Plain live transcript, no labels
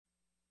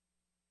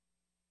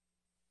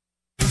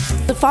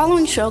The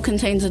following show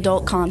contains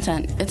adult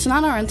content. It's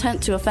not our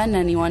intent to offend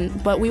anyone,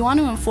 but we want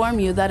to inform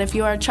you that if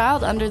you are a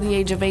child under the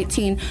age of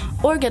 18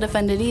 or get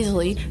offended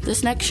easily,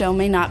 this next show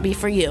may not be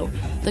for you.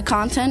 The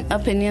content,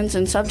 opinions,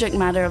 and subject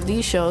matter of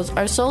these shows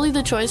are solely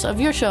the choice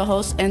of your show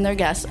hosts and their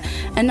guests,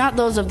 and not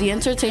those of the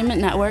Entertainment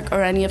Network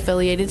or any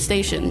affiliated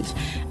stations.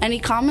 Any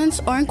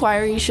comments or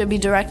inquiries should be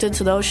directed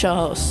to those show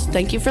hosts.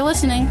 Thank you for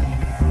listening.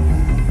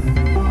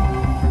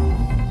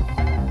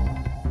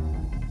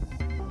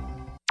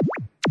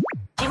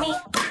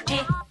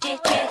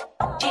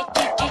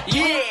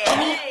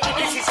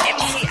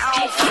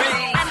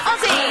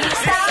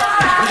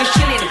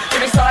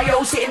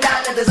 Sitting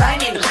down and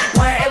designing,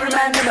 where every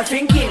man never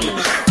thinking,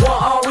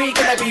 what are we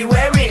gonna be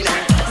wearing?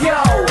 Yo,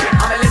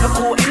 I'm a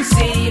Liverpool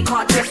MC, you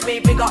can't test me.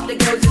 Big up the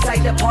girls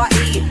inside the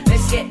party,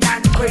 let's get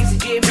down to crazy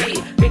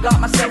Jimmy. Big up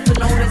myself and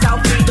known as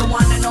Alfie, the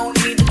one and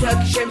only, the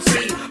Turkish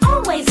MC.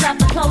 Always love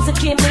the clothes of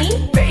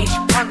Jimmy. Beige,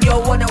 I'm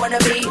your one I wanna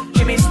be,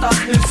 Jimmy Star,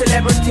 new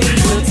celebrity.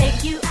 We'll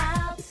take you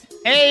out.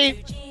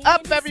 Hey,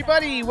 up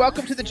everybody,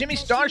 welcome to the Jimmy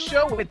Star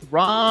Show with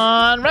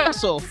Ron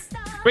Russell.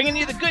 Bringing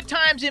you the good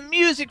times in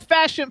music,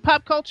 fashion,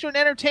 pop culture, and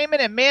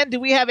entertainment. And man, do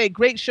we have a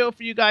great show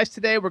for you guys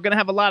today. We're going to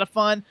have a lot of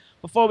fun.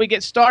 Before we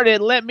get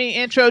started, let me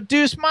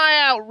introduce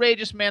my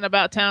outrageous man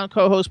about town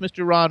co-host,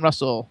 Mr. Ron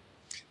Russell.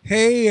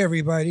 Hey,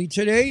 everybody.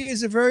 Today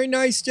is a very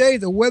nice day.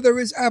 The weather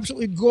is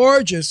absolutely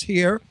gorgeous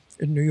here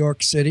in New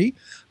York City.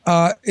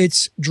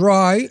 It's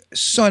dry,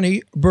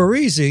 sunny,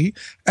 breezy,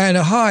 and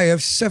a high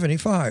of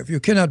 75. You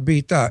cannot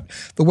beat that.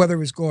 The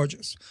weather is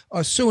gorgeous.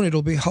 Soon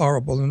it'll be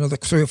horrible. In another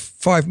 3 or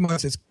 5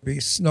 months, it's going to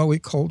be snowy,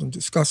 cold, and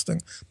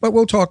disgusting. But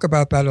we'll talk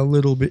about that a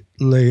little bit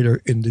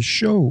later in the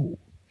show.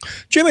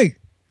 Jimmy,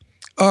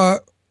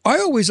 I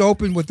always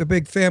open with a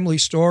big family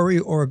story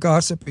or a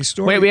gossipy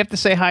story. Wait, we have to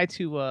say hi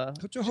to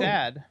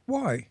Chad.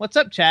 Why? What's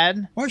up,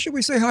 Chad? Why should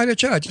we say hi to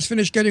Chad? Just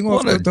finished getting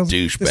off. What a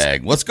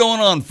douchebag. What's going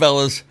on,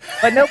 fellas?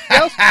 But nobody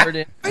else heard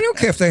it. I don't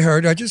care if they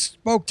heard. I just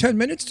spoke 10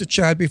 minutes to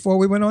Chad before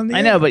we went on the air.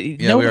 I know, but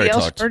nobody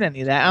else heard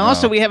any of that. And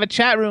also, we have a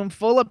chat room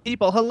full of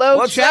people. Hello,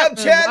 What's chat up,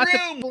 room. chat Lots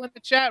room? of people in the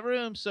chat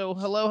room. So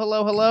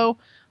hello.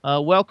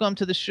 Welcome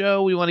to the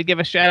show. We want to give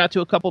a shout out to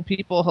a couple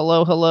people.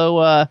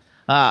 Hello.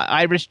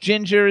 Irish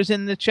Ginger is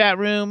in the chat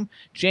room.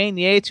 Jane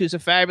Yates, who's a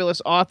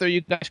fabulous author.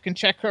 You guys can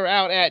check her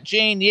out at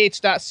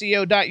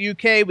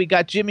janeyates.co.uk. We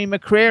got Jimmy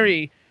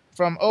McCrary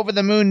from Over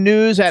the Moon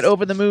News at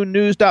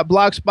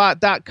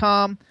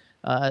overthemoonnews.blogspot.com.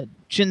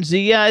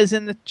 Chinzia is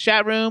in the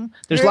chat room.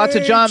 There's lots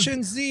of John.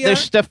 Chinzia.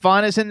 There's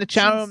Stefan is in the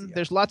chat room.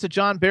 There's lots of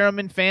John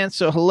Barrowman fans.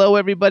 So hello,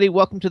 everybody.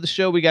 Welcome to the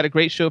show. We got a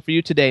great show for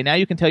you today. Now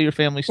you can tell your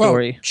family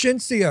story. Well,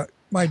 Chinzia,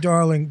 my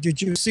darling,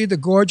 did you see the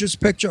gorgeous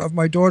picture of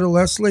my daughter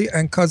Leslie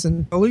and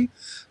cousin Billy?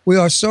 We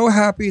are so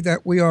happy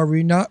that we are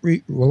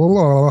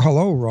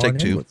hello, Ron. Take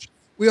two.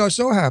 We are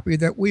so happy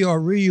that we are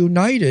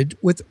reunited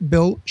with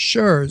Bill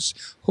Schurz,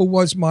 who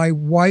was my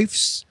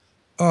wife's,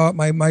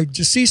 my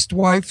deceased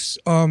wife's,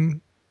 what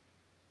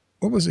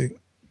was he?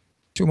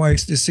 To my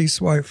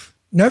deceased wife,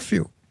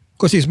 nephew,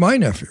 because he's my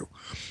nephew.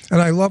 And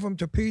I love him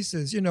to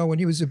pieces. You know, when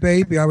he was a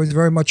baby, I was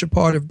very much a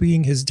part of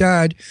being his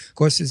dad,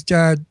 because his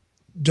dad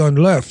done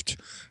left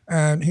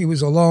and he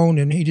was alone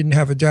and he didn't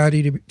have a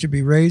daddy to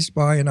be raised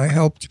by, and I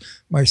helped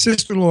my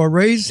sister-in-law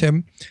raise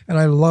him, and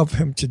I love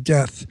him to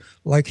death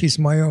like he's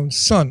my own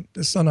son,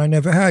 the son I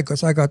never had,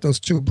 because I got those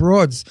two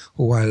broads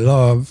who I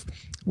love.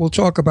 We'll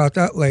talk about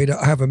that later.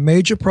 I have a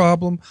major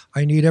problem.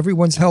 I need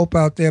everyone's help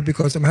out there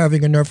because I'm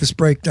having a nervous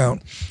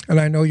breakdown,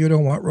 and I know you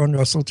don't want Ron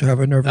Russell to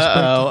have a nervous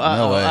breakdown.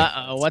 No way.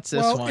 What's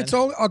this one?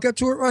 I'll get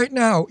to it right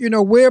now. You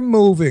know, we're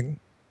moving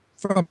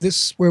from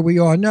this where we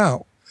are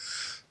now.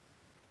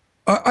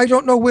 I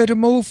don't know where to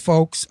move,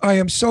 folks. I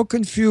am so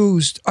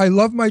confused. I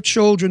love my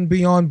children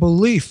beyond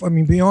belief. I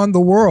mean, beyond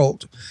the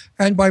world.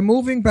 And by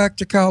moving back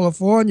to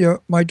California,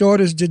 my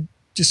daughters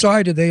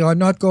decided they are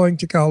not going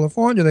to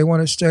California. They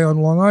want to stay on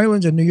Long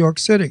Island and New York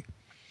City.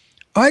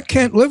 I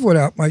can't live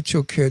without my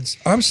two kids.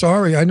 I'm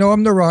sorry. I know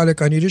I'm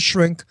neurotic. I need a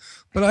shrink.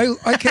 But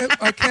I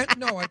cannot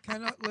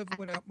live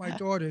without my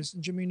daughters.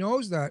 And Jimmy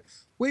knows that.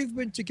 We've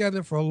been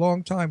together for a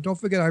long time.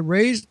 Don't forget, I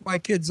raised my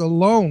kids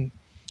alone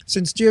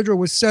since Deirdre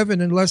was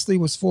 7 and Leslie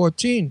was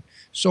 14.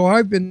 So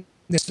I've been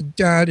Mr.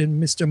 Dad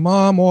and Mr.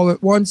 Mom all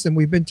at once, and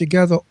we've been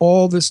together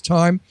all this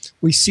time.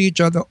 We see each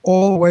other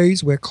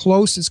always. We're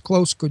close as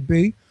close could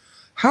be.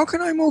 How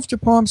can I move to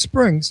Palm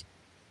Springs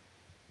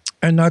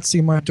and not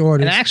see my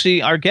daughters? And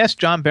actually, our guest,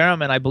 John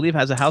Barrowman, I believe,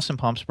 has a house in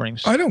Palm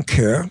Springs. I don't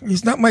care.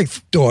 He's not my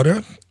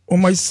daughter or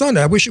my son.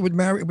 I wish he would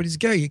marry, but he's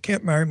gay. He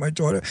can't marry my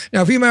daughter.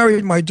 Now, if he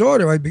married my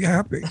daughter, I'd be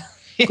happy.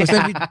 Because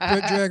then we'd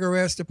drag her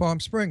ass to Palm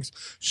Springs.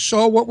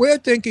 So what we're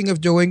thinking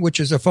of doing,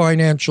 which is a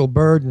financial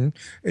burden,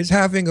 is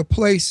having a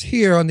place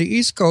here on the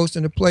East Coast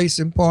and a place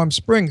in Palm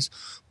Springs.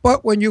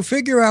 But when you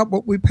figure out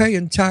what we pay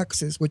in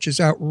taxes, which is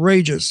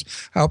outrageous,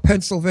 how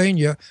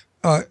Pennsylvania,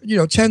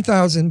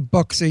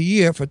 $10,000 a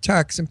year for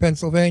tax in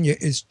Pennsylvania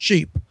is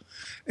cheap.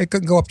 It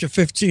can go up to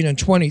 15 and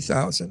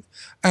 20,000.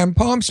 And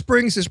Palm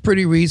Springs is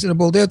pretty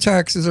reasonable. Their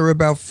taxes are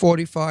about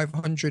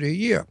 $4,500 a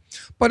year.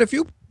 But if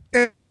you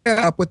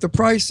up with the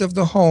price of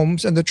the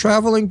homes and the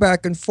traveling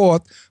back and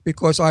forth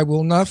because I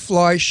will not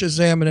fly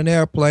Shazam in an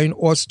airplane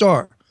or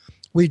Star.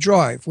 We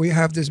drive. We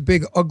have this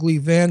big, ugly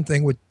van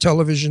thing with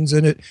televisions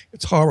in it.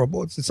 It's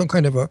horrible. It's some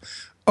kind of a,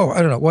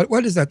 I don't know.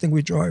 What is that thing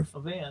we drive? A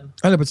van.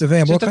 I know, but it's a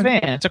van. It's just a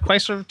van. It's a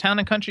Chrysler Town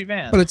and Country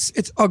van. But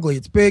it's ugly.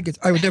 It's big.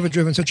 I would never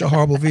driven such a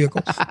horrible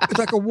vehicle. It's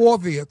like a war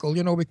vehicle.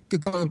 You know, we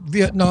could go to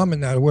Vietnam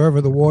and that, or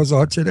wherever the wars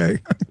are today.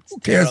 Who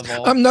cares?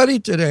 Terrible. I'm nutty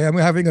today. I'm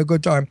having a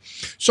good time.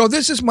 So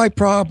this is my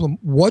problem.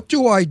 What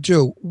do I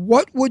do?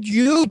 What would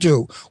you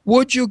do?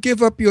 Would you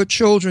give up your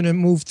children and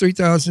move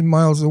 3,000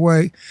 miles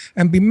away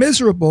and be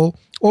miserable?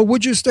 Or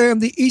would you stay on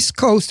the East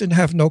Coast and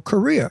have no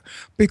career?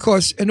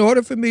 Because in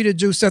order for me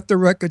to set the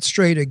record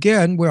straight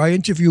again, where I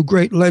interview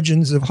great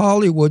legends of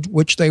Hollywood,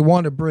 which they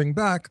want to bring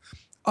back,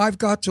 I've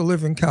got to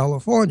live in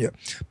California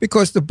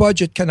because the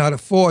budget cannot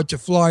afford to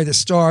fly the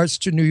stars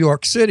to New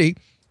York City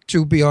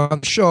to be on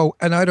the show,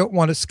 and I don't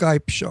want a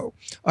Skype show.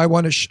 I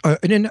want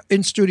an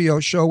in-studio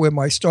show where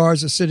my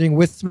stars are sitting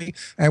with me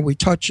and we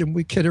touch and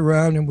we kid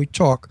around and we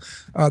talk.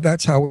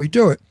 That's how we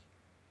do it.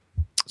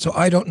 So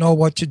I don't know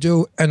what to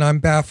do, and I'm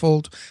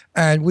baffled.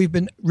 And we've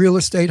been real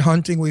estate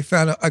hunting. We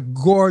found a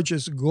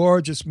gorgeous,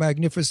 gorgeous,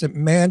 magnificent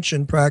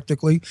mansion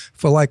practically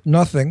for like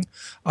nothing.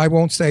 I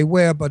won't say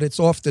where, but it's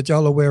off the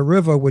Delaware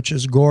River, which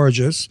is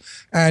gorgeous.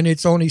 And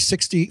it's only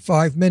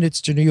 65 minutes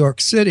to New York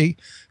City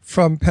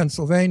from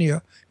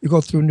Pennsylvania. You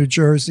go through New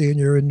Jersey and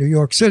you're in New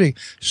York City.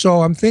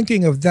 So I'm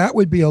thinking of that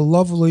would be a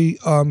lovely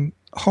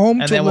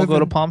home and to then we'll live go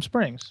to in. Palm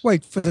Springs.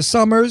 Wait, for the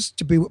summers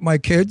to be with my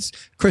kids,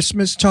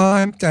 Christmas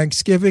time,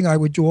 Thanksgiving, I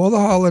would do all the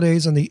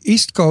holidays on the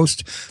East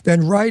Coast.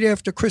 Then right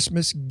after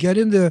Christmas, get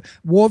in the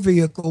war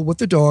vehicle with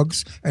the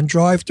dogs and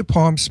drive to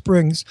Palm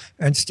Springs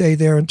and stay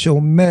there until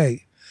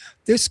May.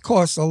 This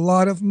costs a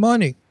lot of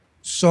money.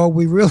 So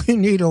we really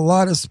need a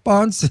lot of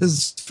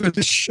sponsors for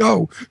the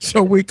show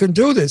so we can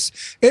do this.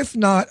 If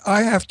not,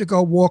 I have to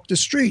go walk the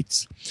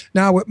streets.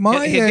 Now, at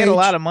my age... He'd get a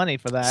lot of money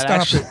for that,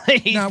 Stop actually.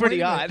 it. He's Now, pretty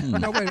wait a odd.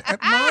 minute. No, wait.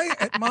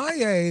 At my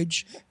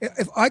age,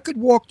 if I could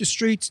walk the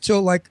streets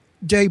till like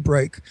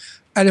daybreak,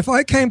 and if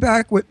I came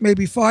back with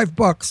maybe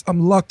 $5, I'm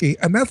lucky.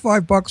 And that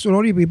 $5 would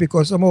only be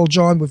because some old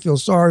John would feel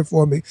sorry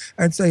for me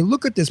and say,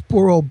 look at this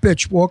poor old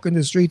bitch walking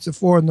the streets at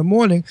 4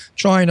 a.m.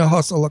 trying to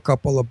hustle a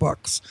couple of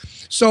bucks.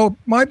 So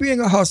my being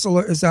a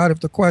hustler is out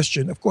of the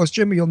question. Of course,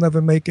 Jimmy will never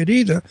make it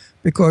either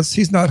because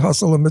he's not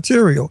hustler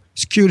material.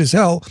 He's cute as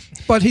hell,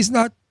 but he's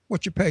not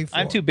what you pay for.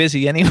 I'm too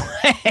busy anyway.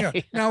 Yeah.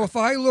 Now, if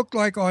I look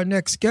like our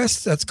next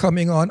guest that's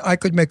coming on, I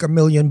could make $1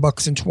 million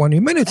in 20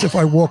 minutes if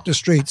I walk the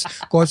streets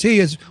because he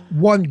is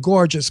one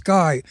gorgeous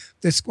guy.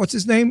 What's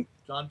his name?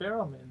 John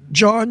Barrowman.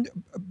 John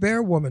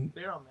Bearwoman.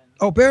 Barrowman.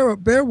 Oh,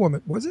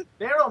 Bearwoman. Was it?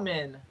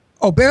 Barrowman.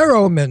 Oh,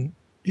 Barrowman.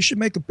 You should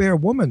make a bear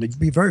woman. You'd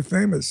be very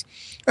famous.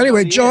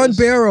 Anyway, John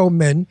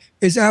Barrowman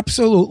is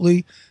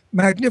absolutely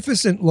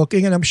magnificent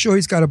looking, and I'm sure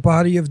he's got a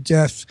body of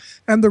death,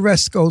 and the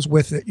rest goes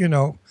with it, you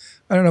know.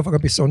 I don't know if I'm going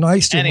to be so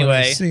nice to him when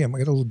I see him. I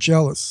get a little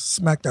jealous.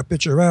 Smack that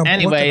bitch around.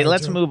 Anyway,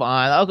 let's move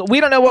on. Okay, we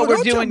don't know what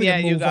we're doing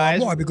yet, you guys.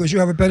 Why? Because you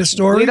have a better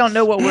story? We don't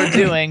know what we're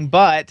doing,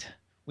 but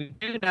we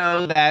do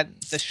know that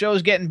the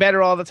show's getting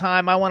better all the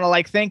time. I want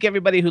to thank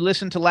everybody who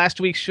listened to last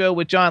week's show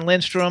with John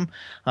Lindstrom.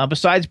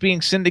 Besides being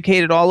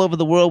syndicated all over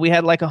the world, we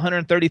had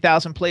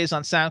 130,000 plays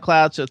on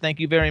SoundCloud, so thank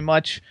you very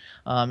much.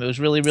 It was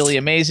really, really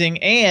amazing.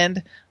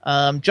 And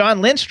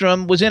John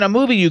Lindstrom was in a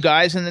movie, you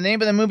guys, and the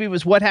name of the movie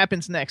was What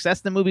Happens Next.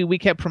 That's the movie we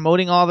kept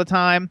promoting all the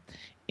time.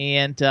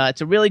 And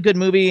it's a really good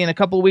movie. In a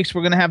couple of weeks,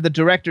 we're going to have the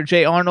director,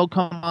 Jay Arnold,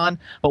 come on.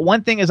 But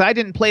one thing is I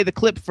didn't play the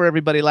clip for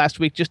everybody last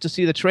week just to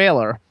see the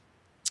trailer.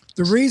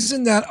 The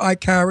reason that I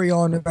carry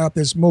on about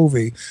this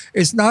movie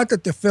is not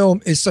that the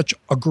film is such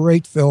a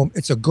great film.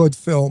 It's a good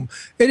film.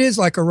 It is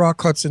like a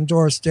Rock Hudson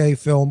Doris Day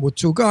film with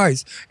two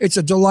guys. It's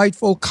a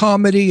delightful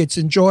comedy. It's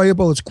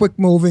enjoyable. It's quick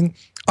moving.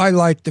 I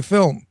like the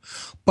film.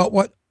 But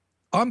what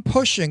I'm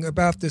pushing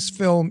about this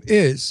film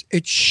is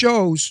it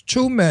shows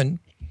two men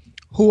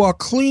who are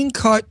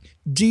clean-cut,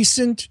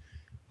 decent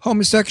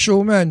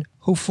homosexual men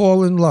who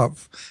fall in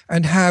love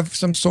and have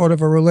some sort of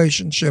a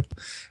relationship.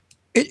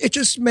 It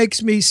just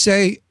makes me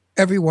say,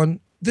 everyone,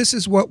 this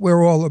is what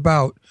we're all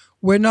about.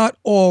 We're not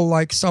all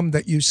like some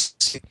that you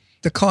see,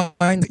 the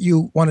kind that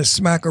you want to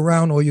smack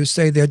around or you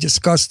say they're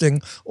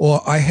disgusting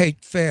or I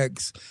hate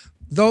fags.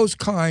 Those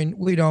kind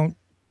we don't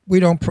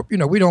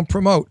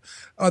promote.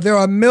 There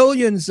are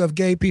millions of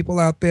gay people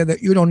out there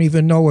that you don't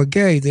even know are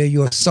gay. They're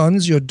your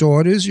sons, your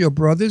daughters, your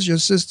brothers, your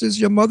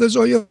sisters, your mothers,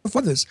 or your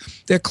fathers.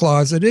 They're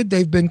closeted.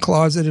 They've been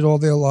closeted all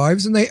their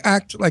lives, and they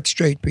act like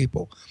straight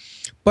people.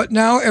 But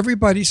now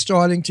everybody's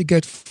starting to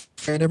get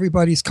and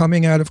everybody's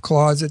coming out of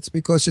closets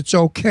because it's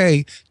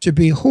okay to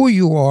be who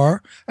you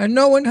are, and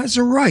no one has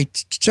a right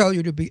to tell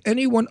you to be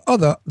anyone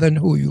other than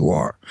who you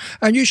are.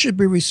 And you should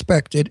be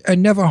respected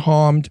and never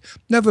harmed,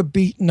 never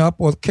beaten up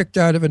or kicked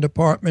out of an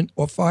apartment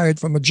or fired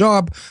from a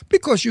job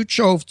because you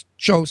chose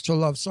chose to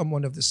love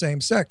someone of the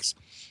same sex.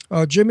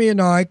 Jimmy and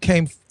I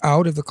came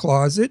out of the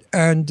closet,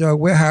 and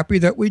we're happy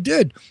that we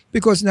did,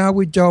 because now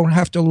we don't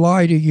have to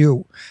lie to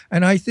you.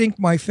 And I think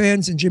my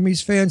fans and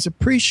Jimmy's fans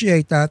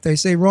appreciate that. They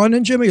say, Ron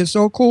and Jimmy are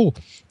so cool.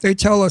 They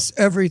tell us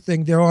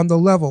everything. They're on the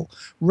level,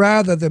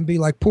 rather than be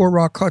like poor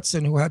Rock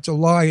Hudson, who had to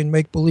lie and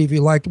make believe he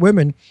liked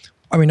women.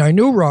 I mean, I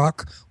knew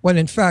Rock when,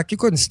 in fact, he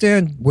couldn't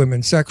stand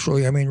women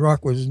sexually. I mean,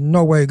 Rock was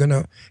no way going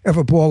to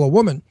ever ball a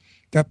woman.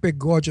 That big,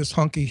 gorgeous,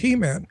 hunky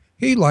He-Man.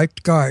 He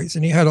liked guys,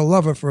 and he had a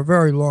lover for a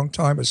very long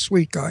time, a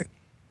sweet guy.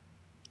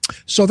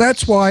 So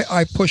that's why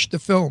I pushed the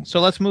film. So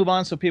let's move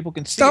on so people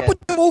can see Stop it. with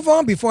the move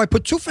on before I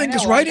put two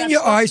fingers right in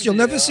your eyes. You'll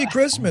never see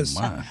Christmas.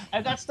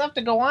 I've got stuff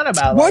to go on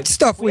about. What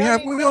stuff? We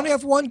only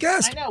have one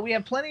guest. I know. We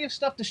have plenty of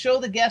stuff to show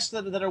the guests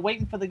that are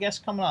waiting for the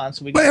guests coming on.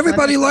 So But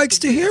everybody likes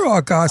to hear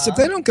our gossip.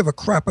 They don't give a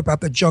crap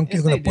about the junk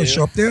you're going to push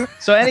up there.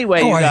 So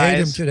anyway, you guys. I hate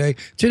him today.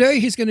 Today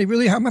he's going to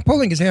really have me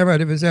pulling his hair out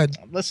of his head.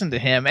 Listen to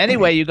him.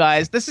 Anyway, you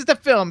guys, this is the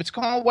film. It's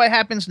called What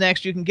Happens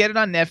Next. You can get it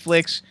on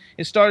Netflix.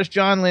 It stars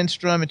John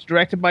Lindstrom. It's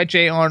directed by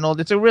Jay Arnold.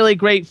 It's a really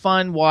great,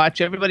 fun watch.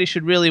 Everybody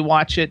should really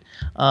watch it.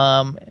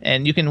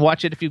 And you can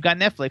watch it if you've got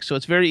Netflix. So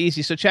it's very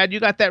easy. So, Chad,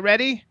 you got that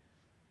ready?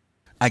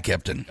 Aye,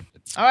 Captain.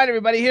 All right,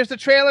 everybody. Here's the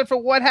trailer for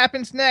What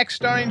Happens Next,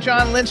 starring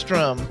John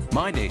Lindstrom.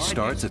 My day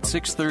starts at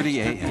 6:30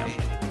 a.m.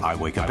 I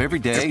wake up every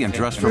day and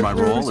dress for my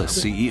role as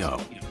CEO.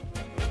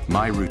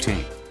 My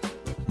routine.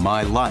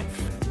 My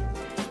life.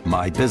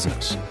 My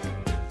business.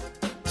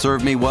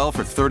 Served me well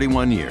for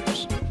 31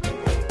 years.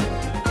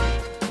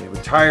 They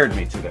retired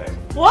me today.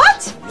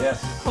 What?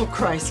 Yes. Oh,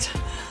 Christ.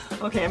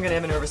 Okay, I'm gonna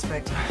have a nervous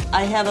breakdown.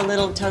 I have a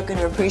little token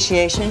of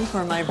appreciation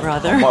for my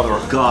brother. Mother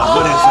of God,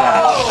 what is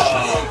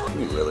that?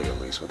 You really,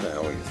 Elise, what the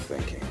hell are you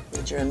thinking?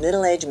 That you're a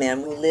middle-aged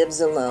man who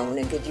lives alone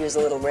and could use a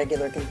little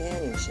regular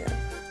companionship.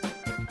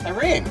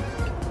 Irene,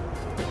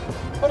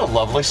 what a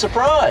lovely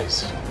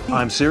surprise.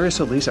 I'm serious,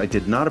 Elise. I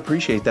did not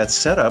appreciate that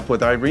setup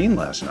with Irene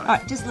last night. All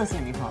right, just listen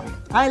to me, Polly.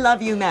 I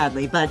love you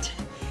madly, but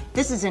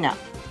this is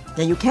enough.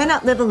 Now, you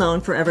cannot live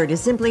alone forever. It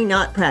is simply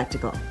not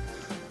practical.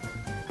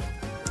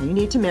 You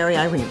need to marry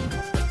Irene.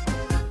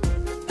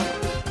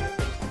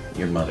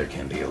 Your mother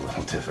can be a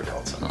little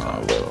difficult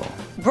sometimes. Oh, well.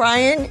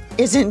 Brian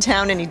is in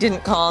town and he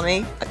didn't call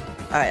me.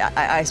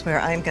 I swear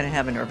I'm gonna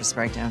have a nervous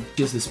breakdown.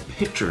 She has this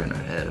picture in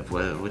her head of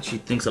what she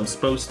thinks I'm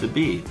supposed to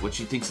be, what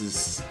she thinks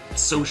is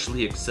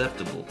socially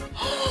acceptable.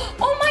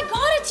 Oh my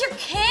god, it's your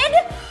kid?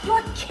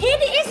 Your kid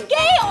is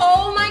gay?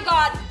 Oh my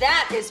god,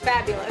 that is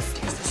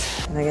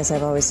fabulous. And I guess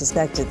I've always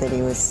suspected that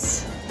he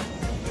was,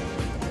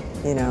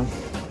 you know,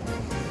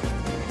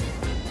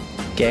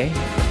 gay.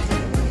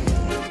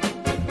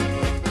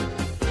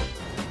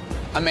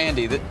 I'm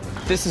Andy.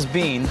 This is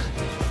Bean.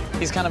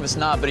 He's kind of a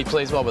snob, but he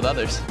plays well with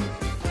others.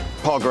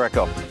 Paul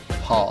Greco.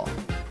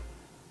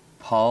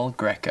 Paul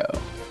Greco.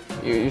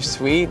 You're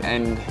sweet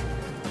and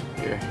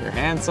you're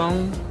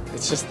handsome.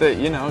 It's just that,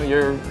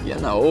 you're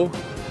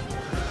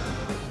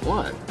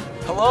What?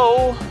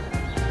 Hello?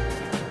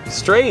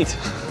 Straight.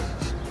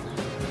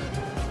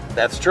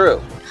 That's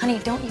true. Honey,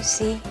 don't you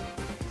see?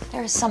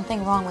 There is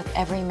something wrong with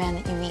every man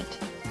that you meet.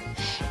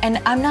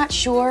 And I'm not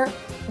sure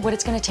what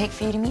it's going to take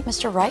for you to meet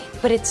Mr. Right,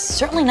 but it's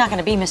certainly not going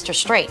to be Mr.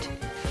 Straight.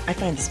 I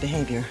find this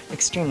behavior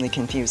extremely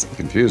confusing.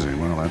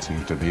 Confusing? Well, that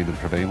seems to be the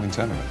prevailing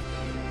sentiment.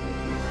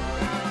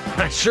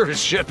 I sure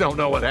as shit don't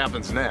know what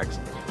happens next.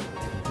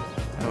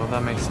 Well,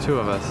 that makes two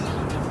of us.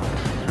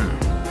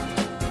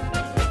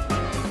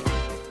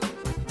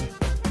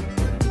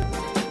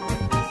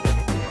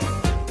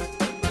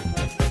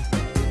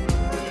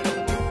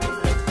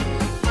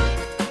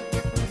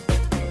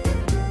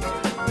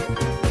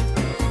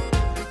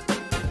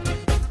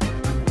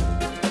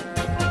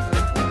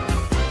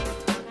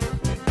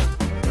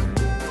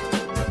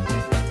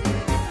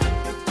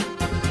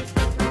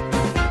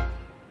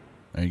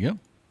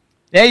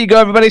 There you go,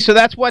 everybody. So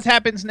that's What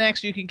Happens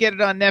Next. You can get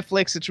it on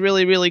Netflix. It's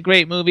really, really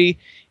great movie.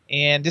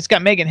 And it's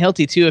got Megan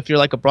Hilty, too, if you're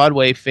like a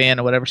Broadway fan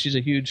or whatever. She's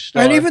a huge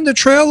star. And even the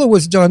trailer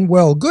was done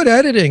well. Good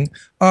editing,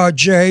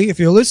 Jay, if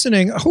you're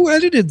listening. Who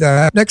edited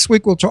that? Next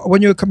week we'll talk.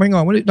 When you're coming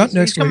on. Not next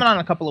week. He's coming on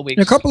in a couple of weeks.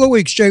 In a couple of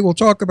weeks, Jay, we'll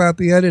talk about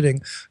the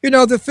editing.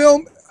 The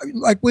film,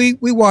 like we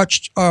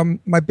watched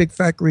My Big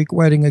Fat Greek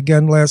Wedding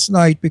again last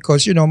night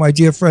because, my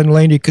dear friend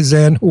Lainey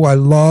Kazan, who I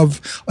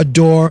love,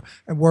 adore,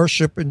 and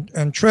worship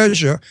and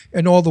treasure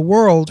in all the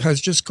world,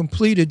 has just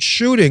completed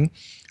shooting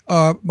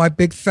My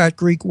Big Fat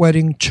Greek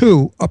Wedding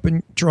 2 up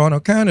in Toronto,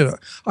 Canada.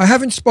 I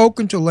haven't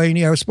spoken to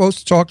Lainey. I was supposed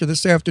to talk to her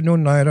this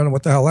afternoon, and I don't know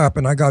what the hell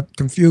happened. I got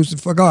confused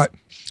and forgot.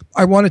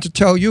 I wanted to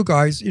tell you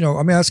guys,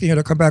 I'm asking her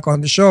to come back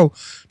on the show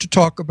to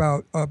talk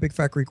about Big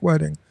Fat Greek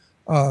Wedding.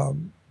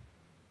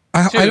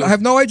 I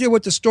have no idea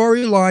what the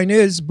storyline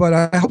is, but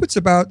I hope it's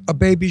about a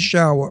baby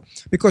shower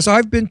because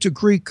I've been to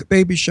Greek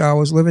baby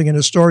showers living in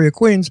Astoria,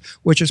 Queens,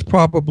 which is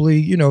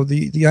probably,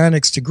 the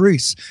annex to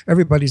Greece.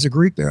 Everybody's a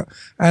Greek there.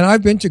 And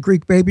I've been to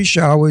Greek baby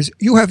showers.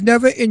 You have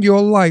never in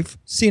your life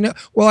seen it.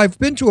 Well, I've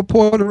been to a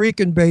Puerto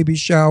Rican baby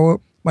shower,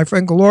 my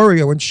friend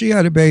Gloria, when she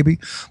had a baby,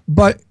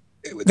 but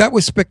that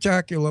was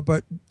spectacular.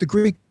 But the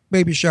Greek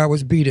baby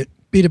showers beat it.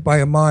 beat it by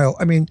a mile.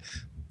 I mean,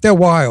 they're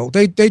wild.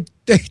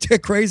 They're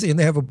crazy and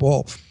they have a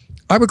ball.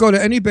 I would go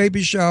to any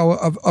baby shower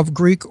of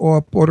Greek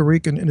or Puerto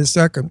Rican in a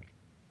second.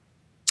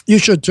 You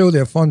should too.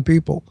 They're fun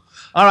people.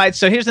 All right,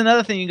 so here's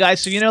another thing, you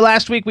guys. So,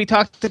 last week we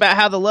talked about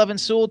how the Love and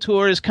Soul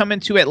Tour is coming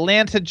to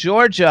Atlanta,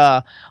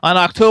 Georgia on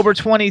October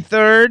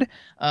 23rd.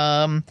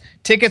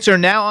 Tickets are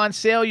now on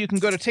sale. You can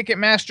go to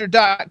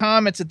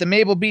Ticketmaster.com. It's at the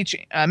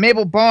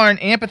Maple Barn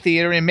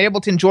Amphitheater in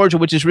Mableton, Georgia,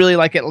 which is really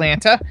like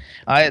Atlanta.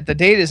 The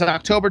date is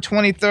October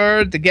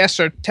 23rd. The guests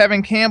are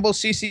Tevin Campbell,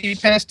 CeCe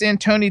Peniston,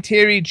 Tony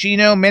Terry,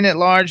 Gino, Men at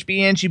Large,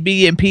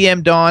 BNGB, and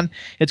PM Dawn.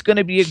 It's going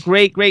to be a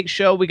great, great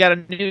show. We got a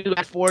new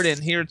guy for it,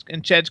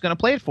 and Chad's going to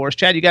play it for us.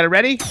 Chad, you got it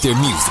ready? Their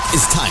music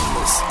is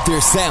timeless.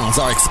 Their sounds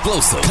are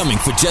explosive, coming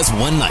for just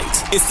one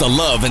night. It's the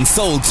Love and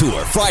Soul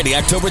Tour, Friday,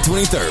 October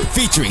 23rd,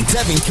 featuring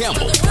Tevin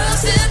Campbell,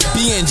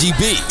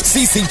 BNGB,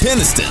 CeCe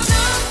Peniston,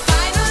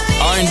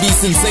 R&B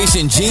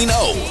sensation Gene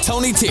O,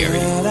 Tony Terry,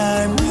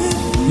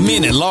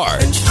 Men at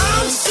Large,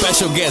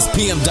 special guest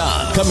PM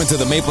Don, coming to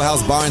the Maple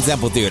House Barnes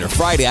Amphitheater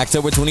Friday,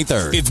 October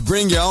 23rd. It's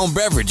bring your own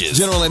beverages.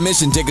 General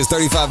admission tickets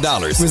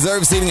 $35.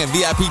 Reserve seating and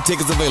VIP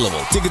tickets available.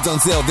 Tickets on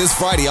sale this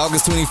Friday,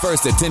 August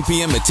 21st at 10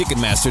 p.m. at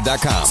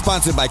Ticketmaster.com.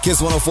 Sponsored by Kiss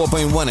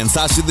 104.1 and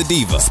Sasha the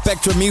Diva,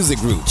 Spectra Music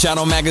Group,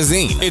 Channel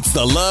Magazine. It's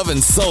the Love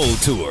and Soul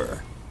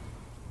Tour.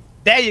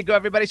 There you go,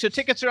 everybody. So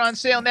tickets are on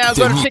sale now.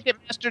 Go to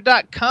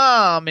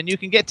Ticketmaster.com, and you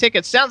can get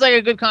tickets. Sounds like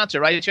a good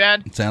concert, right,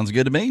 Chad? Sounds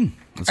good to me.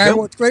 And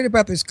what's great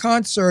about this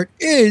concert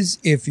is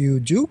if you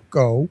do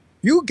go,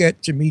 you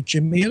get to meet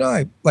Jimmy and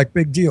I. Like,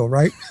 big deal,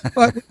 right?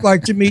 But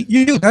like to meet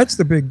you, that's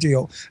the big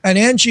deal. And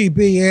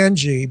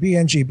BNGB,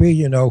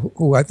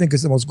 who I think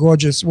is the most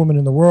gorgeous woman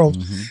in the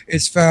world,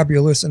 is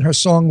fabulous. And her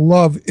song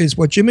Love is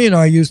what Jimmy and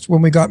I used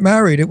when we got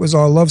married. It was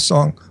our love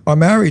song, our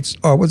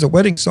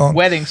wedding song.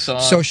 Wedding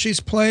song. So she's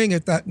playing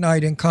it that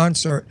night in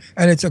concert.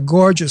 And it's a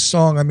gorgeous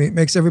song. I mean, it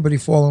makes everybody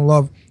fall in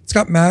love. It's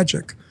got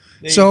magic.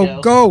 So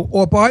go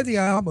or buy the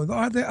album.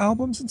 Are there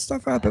albums and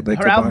stuff out that they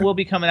Her could album buy? will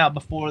be coming out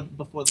before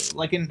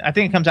I think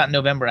it comes out in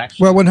November,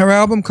 actually. Well, when her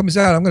album comes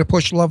out, I'm going to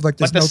push Love like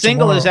this. But the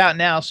single is out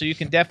now, so you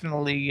can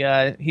definitely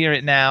hear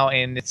it now,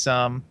 and it's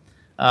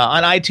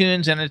on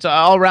iTunes, and it's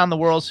all around the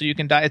world, so you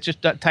can it's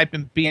just type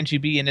in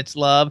BNGB and it's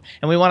Love.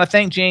 And we want to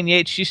thank Jane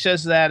Yates. She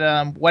says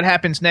that What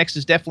Happens Next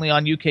is definitely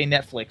on UK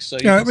Netflix. So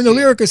yeah, I mean the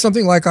lyric is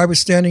something like I was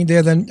standing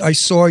there, then I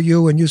saw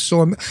you, and you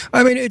saw me.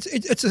 I mean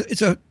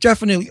it's a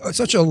definitely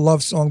such a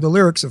love song. The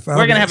lyrics are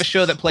fabulous. We're gonna have a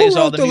show that plays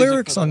all the music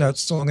lyrics on that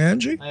song,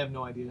 Angie? I have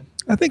no idea.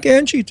 I think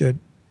Angie did.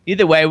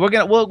 Either way, we're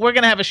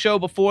gonna have a show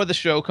before the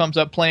show comes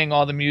up, playing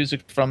all the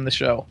music from the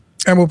show.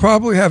 And we'll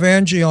probably have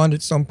Angie on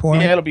at some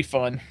point. Yeah, it'll be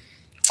fun.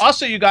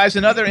 Also, you guys,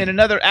 another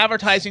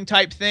advertising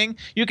type thing,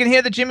 you can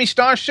hear the Jimmy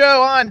Star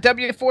Show on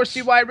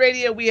W4CY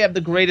Radio. We have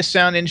the greatest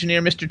sound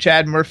engineer, Mr.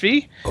 Chad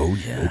Murphy. Oh,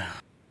 yeah.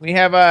 We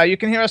have, you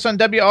can hear us on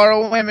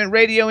WROM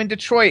Radio in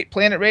Detroit,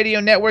 Planet Radio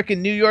Network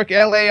in New York,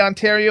 LA,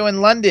 Ontario,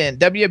 and London,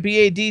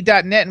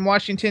 WBAD.net in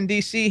Washington,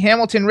 D.C.,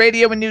 Hamilton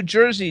Radio in New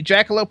Jersey,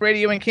 Jackalope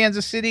Radio in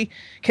Kansas City,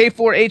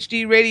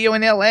 K4HD Radio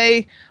in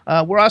LA.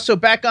 We're also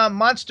back on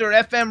Monster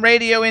FM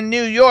Radio in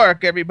New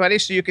York, everybody,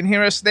 so you can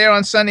hear us there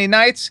on Sunday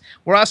nights.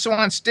 We're also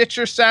on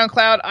Stitcher,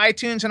 SoundCloud,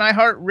 iTunes, and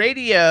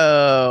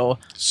iHeartRadio.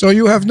 So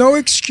you have no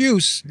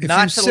excuse if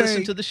not you to say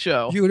listen to the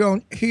show. You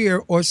don't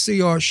hear or see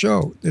our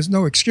show. There's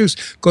no excuse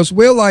because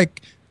we're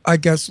like, I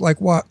guess,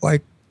 like what?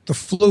 Like the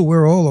flu.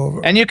 We're all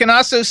over. And you can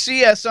also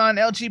see us on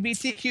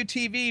LGBTQ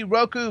TV,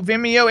 Roku,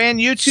 Vimeo, and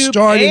YouTube.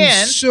 Starting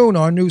soon,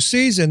 our new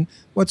season.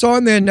 What's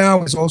on there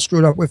now is all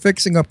screwed up. We're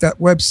fixing up that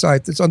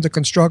website that's under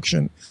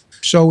construction.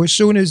 So as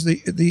soon as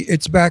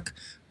it's back,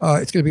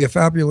 it's going to be a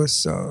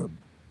fabulous.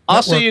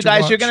 Also, you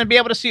guys, you're going to be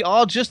able to see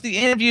just the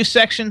interview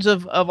sections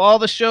of all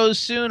the shows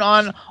soon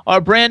on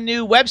our brand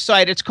new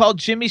website. It's called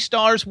Jimmy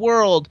Star's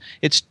World.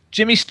 It's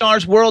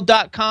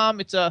JimmyStarsWorld.com.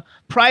 It's a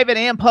private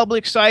and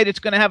public site. It's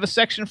going to have a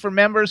section for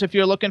members if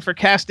you're looking for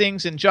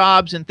castings and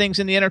jobs and things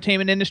in the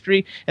entertainment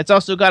industry. It's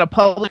also got a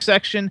public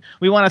section.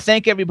 We want to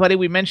thank everybody.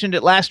 We mentioned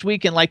it last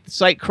week, and the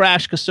site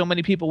crashed because so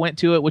many people went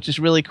to it, which is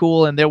really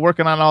cool, and they're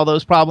working on all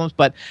those problems.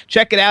 But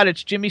check it out.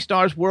 It's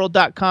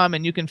JimmyStarsWorld.com,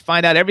 and you can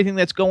find out everything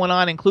that's going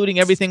on, including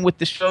everything with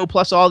the show,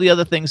 plus all the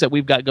other things that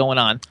we've got going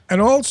on. And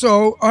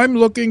also, I'm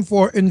looking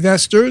for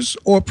investors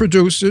or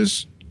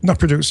producers, not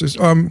producers,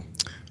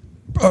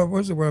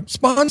 what's the word?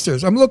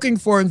 Sponsors. I'm looking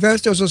for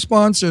investors or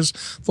sponsors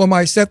for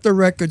my Set the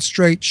Record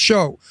Straight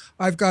show.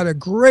 I've got a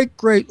great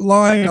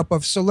lineup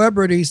of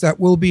celebrities that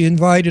will be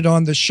invited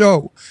on the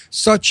show,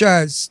 such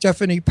as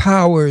Stephanie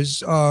Powers,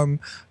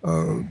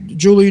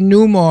 Julie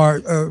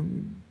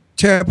Newmar,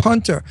 Tab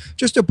Hunter,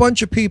 just a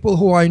bunch of people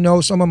who I know.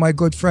 Some are my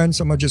good friends,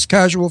 some are just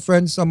casual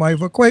friends, some I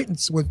have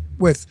acquaintance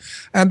with.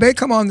 And they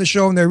come on the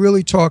show and they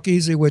really talk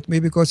easy with me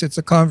because it's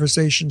a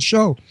conversation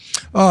show.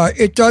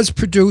 It does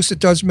produce, it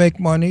does make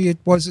money, it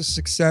was a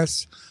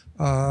success.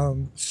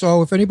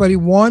 So if anybody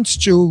wants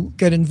to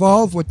get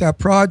involved with that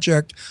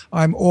project,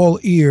 I'm all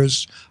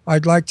ears.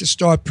 I'd like to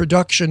start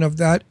production of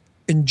that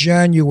in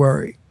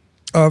January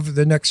of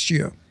the next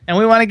year. And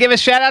we want to give a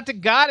shout out to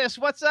Goddess.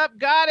 What's up,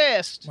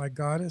 Goddess? My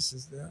Goddess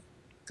is there.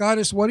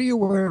 Goddess, what are you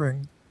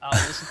wearing? Oh,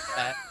 listen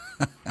to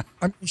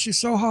that. She's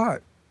so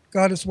hot.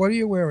 Goddess, what are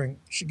you wearing?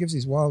 She gives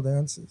these wild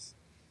answers.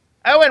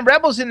 Oh, and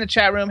Rebel's in the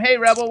chat room. Hey,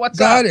 Rebel, what's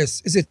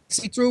Goddess, is it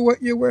see-through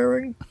what you're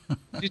wearing?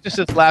 She just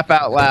says laugh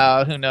out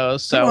loud. Who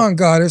knows? So Come on,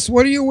 Goddess,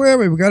 what are you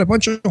wearing? We got a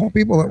bunch of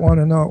people that want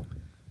to know.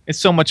 it's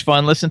so much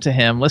fun. Listen to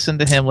him. Listen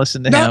to him.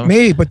 Listen to him. Not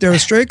me, but there are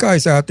straight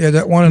guys out there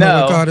that want to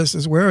know what Goddess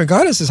is wearing.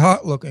 Goddess is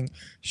hot looking.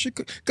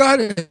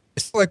 Goddess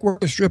like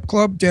work a strip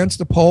club, dance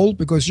the pole,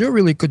 because you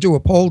really could do a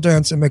pole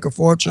dance and make a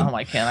fortune. Oh,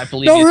 I can't. I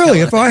believe No, you really.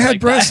 If I had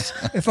breasts,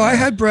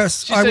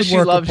 I would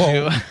work a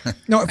pole.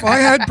 No, if I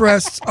had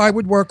breasts, I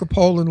would work a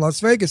pole in Las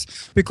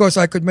Vegas because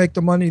I could make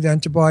the money then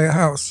to buy a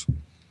house.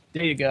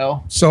 There you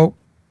go. So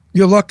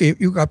you're lucky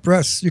you got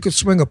breasts. You could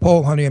swing a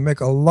pole, honey, and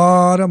make a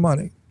lot of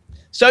money.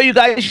 So you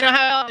guys, you know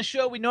how on the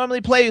show we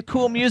normally play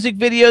cool music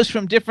videos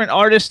from different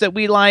artists that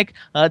we like.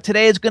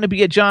 Today is going to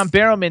be a John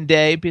Barrowman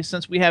day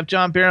since we have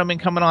John Barrowman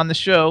coming on the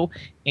show,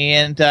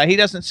 and he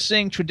doesn't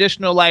sing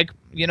traditional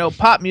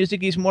pop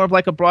music. He's more of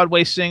like a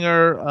Broadway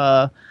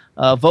singer,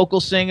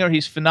 vocal singer.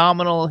 He's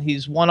phenomenal.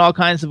 He's won all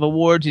kinds of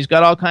awards. He's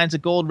got all kinds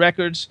of gold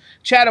records.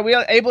 Chad, are we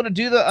able to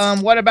do the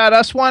What About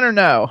Us one or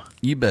no?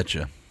 You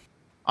betcha.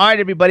 All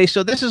right, everybody.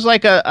 So this is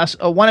like a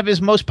one of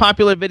his most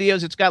popular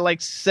videos. It's got like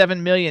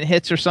 7 million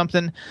hits or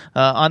something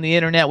on the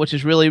internet, which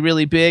is really,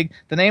 really big.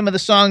 The name of the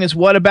song is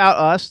What About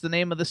Us? The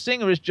name of the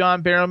singer is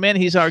John Barrowman.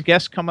 He's our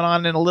guest coming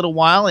on in a little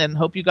while, and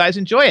hope you guys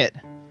enjoy it.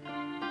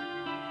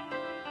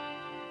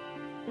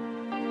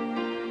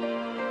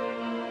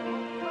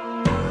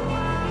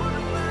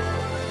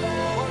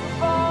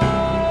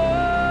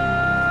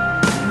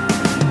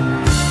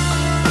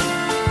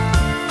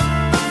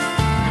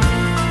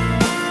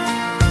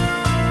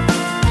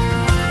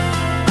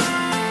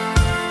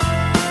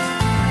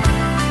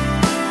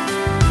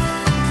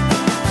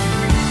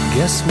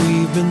 Guess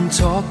we've been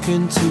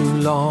talking too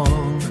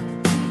long.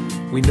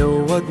 We know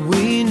what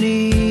we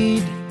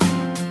need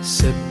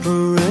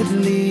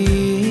separately.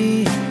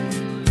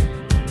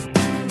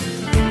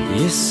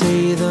 You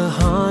say the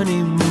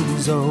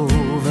honeymoon's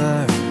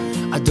over.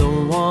 I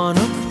don't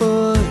wanna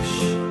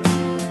push,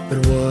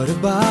 but what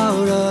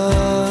about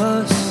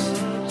us?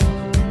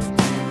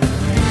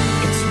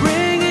 It's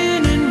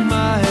ringing in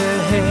my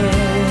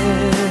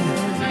head.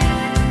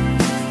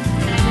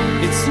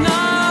 It's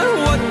not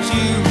what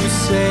you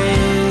say,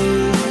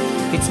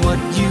 it's what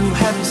you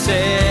have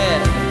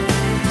said.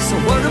 So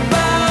what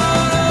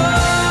about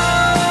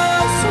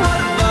us?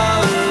 What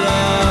about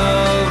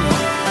love?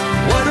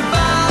 What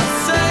about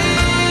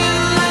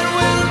saying that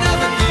we'll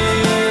never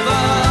give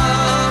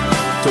up?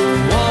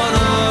 Don't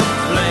wanna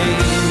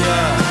blame ya,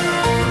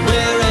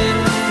 we're in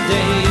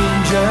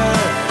danger.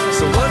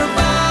 So what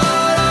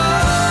about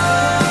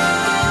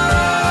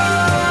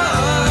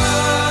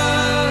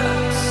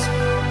us?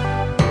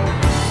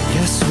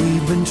 Yes,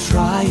 we've been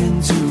trying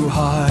too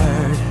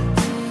hard.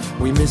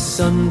 We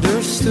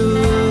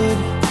misunderstood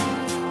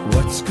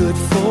what's good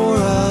for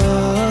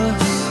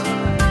us.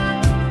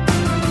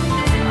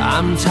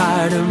 I'm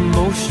tired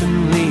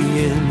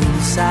emotionally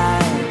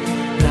inside.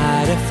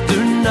 Night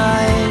after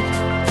night,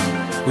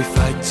 we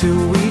fight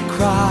till we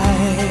cry.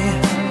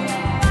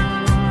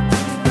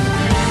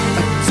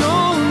 I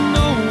don't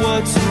know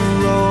what's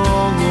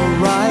wrong or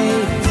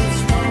right.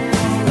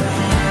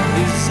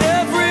 Is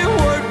every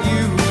word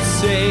you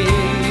say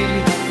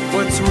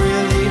what's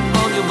really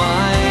on your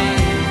mind?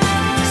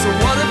 So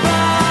what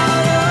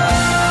about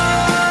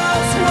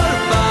us? What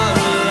about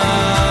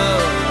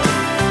love?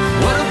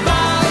 What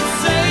about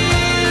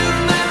saying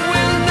that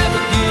we'll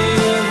never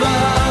give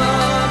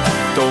up?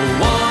 Don't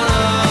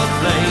wanna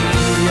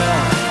blame ya,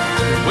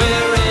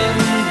 we're in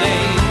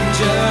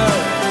danger.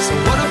 So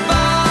what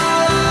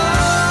about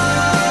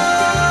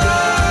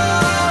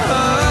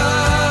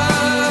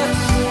us?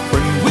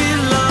 When we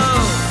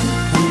love,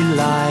 we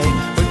lie.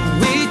 When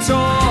we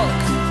talk,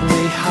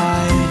 we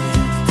hide.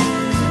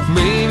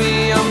 Maybe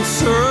I'm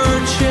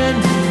searching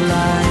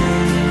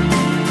blind.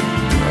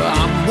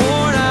 I'm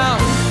worn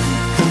out,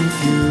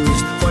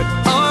 confused. What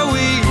are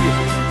we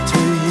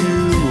to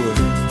you?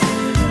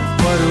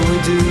 What are we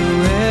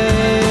doing?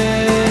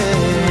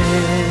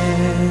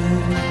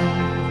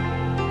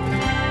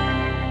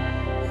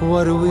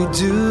 What are we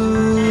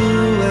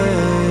doing?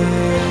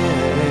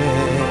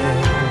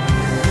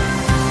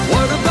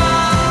 What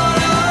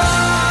about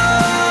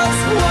us?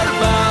 What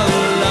about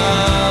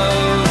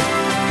love?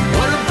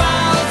 What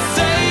about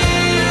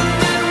saying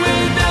that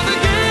we'll never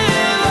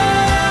give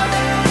up?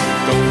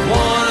 Don't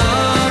wanna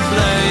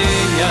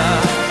blame ya,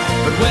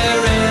 but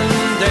we're in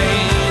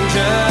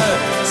danger.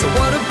 So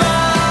what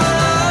about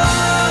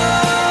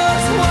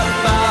us? What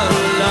about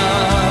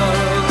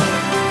love?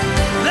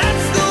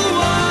 That's the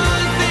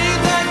one thing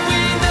that we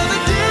never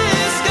did.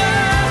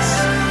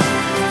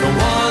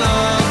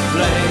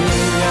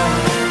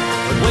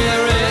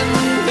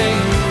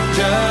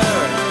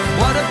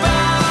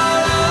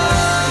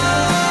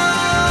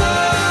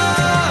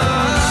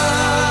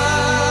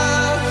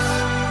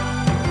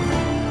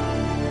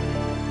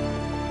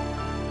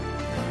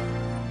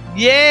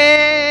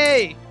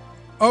 Yay!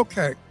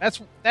 Okay. That's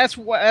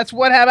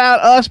what about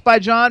us by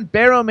John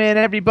Barrowman,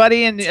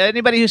 everybody, and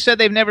anybody who said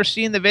they've never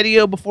seen the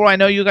video before. I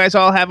know you guys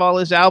all have all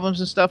his albums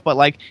and stuff, but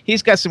like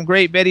he's got some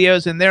great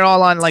videos, and they're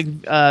all on like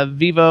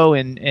Vivo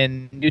and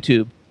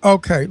YouTube.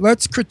 Okay,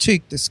 let's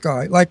critique this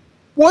guy. Like,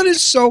 what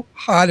is so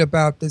hot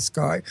about this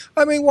guy?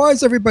 I mean, why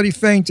is everybody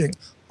fainting?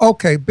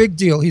 Okay, big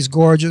deal. He's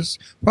gorgeous.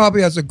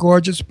 Probably has a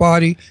gorgeous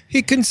body.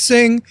 He can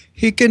sing.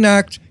 He can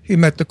act. He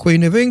met the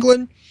Queen of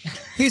England.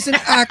 He's an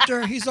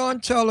actor. He's on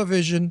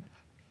television.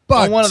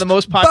 But on one of the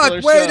most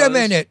popular But wait shows. a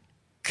minute.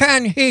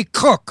 Can he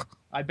cook?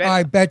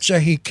 I betcha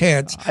he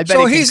can't. I bet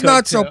So he can he's cook,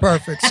 not so too.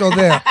 perfect. So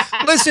there.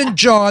 Listen,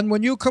 John,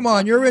 when you come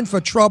on, you're in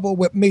for trouble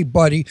with me,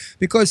 buddy,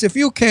 because if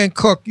you can't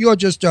cook, you're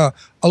just a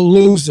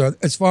loser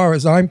as far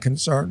as I'm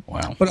concerned.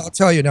 Wow. But I'll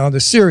tell you now, on the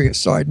serious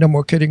side, no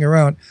more kidding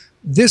around.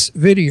 This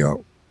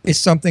video is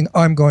something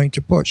I'm going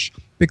to push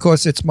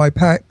because it's my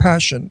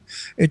passion.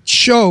 It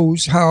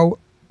shows how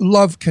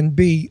love can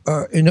be.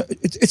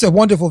 It's a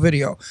wonderful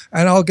video,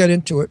 and I'll get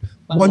into it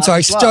once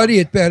I study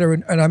it better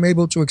and I'm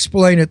able to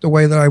explain it the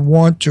way that I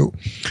want to.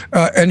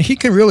 And he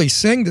can really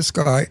sing, this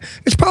guy.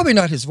 It's probably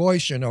not his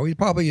voice, He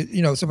probably,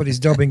 somebody's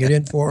dubbing it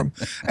in for him.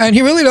 And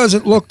he really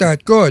doesn't look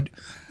that good.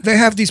 They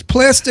have these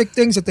plastic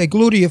things that they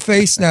glue to your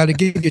face now to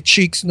give you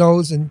cheeks,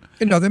 nose, and,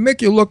 they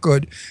make you look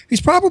good.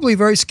 He's probably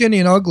very skinny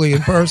and ugly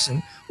in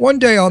person. One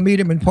day I'll meet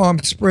him in Palm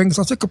Springs.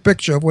 I'll take a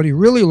picture of what he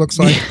really looks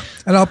like,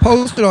 and I'll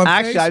post it on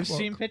Actually, Facebook. I've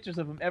seen pictures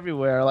of him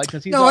everywhere. Like,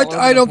 cause he's No, all over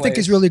I the don't think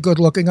he's place. really good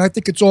looking. I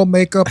think it's all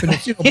makeup and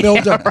it's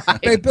built up.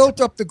 Right. They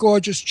built up the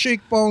gorgeous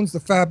cheekbones, the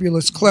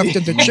fabulous cleft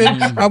in the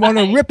chin. I want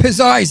to rip his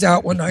eyes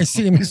out when I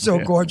see him. He's so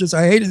gorgeous.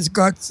 I hate his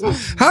guts.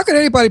 How can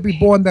anybody be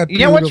born that You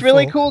beautiful? know what's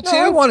really cool, too?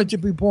 No, I wanted to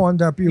be born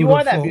that beautiful. You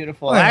are that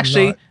beautiful. I am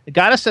Actually, not. the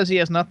goddess says he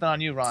has nothing on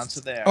you, Ron. So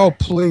there. Oh,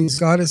 please,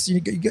 goddess,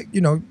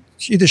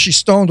 either she's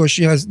stoned or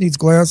she needs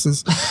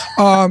glasses.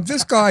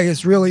 This guy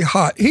is really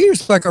hot.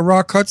 He's like a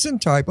Rock Hudson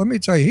type. Let me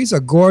tell you, he's a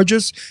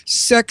gorgeous,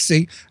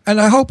 sexy, and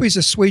I hope he's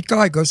a sweet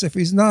guy, because if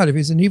he's not, if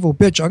he's an evil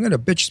bitch, I'm going to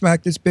bitch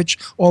smack this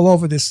bitch all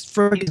over this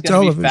freaking He's gonna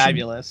television. be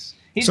fabulous.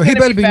 So he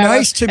better be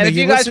nice to me. And if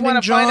you guys listening,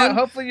 want to find out, John?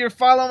 hopefully you're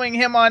following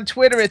him on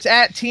Twitter. It's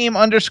at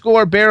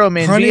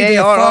 @team_Barrowman. Honey,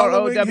 they're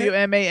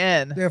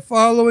BARROWMAN. They're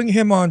following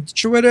him on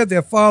Twitter.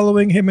 They're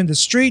following him in the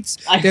streets.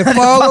 They're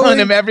following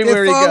him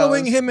everywhere he They're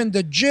following goes. him in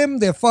the gym.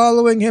 They're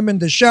following him in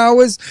the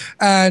showers.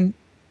 And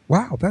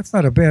wow, that's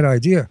not a bad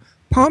idea.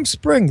 Palm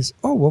Springs.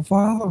 Oh, we'll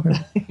follow him.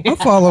 I'll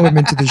follow him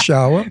into the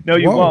shower. No,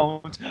 you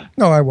Whoa. won't.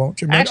 No, I won't.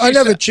 Jimmy. Actually, I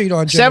never cheat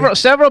on Jimmy.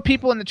 Several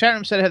people in the chat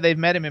room said they've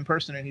met him in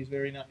person, and he's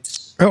very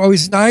nice. Oh,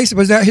 he's nice.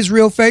 Was that his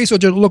real face, or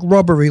did it look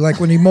rubbery? Like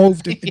when he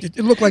moved, it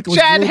looked like it was.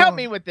 Chad, glued help on.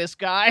 me with this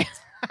guy.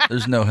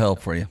 There's no help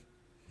for you.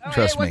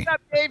 Trust Hey, me. what's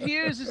up? Dave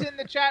Hughes is in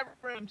the chat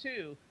room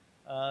too.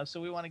 So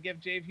we want to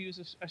give Dave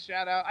Hughes a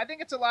shout out. I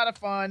think it's a lot of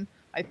fun.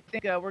 I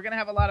think we're gonna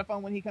have a lot of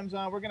fun when he comes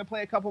on. We're gonna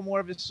play a couple more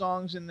of his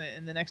songs in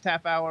the next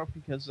half hour,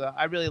 because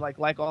I really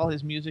like all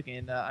his music,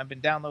 and I've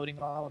been downloading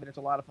all of it. It's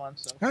a lot of fun.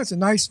 So That's a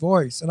nice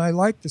voice, and I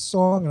like the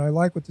song, and I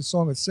like what the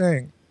song is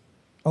saying.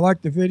 I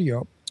like the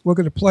video. We're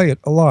going to play it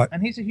a lot.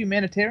 and he's a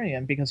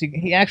humanitarian, because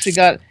he actually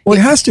got. Well,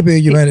 he has to be a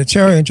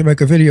humanitarian to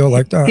make a video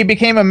like that. He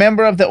became a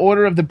member of the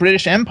Order of the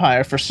British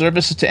Empire for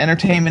services to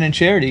entertainment and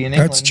charity in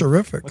England. That's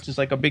terrific. Which is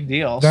like a big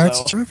deal. That's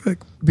so. terrific.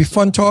 It'd be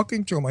fun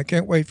talking to him. I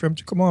can't wait for him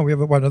to come on. We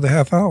have about another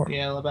half hour.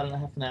 Yeah, about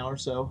an hour or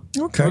so.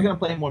 Okay. We're going to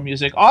play more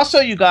music. Also,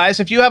 you guys,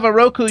 if you have a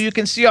Roku, you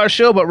can see our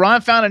show, but Ron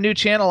found a new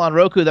channel on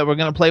Roku that we're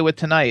going to play with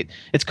tonight.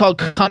 It's called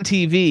Con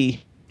TV.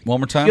 One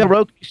more time. You have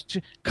Roku,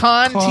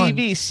 Con Con.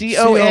 TV,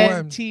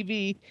 CON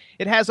TV.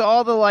 It has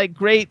all the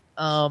great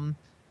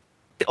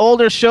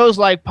older shows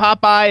like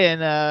Popeye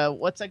and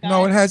what's that guy?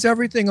 No, it has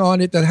everything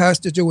on it that has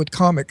to do with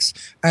comics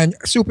and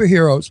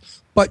superheroes.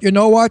 But you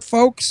know what,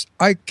 folks?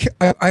 I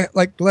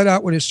let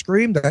out with a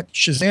scream that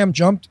Shazam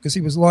jumped because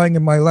he was lying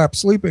in my lap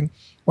sleeping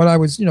when I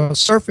was,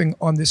 surfing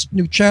on this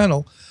new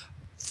channel.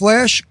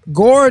 Flash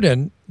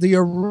Gordon, the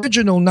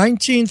original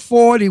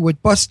 1940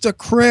 with Buster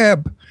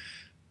Crabbe,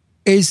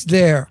 is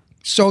there.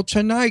 So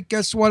tonight,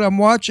 guess what? I'm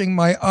watching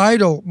my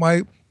idol,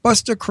 my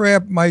Buster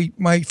Crabbe,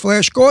 my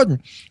Flash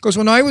Gordon. Because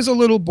when I was a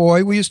little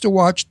boy, we used to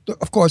watch,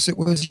 of course, it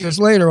was years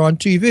later on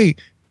TV. It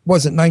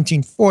wasn't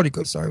 1940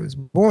 because I was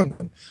born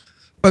then.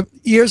 But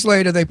years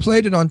later, they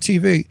played it on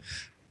TV.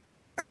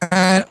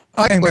 And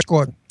I am Flash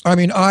Gordon. I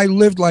mean, I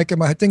lived like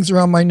him. I had things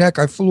around my neck.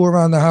 I flew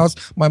around the house.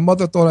 My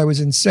mother thought I was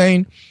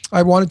insane.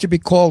 I wanted to be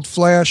called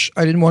Flash.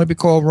 I didn't want to be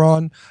called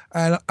Ron.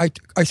 And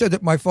I said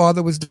that my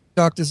father was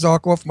Dr.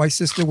 Zarkoff. My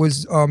sister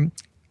was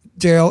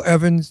Dale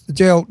Evans.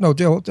 Dale, what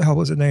the hell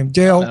was her name?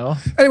 Dale.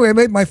 Anyway, I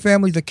made my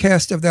family the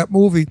cast of that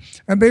movie.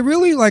 And they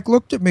really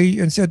looked at me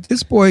and said,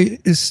 this boy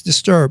is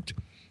disturbed.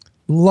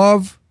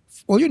 Love.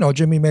 Well,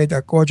 Jimmy made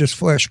that gorgeous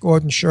Flash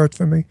Gordon shirt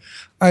for me.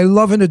 I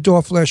love and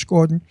adore Flash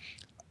Gordon.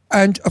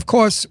 And, of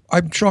course,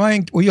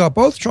 we are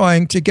both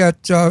trying to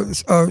get,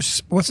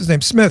 what's his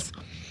name, Smith.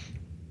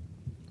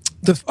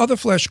 The other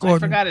Flash I Gordon.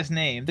 forgot his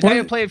name. The guy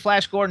who played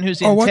Flash Gordon,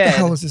 who's in Oh, what Ted. the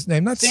hell is his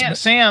name? That's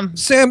Sam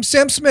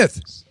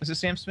Smith. Is it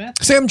Sam Smith?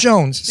 Sam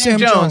Jones. Sam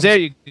Jones. There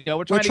you go.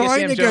 We're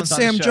trying to get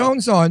Sam on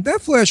Jones on.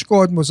 That Flash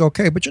Gordon was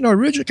okay, but you know,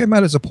 originally came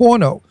out as a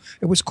porno.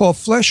 It was called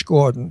Flash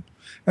Gordon.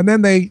 And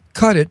then they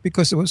cut it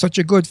because it was such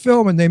a good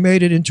film, and they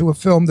made it into a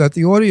film that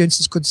the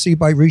audiences could see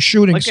by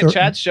reshooting Look at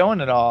Chad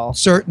showing it all.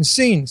 certain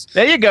scenes.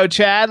 There you go,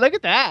 Chad. Look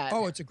at that.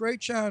 Oh, it's a great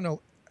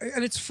channel.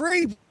 And it's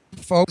free,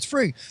 folks.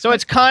 Free. So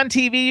it's Con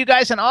TV, you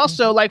guys, and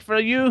also like for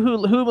you who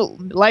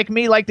like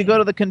me like to go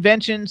to the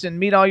conventions and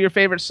meet all your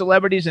favorite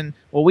celebrities, and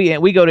well,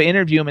 we go to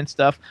interview them and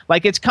stuff.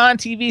 Like it's Con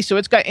TV, so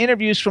it's got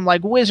interviews from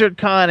like Wizard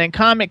Con and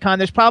Comic Con.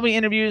 There's probably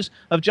interviews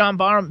of John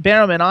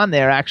Barrowman on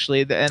there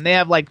actually, and they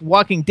have like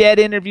Walking Dead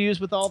interviews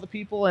with all the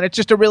people, and it's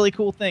just a really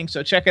cool thing.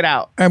 So check it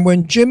out. And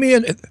when Jimmy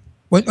and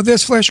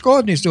there's Flash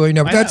Gordon he's doing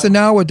now, but that's a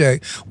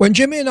nowadays. When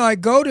Jimmy and I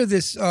go to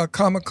this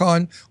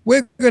Comic-Con,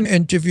 we're going to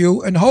interview,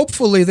 and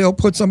hopefully they'll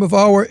put some of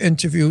our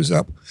interviews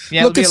up.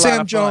 Yeah, look at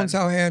Sam Jones,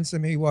 how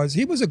handsome he was.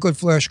 He was a good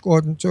Flash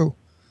Gordon, too.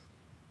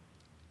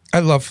 I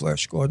love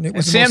Flash Gordon. It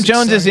was Sam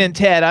Jones is in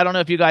Ted. I don't know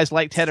if you guys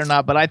like Ted or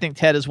not, but I think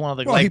Ted is one of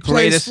the he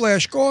plays greatest.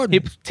 Flash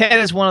Gordon. Ted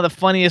is one of the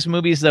funniest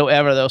movies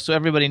ever. So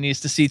everybody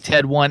needs to see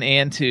Ted 1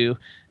 and 2.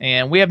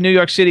 And we have New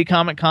York City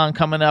Comic Con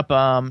coming up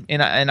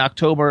in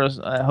October.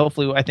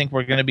 Hopefully, I think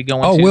we're going to be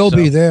going. We'll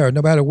be there.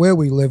 No matter where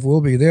we live, we'll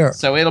be there.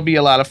 So it'll be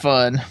a lot of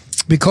fun.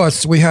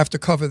 Because we have to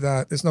cover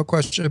that. There's no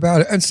question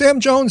about it. And Sam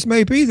Jones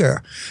may be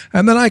there.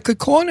 And then I could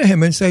corner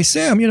him and say,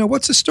 Sam,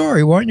 what's the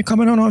story? Why aren't you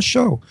coming on our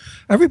show?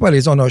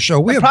 Everybody's on our show.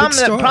 We have big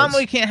stars. The problem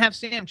we can't have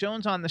Sam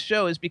Jones on the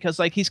show is because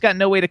he's got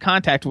no way to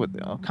contact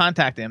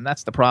him.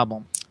 That's the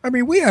problem. I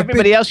mean, we have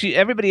everybody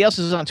else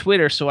is on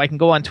Twitter, so I can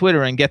go on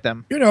Twitter and get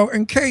them.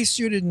 In case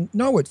you didn't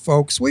know it,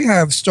 folks, we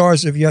have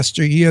stars of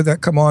yesteryear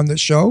that come on the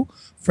show.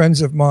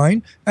 Friends of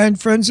mine and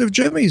friends of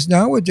Jimmy's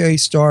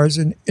nowadays stars,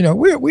 and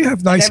we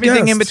have nice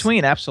everything guests. in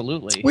between.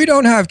 Absolutely, we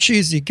don't have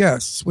cheesy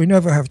guests. We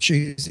never have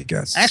cheesy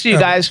guests. Actually, you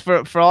guys,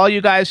 for all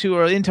you guys who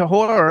are into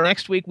horror,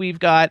 next week we've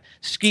got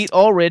Skeet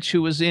Ulrich,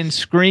 who was in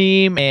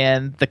Scream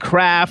and The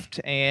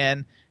Craft,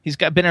 and he's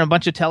been in a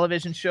bunch of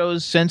television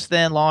shows since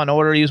then. Law and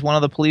Order. He was one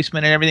of the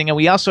policemen and everything. And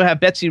we also have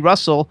Betsy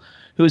Russell,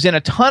 who's in a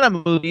ton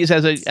of movies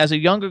as a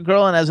younger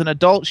girl, and as an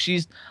adult,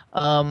 she's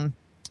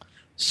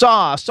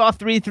Saw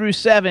 3 through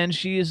 7.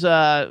 She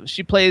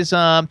plays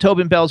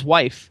Tobin Bell's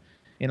wife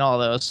in all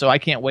those. So I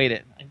can't wait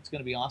It's going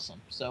to be awesome.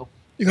 So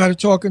you got to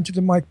talk into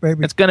the mic,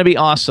 baby. It's going to be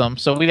awesome.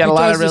 So we got a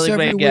lot of really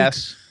great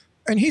guests.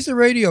 And he's a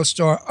radio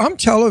star. I'm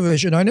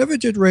television. I never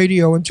did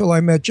radio until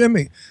I met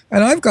Jimmy,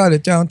 and I've got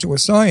it down to a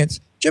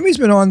science. Jimmy's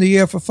been on the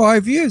air for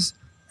 5 years,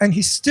 and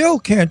he still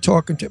can't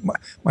talk into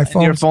my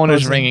phone. Your phone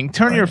is ringing.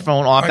 Turn your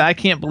phone off. I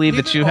can't believe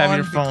that you have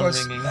your phone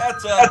ringing.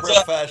 That's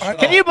unprofessional.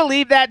 Can you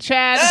believe that,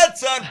 Chad?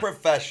 That's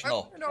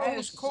unprofessional.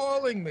 Who's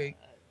calling me?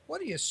 What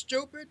are you,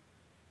 stupid?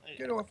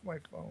 Get off my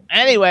phone.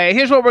 Anyway,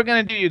 here's what we're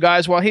going to do, you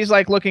guys. While he's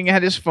looking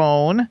at his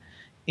phone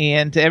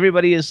and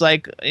everybody is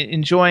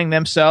enjoying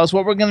themselves,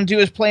 what we're going to do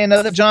is play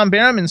another John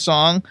Barrowman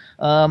song.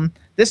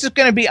 This is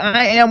going to be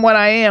I Am What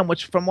I Am,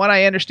 which from what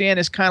I understand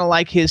is kind of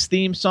like his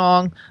theme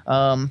song.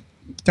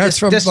 That's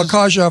from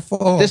Lakaja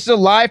Fall. This is a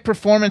live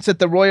performance at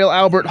the Royal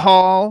Albert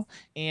Hall.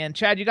 And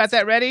Chad, you got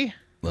that ready?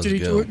 Did he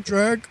do it in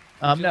drag?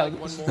 No,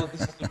 this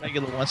is the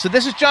regular one. So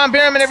this is John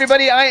Barrowman,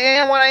 everybody. I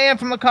Am What I Am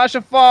from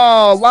Lakaja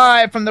Fall,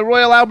 live from the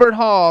Royal Albert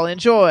Hall.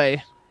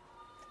 Enjoy.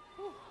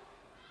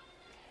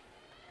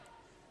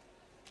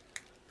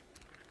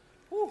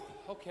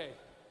 Okay.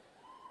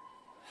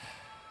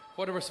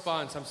 What a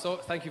response.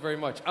 Thank you very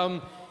much.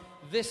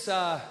 This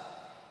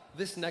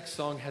next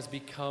song has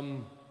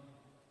become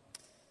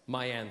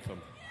my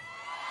anthem.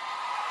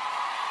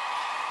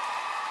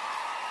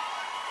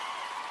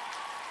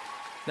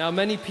 Now,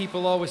 many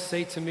people always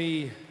say to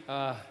me,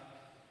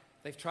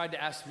 they've tried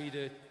to ask me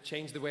to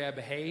change the way I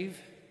behave.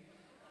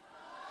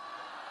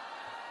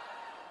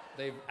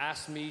 They've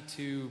asked me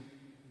to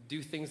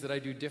do things that I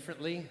do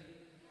differently.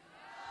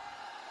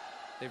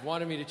 They've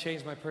wanted me to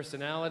change my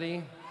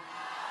personality.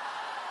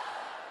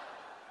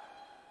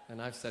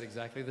 And I've said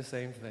exactly the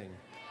same thing.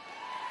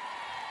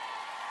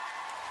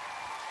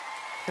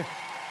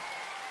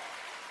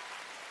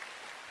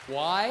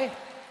 Why?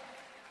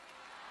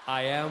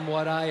 I am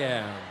what I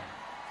am.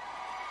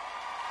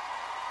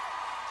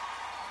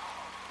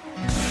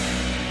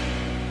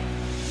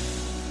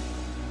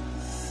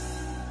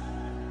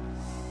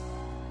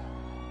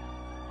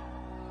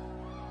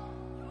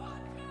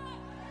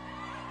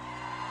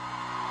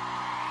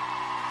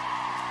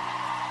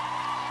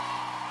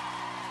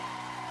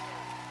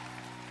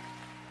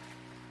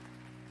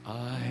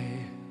 I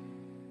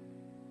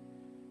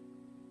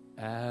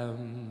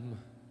am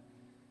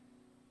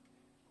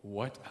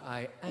what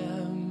I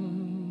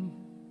am.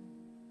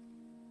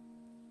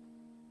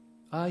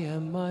 I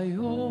am my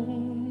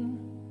own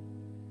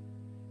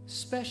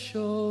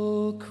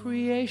special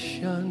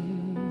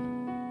creation.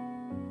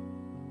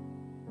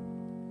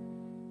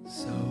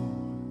 So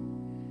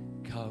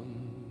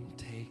come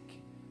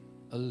take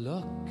a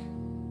look.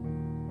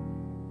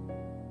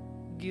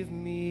 Give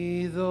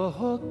me the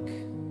hook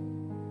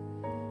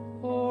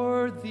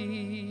or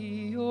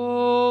the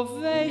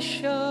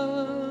ovation.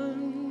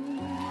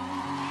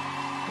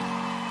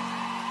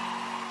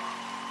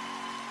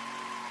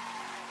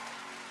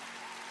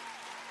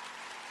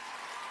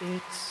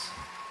 It's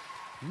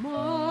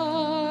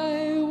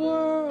my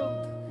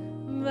world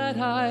that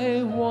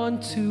I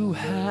want to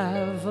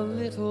have a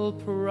little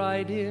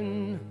pride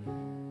in.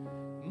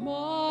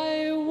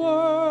 My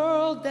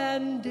world,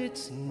 and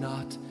it's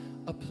not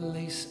a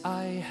place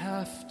I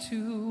have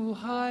to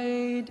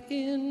hide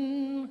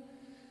in.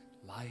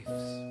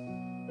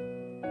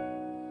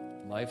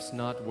 Life's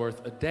not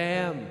worth a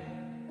damn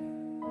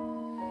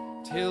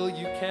till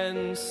you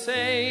can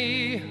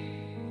say,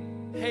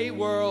 hey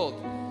world,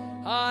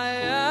 I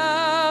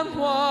am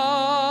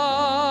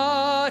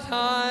what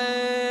I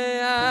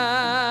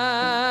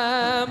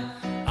am.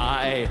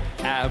 I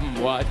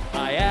am what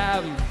I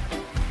am.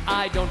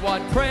 I don't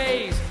want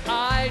praise,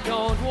 I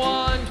don't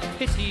want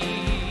pity.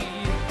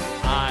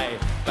 I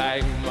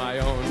bang my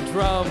own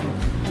drum.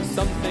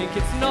 Some think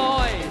it's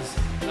noise,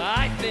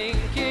 I think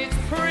it's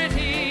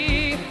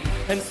pretty.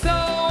 And so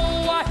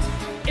what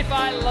if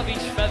I love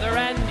each feather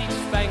and each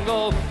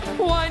spangle?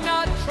 Why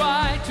not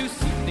try to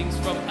see things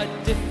from a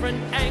different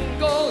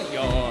angle?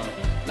 Your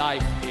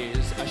life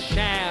is a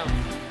sham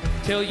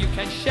till you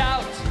can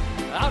shout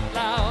out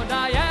loud,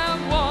 I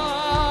am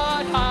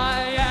what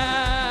I am.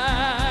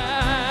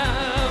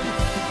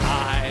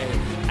 I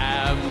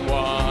am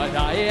what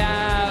I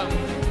am,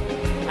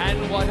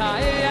 and what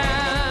I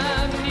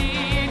am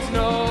needs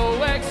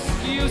no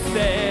excuses.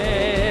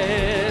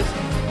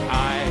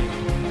 I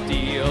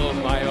deal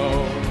my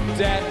own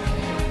death,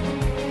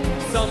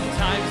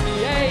 sometimes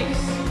the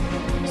ace,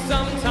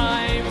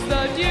 sometimes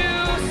the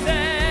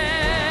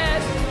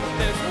deuces.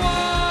 There's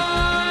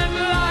one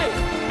life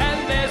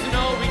and there's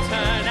no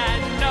return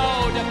and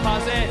no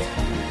deposit.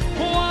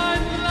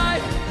 One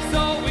life,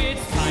 so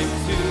it's time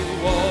to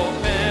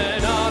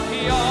open up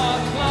your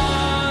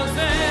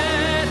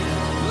closet.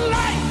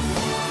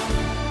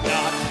 Life's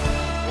not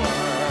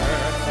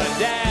worth a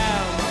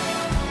damn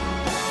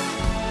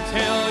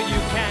till you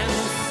can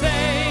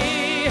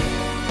say,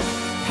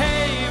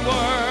 hey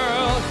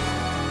world,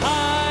 I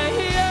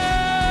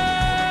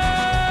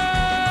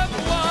am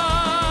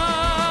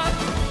what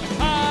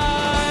I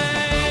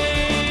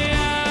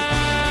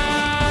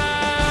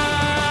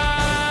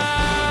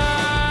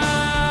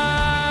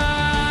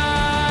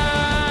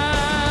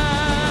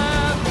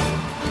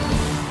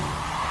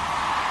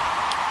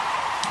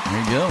There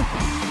you go.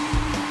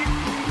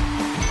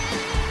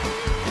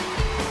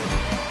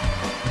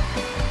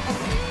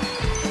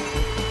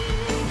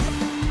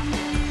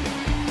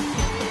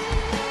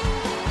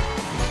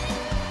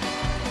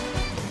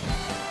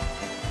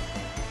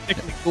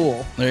 Pretty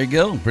cool. There you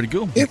go. Pretty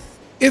cool.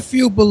 If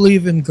you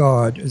believe in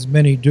God, as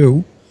many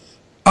do,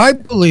 I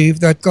believe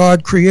that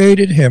God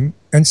created him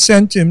and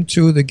sent him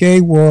to the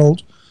gay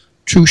world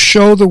to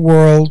show the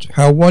world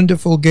how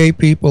wonderful gay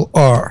people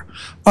are.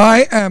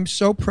 I am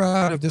so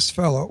proud of this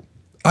fellow.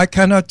 I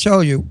cannot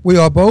tell you. We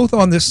are both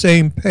on the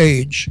same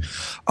page.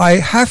 I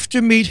have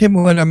to meet him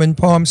when I'm in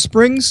Palm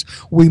Springs.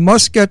 We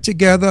must get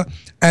together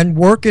and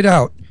work it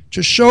out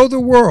to show the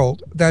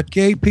world that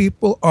gay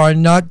people are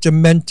not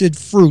demented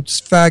fruits,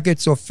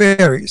 faggots, or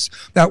fairies,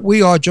 that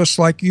we are just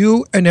like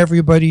you and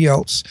everybody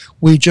else.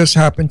 We just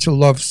happen to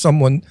love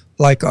someone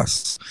like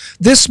us.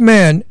 This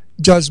man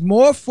does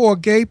more for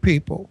gay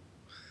people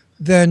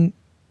than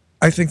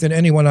I think than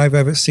anyone I've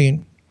ever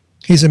seen.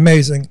 He's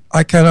amazing.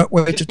 I cannot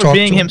wait to talk to him.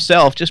 Being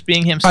himself, just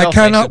being himself. I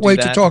cannot wait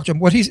to talk to him.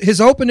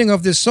 His opening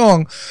of this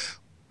song,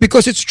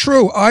 because it's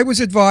true, I was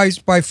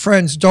advised by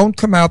friends, don't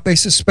come out. They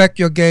suspect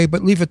you're gay,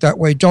 but leave it that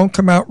way. Don't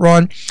come out,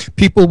 Ron.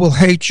 People will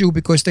hate you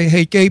because they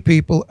hate gay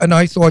people. And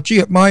I thought, gee,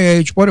 at my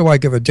age, what do I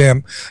give a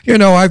damn? You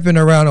know, I've been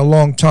around a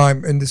long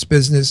time in this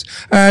business,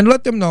 and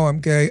let them know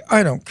I'm gay.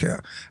 I don't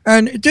care.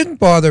 And it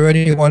didn't bother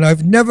anyone.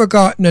 I've never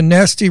gotten a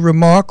nasty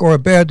remark or a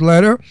bad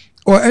letter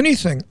or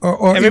anything.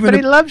 Or everybody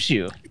even loves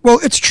you. Well,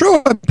 it's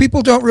true.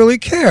 People don't really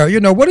care. You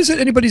know, what is it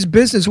anybody's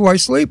business who I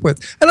sleep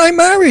with? And I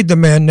married the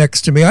man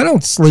next to me. I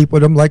don't sleep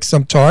with him like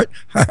some tart.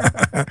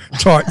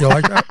 Tart, you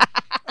like that?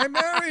 I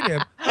married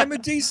him. I'm a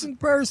decent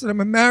person. I'm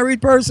a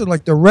married person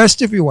like the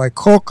rest of you. I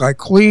cook, I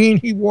clean,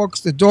 he walks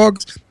the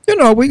dogs. You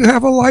know, we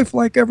have a life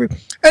like every...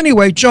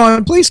 Anyway,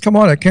 John, please come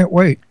on. I can't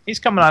wait. He's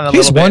coming on a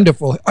He's little bit.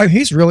 wonderful.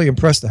 He's really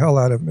impressed the hell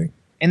out of me.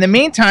 In the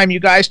meantime,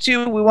 you guys,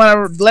 too, we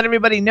want to let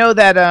everybody know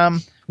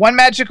that One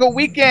Magical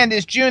Weekend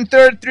is June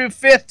 3rd through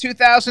 5th,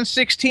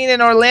 2016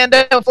 in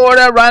Orlando,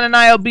 Florida. Ron and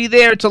I will be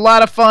there. It's a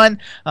lot of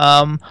fun.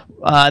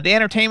 The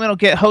entertainment will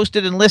get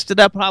hosted and listed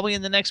up probably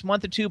in the next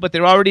month or two, but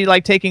they're already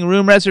taking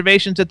room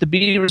reservations at the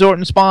Beauty Resort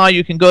and Spa.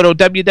 You can go to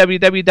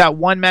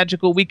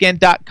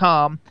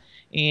www.onemagicalweekend.com.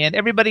 And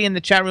everybody in the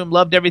chat room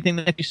loved everything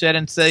that you said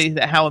and say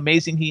that how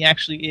amazing he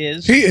actually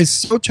is. He is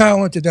so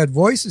talented. That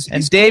voice is...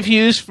 And Dave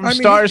Hughes from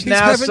Stars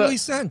Now heavenly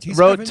sent. He's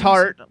wrote heavenly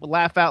Tart,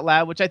 Laugh Out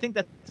Loud, which I think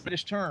that's a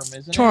British term,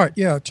 isn't it? Tart,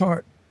 yeah,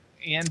 Tart.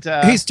 And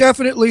he's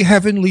definitely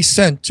heavenly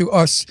sent to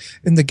us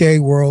in the gay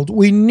world.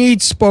 We need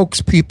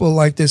spokespeople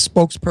like this,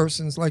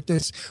 spokespersons like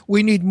this.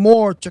 We need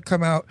more to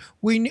come out.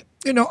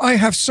 I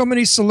have so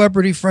many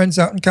celebrity friends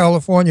out in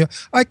California.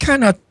 I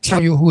cannot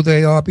tell you who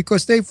they are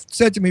because they've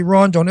said to me,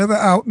 Ron, don't ever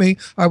out me.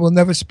 I will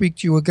never speak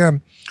to you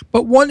again.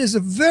 But one is a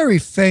very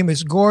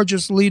famous,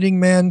 gorgeous leading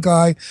man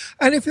guy.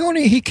 And if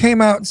only he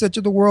came out and said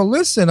to the world,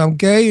 listen, I'm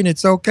gay and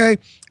it's okay.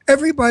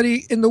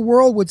 Everybody in the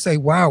world would say,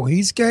 wow,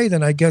 he's gay,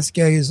 then I guess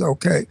gay is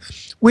okay.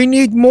 We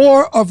need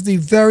more of the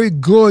very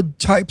good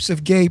types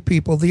of gay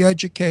people, the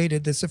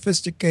educated, the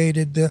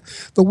sophisticated, the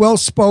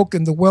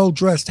well-spoken, the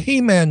well-dressed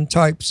He-Man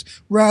types,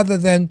 rather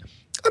than,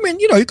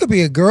 you could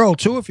be a girl,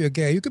 too, if you're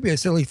gay. You could be a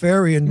silly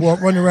fairy and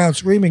run around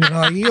screaming in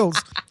high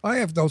heels. I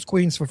have those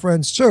queens for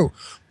friends, too.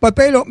 But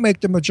they don't make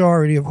the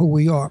majority of who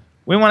we are.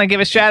 We want to give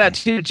a shout out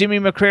to Jimmy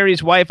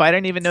McCrary's wife. I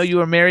didn't even know you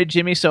were married,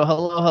 Jimmy. So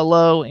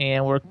hello,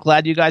 and we're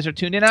glad you guys are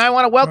tuned in. And I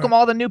want to welcome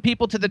all the new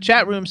people to the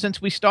chat room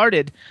since we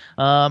started.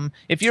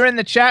 If you're in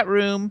the chat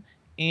room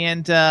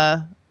and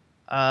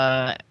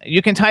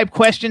you can type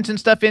questions and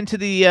stuff into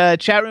the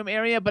chat room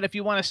area, but if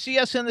you want to see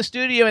us in the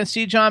studio and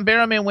see John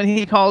Barrowman when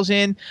he calls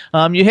in,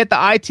 you hit the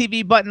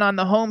ITV button on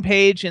the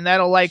homepage, and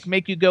that'll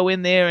make you go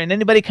in there. And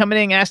anybody coming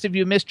in asked if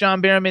you missed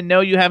John Barrowman.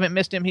 No, you haven't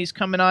missed him. He's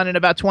coming on in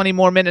about 20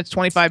 more minutes,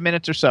 25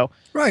 minutes or so.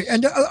 Right,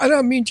 and I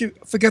don't mean to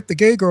forget the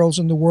gay girls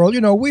in the world.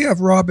 We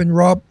have Robin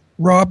Roberts.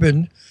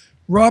 Robin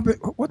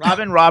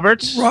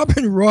Roberts.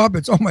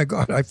 Oh, my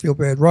God, I feel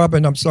bad.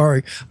 Robin, I'm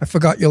sorry. I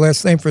forgot your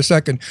last name for a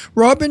second.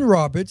 Robin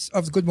Roberts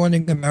of Good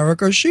Morning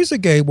America. She's a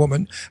gay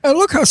woman. And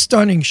look how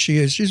stunning she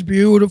is. She's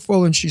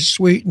beautiful and she's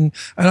sweet. And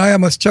I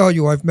must tell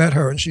you, I've met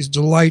her and she's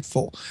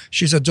delightful.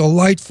 She's a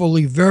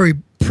delightfully very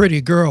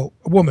pretty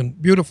woman,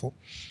 beautiful.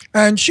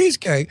 And she's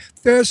gay.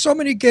 There are so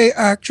many gay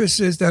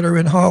actresses that are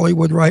in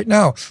Hollywood right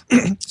now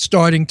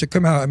starting to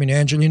come out.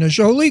 Angelina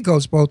Jolie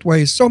goes both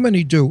ways. So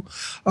many do.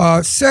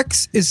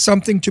 Sex is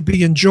something to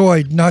be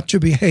enjoyed, not to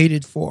be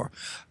hated for.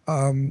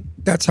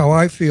 That's how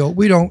I feel.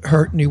 We don't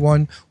hurt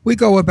anyone. We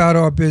go about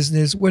our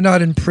business. We're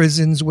not in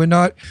prisons. We're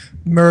not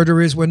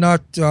murderers. We're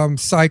not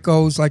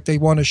psychos like they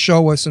want to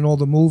show us in all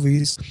the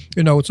movies.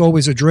 It's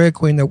always a drag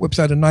queen that whips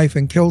out a knife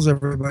and kills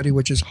everybody,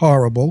 which is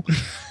horrible.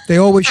 They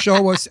always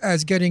show us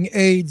as getting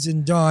AIDS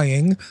and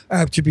dying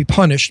to be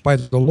punished by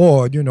the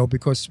Lord,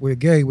 because we're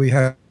gay. We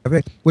have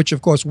it, which,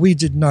 of course, we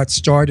did not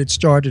start. It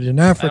started in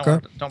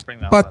Africa. Don't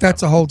bring that But up.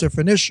 that's a whole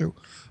different issue.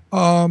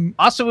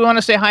 Also, we want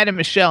to say hi to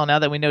Michelle now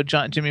that we know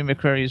Jimmy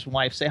McCrary's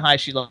wife. Say hi.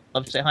 She loves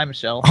to say hi,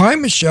 Michelle. Hi,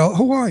 Michelle.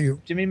 Who are you?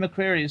 Jimmy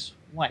McCrary's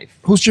wife.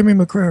 Who's Jimmy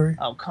McCrary?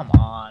 Oh, come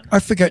on. I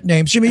forget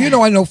names. Jimmy,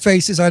 I know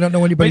faces. I don't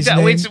know anybody's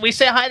name. We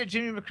say hi to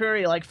Jimmy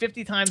McCrary like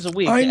 50 times a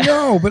week. I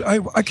know, but I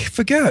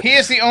forget. He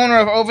is the owner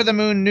of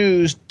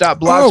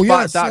overthemoonnews.blogspot.com. Oh,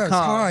 yes.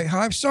 Hi.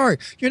 I'm sorry.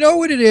 You know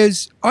what it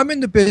is? I'm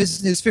in the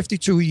business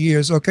 52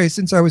 years, okay,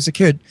 since I was a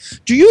kid.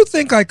 Do you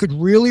think I could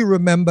really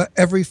remember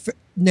every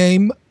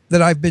name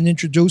that I've been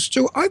introduced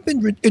to? I've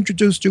been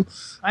introduced to.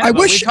 I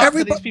wish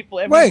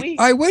everybody.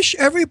 I wish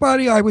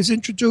everybody I was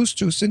introduced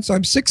to since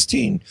I'm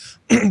 16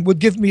 would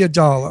give me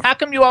 $1. How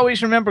come you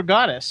always remember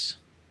Goddess?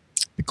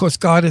 Because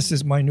Goddess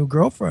is my new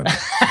girlfriend.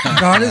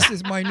 Goddess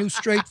is my new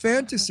straight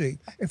fantasy.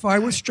 If I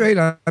was straight,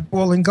 I'd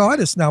ball in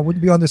Goddess now. I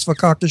wouldn't be on this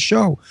fakakta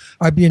show.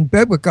 I'd be in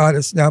bed with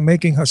Goddess now,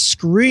 making her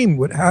scream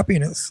with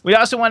happiness. We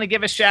also want to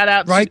give a shout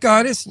out. Right,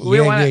 Goddess?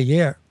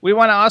 Yeah. We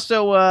want to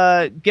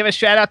also give a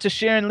shout out to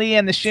Sharon Lee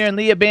and the Sharon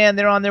Leah Band.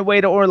 They're on their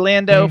way to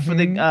Orlando for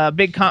the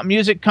big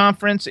music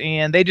conference,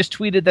 and they just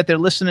tweeted that they're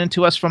listening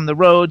to us from the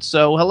road.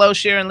 So hello,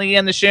 Sharon Lee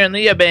and the Sharon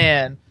Leah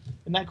Band.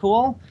 Isn't that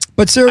cool?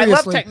 But seriously, I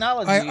love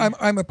technology.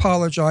 I'm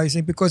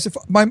apologizing because if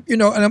and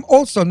I'm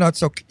also not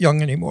so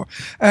young anymore.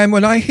 And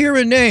when I hear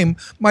a name,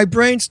 my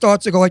brain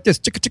starts to go like this,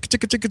 tick, tick,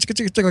 tick, tick, tick, tick,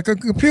 tick, like a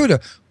computer.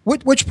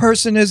 Which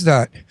person is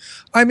that?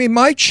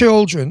 My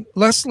children,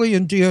 Leslie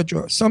and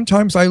Deirdre.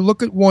 Sometimes I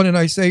look at one and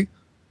I say,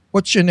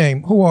 "What's your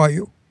name? Who are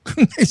you?"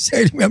 They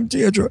say to me, "I'm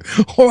Deirdre,"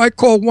 or I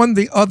call one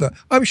the other.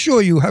 I'm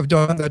sure you have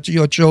done that to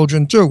your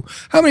children too.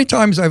 How many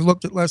times I've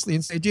looked at Leslie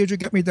and say, "Deirdre,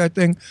 get me that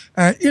thing."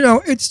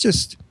 It's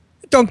just.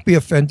 Don't be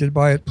offended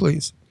by it,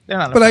 please.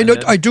 But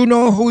I do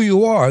know who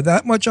you are.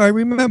 That much I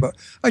remember.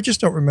 I just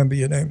don't remember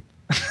your name.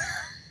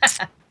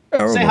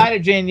 Say hi to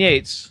Jane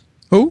Yates.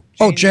 Who?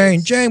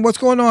 Jane. Jane, what's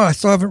going on? I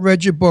still haven't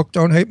read your book.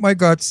 Don't hate my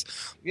guts.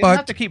 You don't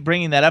have to keep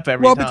bringing that up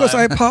every time. Well, because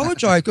I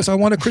apologize, because I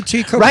want to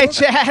critique her right, book.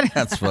 Chad?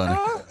 That's funny.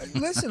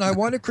 Listen, I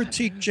want to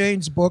critique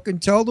Jane's book and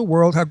tell the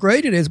world how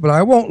great it is, but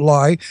I won't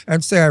lie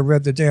and say I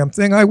read the damn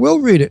thing. I will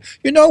read it.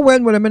 You know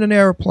when I'm in an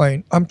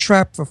airplane, I'm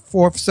trapped for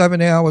 4,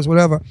 7 hours,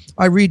 whatever.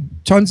 I read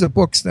tons of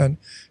books then.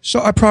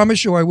 So I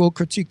promise you I will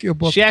critique your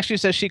book. She actually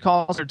says she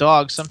calls her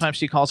dog. Sometimes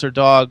she calls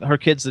her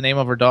kid's the name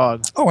of her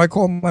dog. Oh, I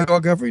call my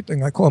dog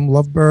everything. I call him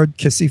Lovebird,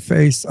 Kissy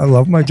Face. I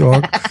love my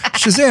dog.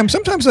 Shazam.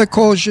 Sometimes I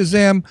call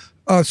Shazam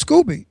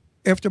Scooby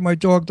after my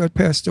dog that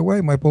passed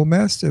away, my bull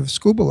mastiff,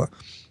 Scoobula.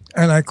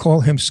 And I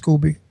call him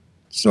Scooby.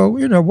 So,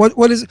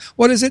 what is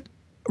it?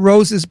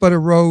 rose is but a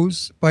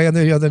rose by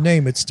any other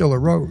name. It's still a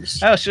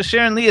rose. Oh, so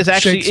Sharon Lee is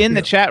actually in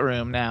the chat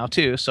room now,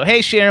 too. So,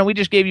 hey, Sharon, we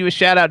just gave you a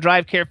shout-out.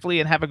 Drive carefully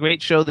and have a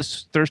great show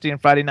this Thursday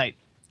and Friday night.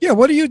 Yeah,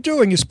 what are you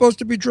doing? You're supposed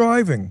to be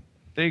driving.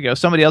 There you go.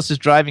 Somebody else is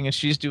driving, and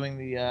she's doing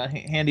the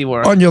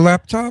handiwork. On your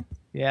laptop?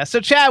 Yeah. So,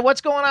 Chad,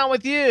 what's going on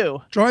with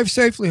you? Drive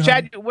safely,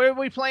 Chad, where are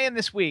we playing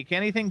this week?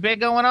 Anything big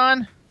going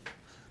on?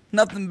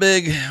 Nothing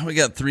big. We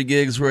got 3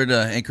 gigs. We're at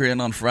Anchor Inn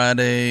on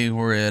Friday.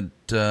 We're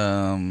at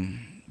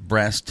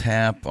Brass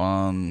Tap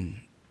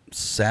on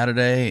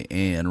Saturday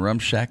and Rum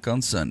Shack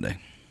on Sunday.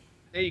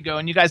 There you go.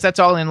 And you guys, that's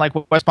all in like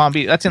West Palm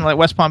Beach. That's in like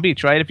West Palm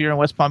Beach, right? If you're in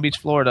West Palm Beach,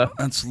 Florida.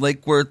 That's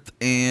Lake Worth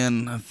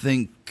and I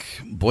think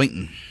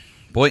Boynton.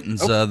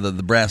 Boynton's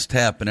the Brass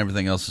Tap, and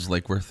everything else is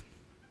Lake Worth.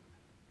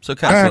 So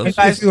kind of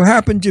close. If you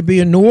happen to be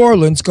in New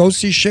Orleans, go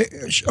see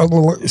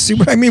see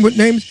what I mean with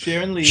names?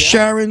 Sharon Leah.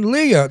 Sharon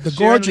Leah, the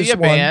gorgeous Leah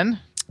one. band.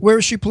 Where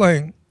is she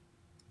playing?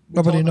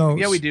 Nobody knows.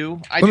 Yeah, we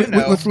do. I do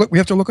know. Let's look. We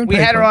have to look on We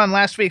paper. had her on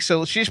last week.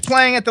 So she's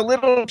playing at the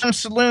Little Gem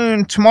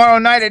Saloon tomorrow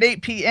night at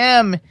 8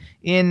 p.m.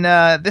 in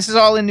this is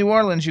all in New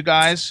Orleans, you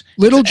guys.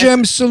 Little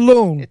Gem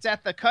Saloon. It's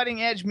at the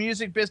Cutting Edge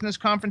Music Business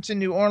Conference in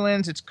New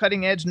Orleans. It's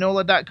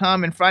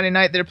cuttingedgenola.com. And Friday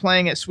night they're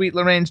playing at Sweet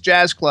Lorraine's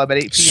Jazz Club at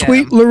 8 p.m.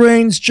 Sweet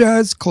Lorraine's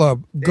Jazz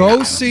Club.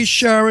 Go see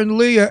Sharon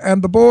Leah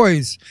and the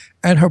boys.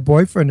 And her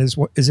boyfriend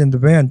is in the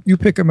band. You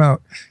pick him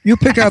out. You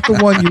pick out the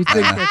one you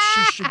think that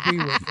she should be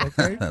with,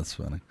 okay? That's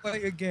funny.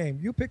 Play a game.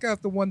 You pick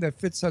out the one that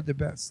fits her the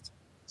best.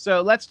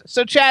 So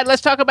Chad,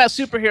 let's talk about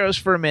superheroes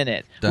for a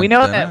minute. We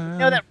know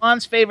that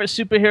Ron's favorite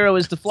superhero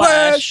is the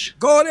Flash.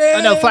 Gordon.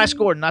 Oh no, Flash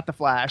Gordon, not the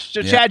Flash.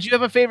 So Chad, do you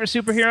have a favorite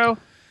superhero?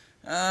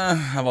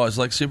 I've always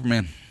liked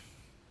Superman.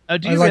 Oh,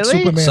 do you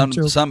really?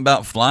 Something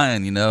about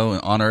flying,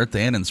 on Earth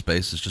and in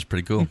space is just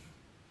pretty cool.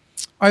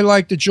 I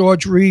like the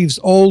George Reeves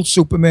old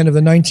Superman of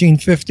the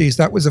 1950s.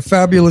 That was a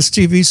fabulous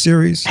TV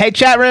series. Hey,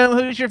 chat room,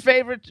 who's your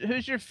favorite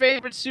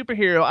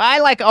superhero? I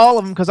like all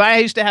of them because I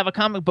used to have a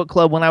comic book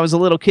club when I was a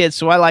little kid,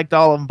 so I liked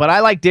all of them. But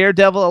I like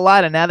Daredevil a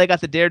lot, and now they got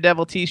the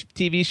Daredevil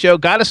TV show.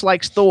 Goddess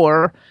likes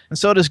Thor, and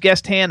so does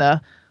Guest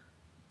Hannah.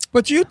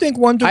 But do you think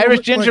Wonder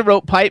Irish Woman... Ginger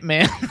wrote Pipe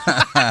Man.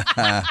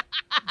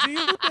 Do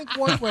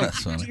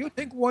you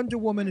think Wonder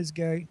Woman is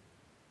gay?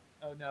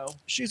 Oh, no.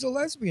 She's a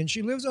lesbian.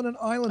 She lives on an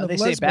island of they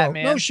say Lesbo.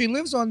 Batman. No, she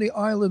lives on the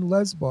island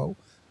Lesbo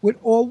with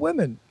all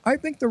women. I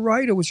think the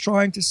writer was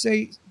trying to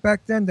say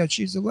back then that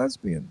she's a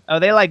lesbian. Oh,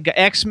 they like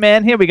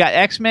X-Men. Here, we got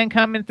X-Men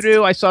coming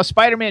through. I saw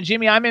Spider-Man.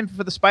 Jimmy, I'm in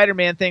for the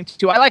Spider-Man thing,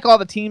 too. I like all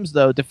the teams,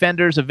 though.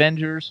 Defenders,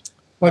 Avengers.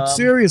 But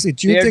seriously,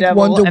 do you Daredevil. think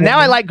Wonder Woman... And now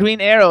I like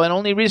Green Arrow, and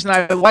only reason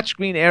I watched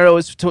Green Arrow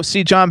is to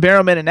see John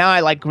Barrowman, and now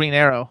I like Green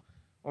Arrow.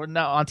 Or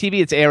no, on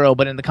TV it's Arrow,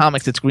 but in the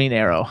comics it's Green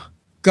Arrow.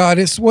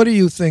 Goddess, what do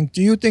you think?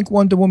 Do you think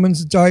Wonder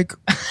Woman's a dyke?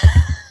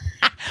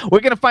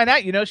 We're going to find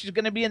out. She's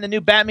going to be in the new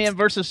Batman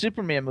versus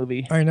Superman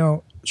movie. I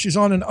know. She's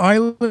on an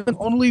island,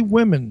 only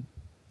women.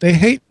 They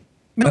hate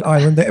that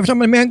island. Every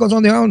time a man goes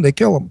on the island, they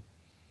kill him.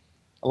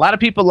 A lot of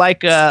people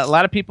like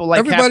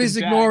Everybody's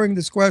Captain ignoring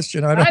this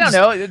question. I don't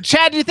know.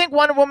 Chad, do you think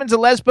Wonder Woman's a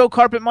lesbo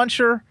carpet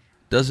muncher?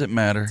 Doesn't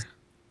matter.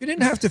 You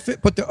didn't have to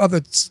put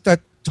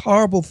that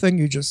horrible thing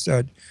you just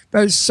said.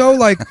 That is so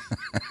like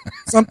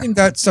something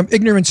that some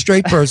ignorant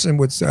straight person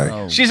would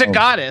say. She's a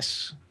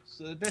goddess.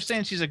 So they're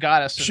saying she's a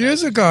goddess. She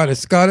is a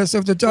goddess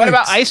of the dykes. What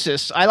about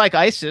Isis? I like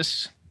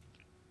Isis.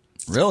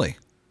 Really?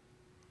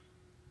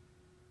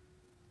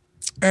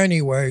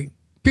 Anyway,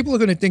 people are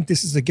going to think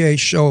this is a gay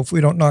show if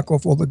we don't knock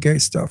off all the gay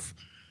stuff.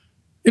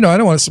 I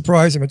don't want to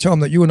surprise him and tell him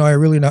that you and I are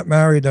really not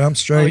married, that I'm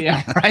straight. Oh,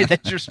 yeah,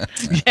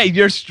 right.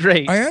 You're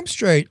straight. I am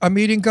straight. I'm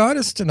meeting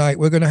Goddess tonight.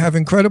 We're going to have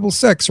incredible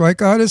sex, right,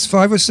 Goddess?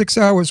 5 or 6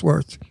 hours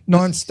worth,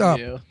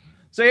 nonstop.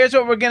 So here's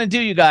what we're going to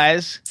do, you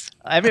guys.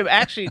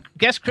 Actually,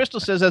 guess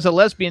Crystal says as a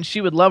lesbian, she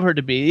would love her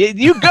to be.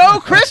 You go,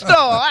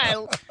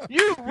 Crystal!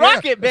 You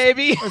rock it,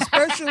 baby!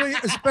 Especially,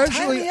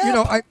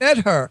 I met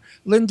her.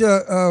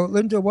 Linda,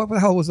 what the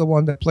hell was the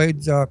one that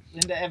played? Linda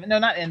Evans. No,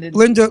 not ended.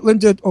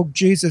 Linda, oh,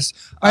 Jesus.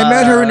 I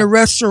met her in a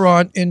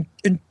restaurant in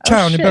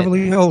town in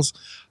Beverly Hills.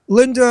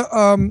 Linda,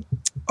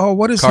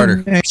 what is Carter.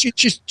 her name?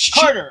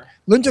 Carter.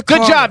 Linda Good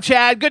Carter. job,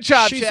 Chad. Good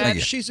job,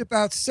 Chad. She's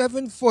about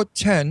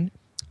 7'10".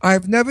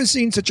 I've never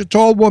seen such a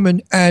tall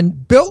woman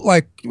and built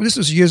like, this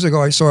was years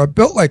ago I saw her,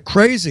 built like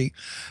crazy.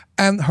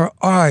 And her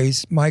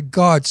eyes, my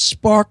God,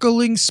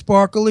 sparkling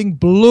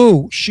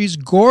blue. She's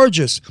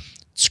gorgeous.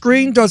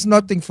 Screen does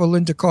nothing for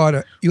Linda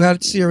Carter. You had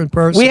to see her in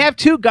person. We have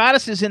 2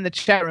 goddesses in the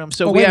chat room.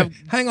 So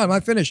Hang on, I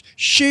finished.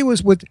 She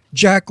was with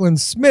Jacqueline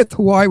Smith,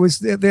 who I was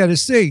there to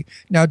see.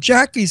 Now,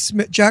 Jacqueline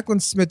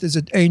Smith is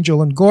an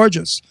angel and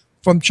gorgeous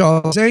from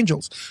Charlie's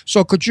Angels.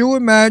 So could you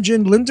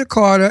imagine Linda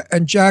Carter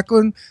and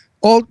Jacqueline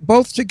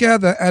both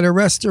together at a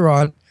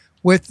restaurant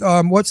with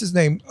what's his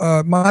name?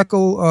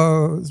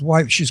 Michael, his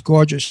wife. She's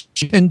gorgeous.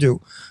 She's Hindu.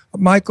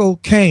 Michael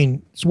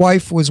Caine, his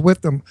wife, was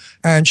with them,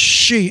 and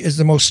she is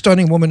the most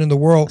stunning woman in the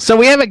world. So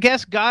we have a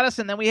guest goddess,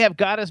 and then we have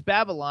Goddess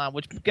Babylon,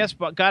 which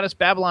Goddess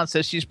Babylon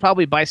says she's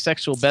probably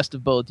bisexual, best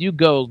of both. You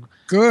go.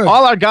 Good.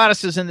 All our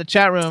goddesses in the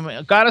chat room,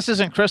 goddesses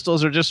and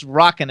crystals, are just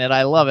rocking it.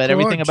 I love it. Good.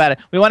 Everything about it.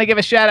 We want to give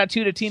a shout out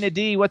to Tina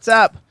D. What's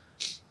up?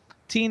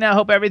 Tina,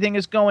 hope everything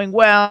is going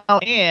well.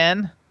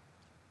 And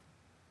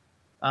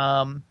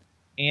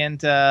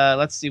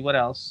let's see what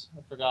else.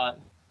 I forgot.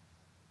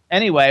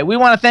 Anyway, we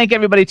want to thank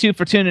everybody, too,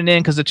 for tuning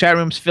in because the chat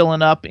room's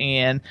filling up,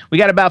 and we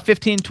got about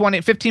 15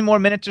 more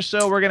minutes or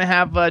so. We're going to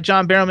have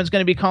John Barrowman's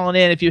going to be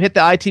calling in. If you hit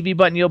the ITV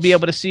button, you'll be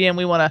able to see him.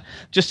 We want to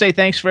just say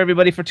thanks for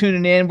everybody for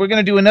tuning in. We're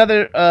going to do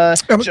another... I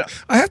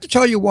have to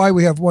tell you why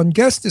we have one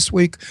guest this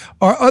week.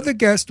 Our other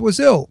guest was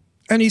ill,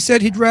 and he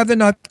said he'd rather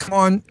not come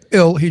on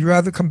ill. He'd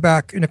rather come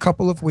back in a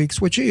couple of weeks,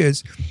 which he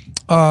is,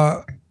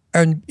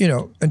 and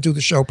do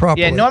the show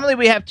properly. Yeah, normally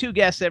we have 2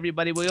 guests,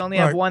 everybody. We only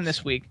have one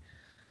this week.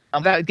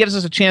 That gives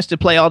us a chance to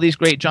play all these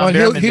great John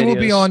Barrowman videos. He will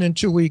be on in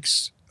 2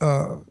 weeks.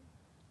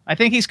 I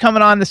think he's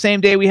coming on the same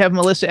day we have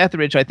Melissa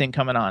Etheridge, I think,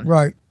 coming on.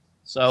 Right.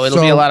 So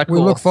it'll be a lot of cool.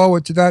 We look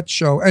forward to that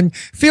show. And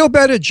feel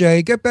better,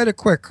 Jay. Get better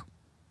quick.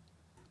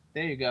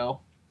 There you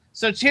go.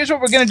 So here's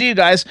what we're going to do,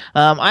 guys.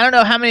 I don't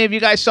know how many of you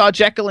guys saw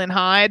Jekyll and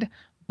Hyde,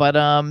 but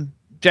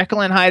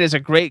Jekyll and Hyde is a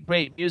great,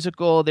 great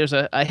musical. There's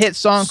a hit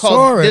song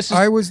called...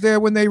 I was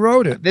there when they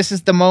wrote it. This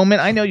is the Moment.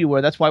 I know you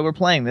were. That's why we're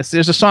playing this.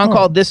 There's a song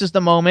called This is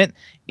the Moment.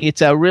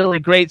 It's a really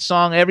great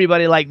song.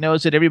 Everybody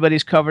knows it.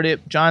 Everybody's covered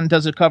it. John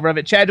does a cover of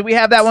it. Chad, do we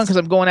have that one? Because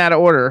I'm going out of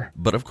order.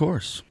 But of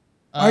course.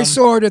 I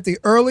saw it at the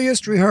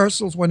earliest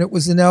rehearsals when it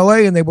was in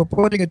L.A. and they were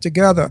putting it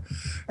together.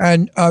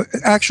 And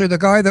actually, the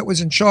guy that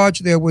was in charge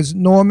there was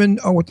Norman.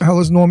 Oh, what the hell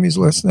is Norman's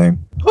last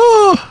name?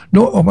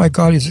 Oh my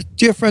God, he's a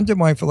dear friend of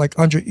mine for like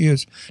 100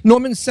 years.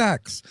 Norman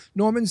Sachs.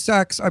 Norman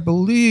Sachs, I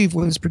believe,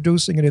 was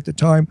producing it at the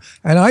time.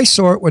 And I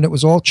saw it when it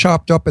was all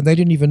chopped up and they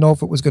didn't even know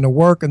if it was going to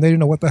work and they didn't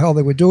know what the hell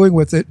they were doing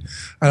with it.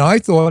 And I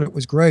thought it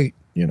was great,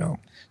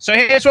 So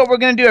here's what we're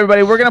going to do,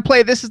 everybody. We're going to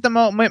play This is the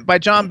Moment by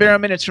John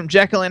Barrowman. It's from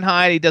Jekyll and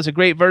Hyde. He does a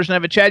great version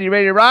of it. Chad, you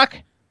ready to rock?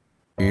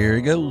 Here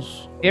it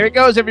goes. Here it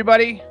goes,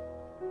 everybody.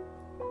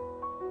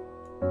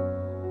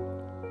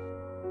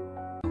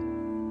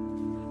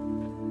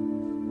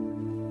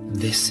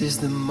 This is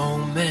the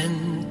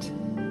moment.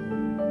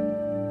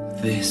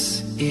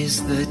 This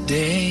is the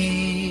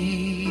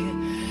day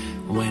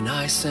when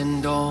I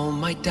send all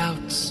my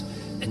doubts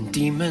and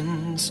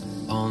demons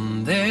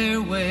on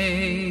their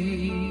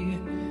way.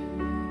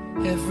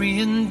 Every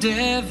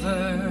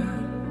endeavor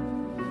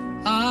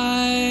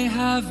I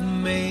have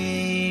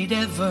made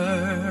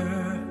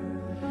ever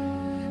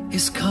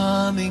is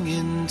coming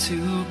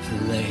into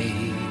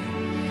play,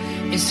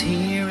 is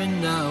here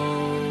and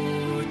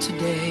now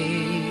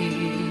today.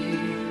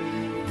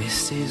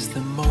 This is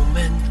the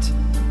moment,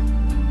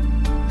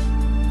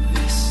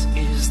 this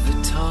is the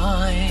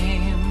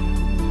time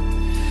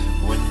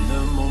when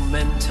the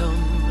momentum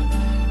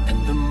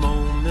and the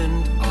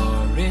moment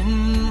are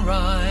in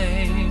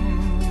rhyme.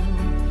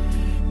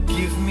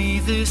 Give me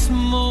this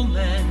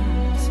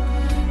moment,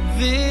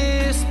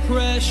 this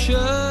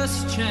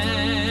precious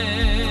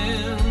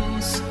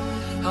chance.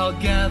 I'll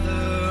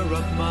gather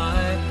up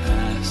my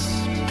past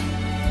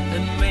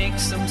and make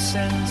some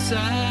sense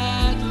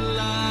at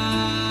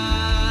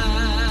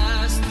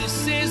last.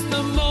 This is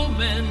the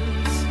moment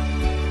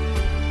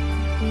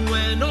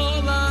when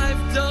all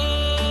I've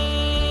done,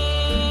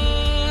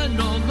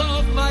 all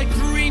of my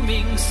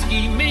dreaming,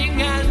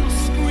 scheming and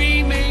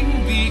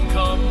screaming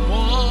become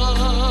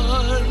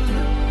one.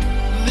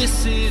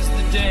 This is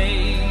the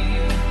day.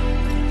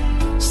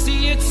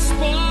 See it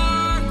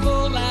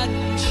sparkle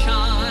and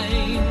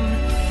shine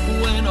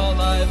when all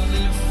I've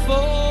lived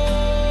for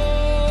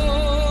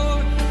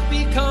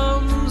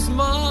becomes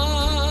mine.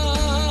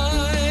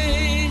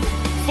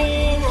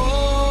 For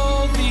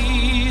all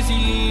these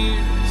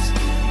years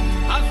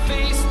I've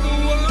faced the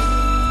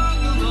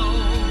world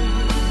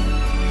alone,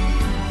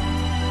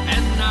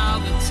 and now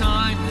the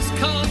time has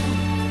come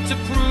to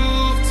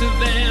prove to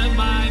them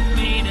I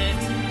made it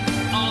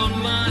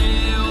on my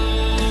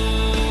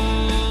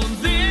own.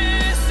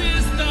 This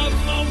is the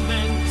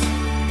moment,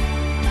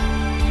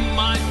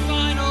 my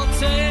final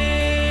test.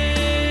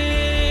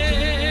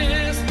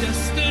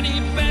 Destiny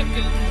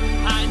beckoned,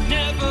 I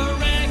never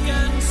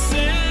reckoned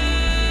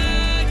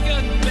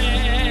second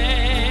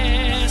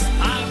best.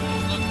 I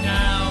won't look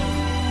down,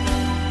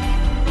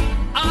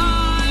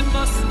 I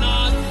must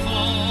not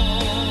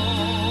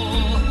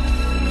fall.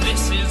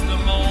 This is the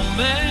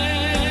moment,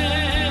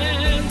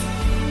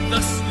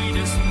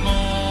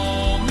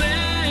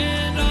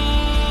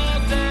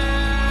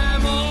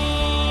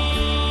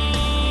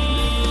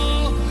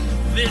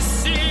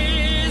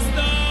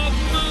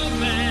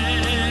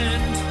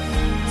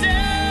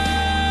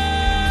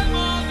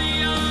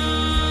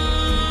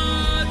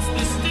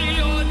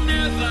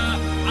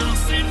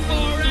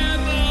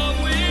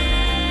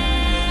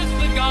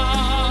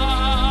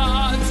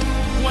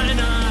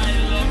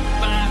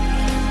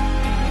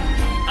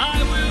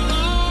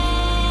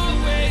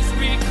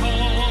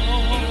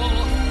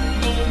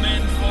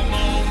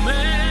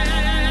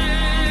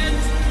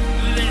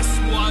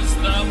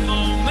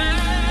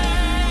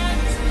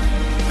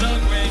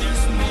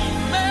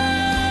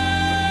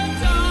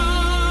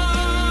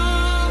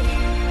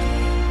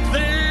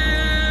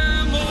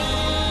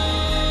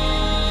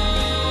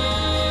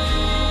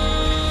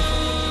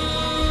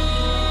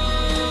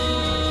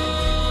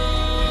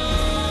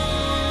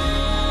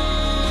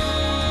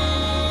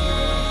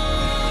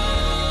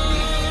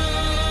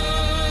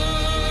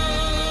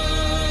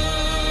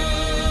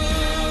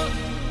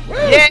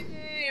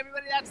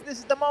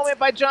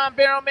 by John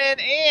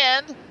Barrowman,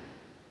 and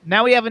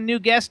now we have a new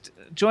guest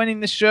joining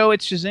the show.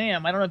 It's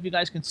Shazam. I don't know if you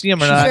guys can see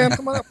him or Shazam, not.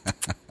 come on up.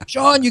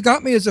 John, you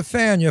got me as a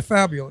fan. You're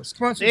fabulous.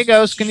 Come on, There he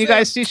goes. Can you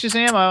guys see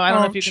Shazam? I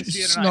don't know if you can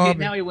see it or not.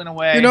 Now he went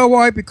away. You know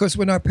why? Because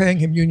we're not paying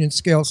him union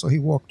scale, so he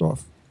walked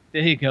off.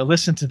 There you go.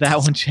 Listen to that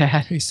one,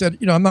 Chad. He said,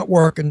 I'm not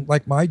working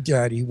like my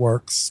daddy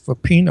works for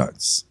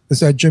peanuts. Is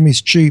that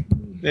Jimmy's cheap?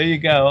 There you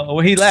go. Well,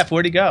 he left.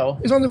 Where'd he go?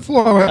 He's on the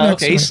floor right next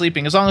to okay, me. he's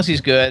sleeping. As long as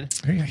he's good.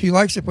 He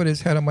likes to put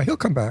his head on my... He'll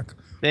come back.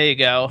 There you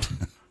go.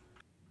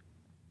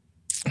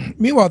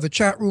 Meanwhile, the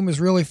chat room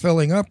is really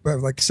filling up. We have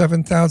like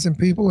 7,000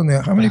 people in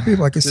there. How many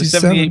people? I can see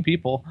 78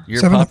 people.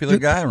 You're a popular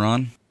guy,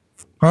 Ron.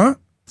 Huh?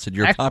 Said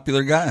you're a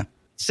popular guy.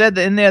 Said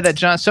in there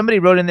that somebody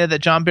wrote in there that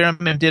John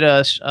Barrowman did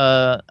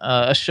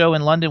a show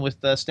in London with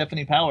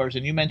Stephanie Powers,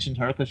 and you mentioned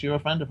her because you're a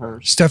friend of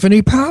hers.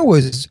 Stephanie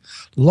Powers.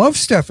 Love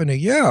Stephanie,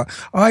 yeah.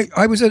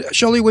 I was at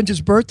Shelley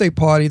Winter's birthday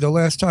party the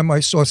last time I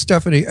saw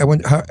Stephanie. I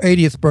went her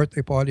 80th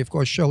birthday party. Of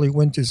course, Shelley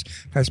Winters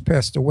has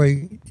passed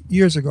away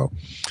years ago.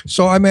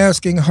 So I'm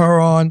asking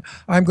her on.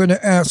 I'm going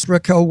to ask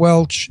Raquel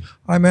Welch.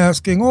 I'm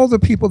asking all the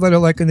people that are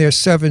like in their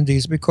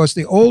 70s, because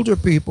the older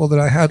people that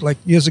I had like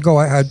years ago,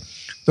 I had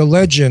the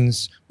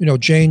legends,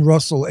 Jane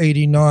Russell,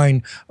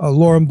 89,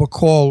 Lauren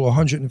Bacall,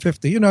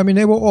 150.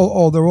 They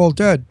were they're all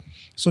dead.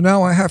 So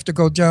now I have to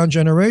go down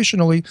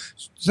generationally.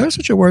 Is there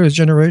such a word as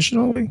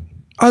generationally?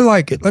 I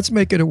like it. Let's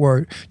make it a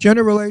word.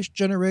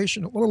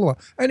 Generational. Blah, blah, blah.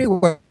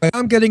 Anyway,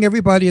 I'm getting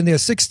everybody in their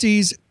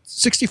 60s,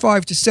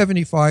 65 to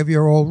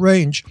 75-year-old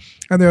range.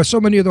 And there are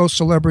so many of those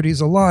celebrities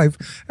alive.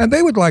 And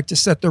they would like to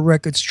set the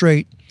record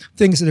straight.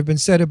 Things that have been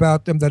said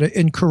about them that are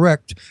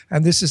incorrect.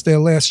 And this is their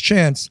last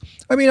chance.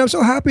 I'm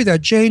so happy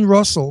that Jane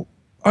Russell,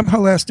 I'm her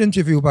last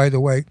interview, by the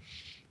way.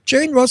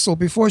 Jane Russell,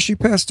 before she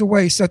passed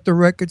away, set the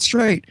record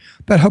straight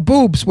that her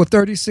boobs were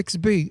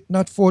 36B,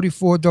 not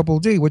 44 double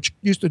D, which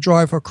used to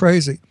drive her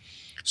crazy.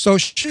 So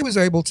she was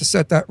able to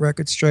set that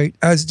record straight,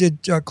 as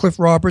did Cliff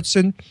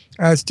Robertson,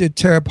 as did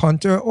Tab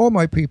Hunter, all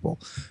my people.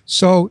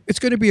 So it's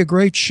going to be a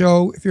great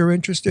show. If you're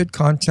interested,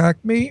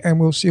 contact me, and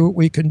we'll see what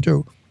we can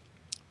do.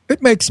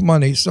 It makes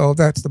money, so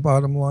that's the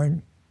bottom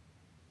line.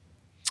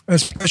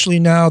 Especially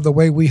now, the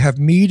way we have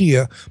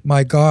media,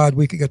 my God,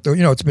 we could get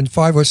it's been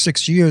 5 or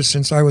 6 years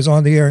since I was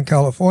on the air in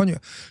California.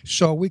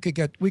 So we could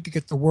get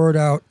the word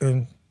out,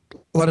 and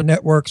a lot of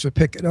networks would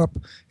pick it up.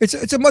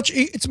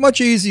 It's much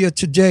easier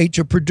today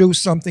to produce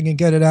something and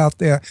get it out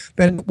there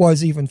than it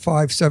was even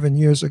 5-7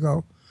 years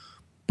ago.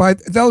 By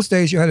those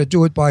days, you had to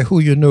do it by who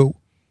you knew.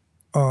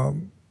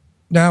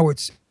 Now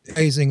it's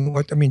amazing.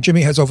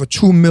 Jimmy has over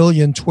 2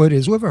 million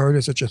Twitters. Who ever heard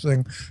of such a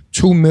thing?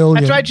 2 million.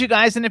 That's right, you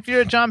guys. And if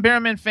you're a John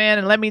Barrowman fan,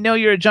 and let me know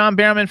you're a John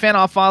Barrowman fan,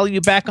 I'll follow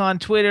you back on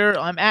Twitter.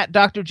 I'm at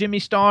Dr. Jimmy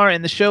Star,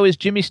 and the show is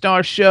Jimmy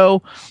Star's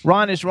Show.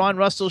 Ron is Ron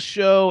Russell's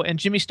Show, and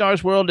Jimmy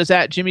Star's World is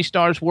at Jimmy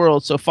Star's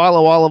World. So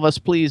follow all of us,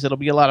 please. It'll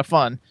be a lot of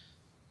fun.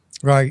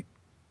 Right.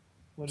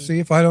 See,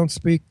 if I don't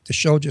speak, the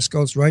show just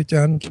goes right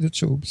down into the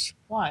tubes.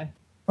 Why?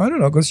 I don't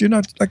know, because you're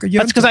not like a young...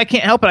 That's because I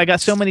can't help it. I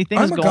got so many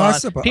things going on.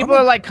 People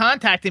are like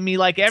contacting me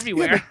like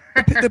everywhere.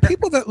 Yeah, the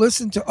people that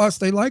listen to us,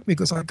 they like me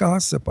because I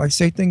gossip. I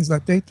say things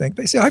that they think.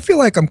 They say, I feel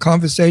like I'm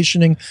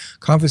conversationally,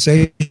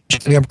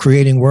 I'm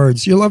creating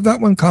words. You love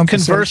that one?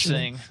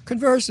 Conversing,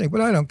 but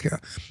I don't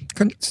care.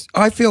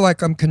 I feel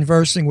like I'm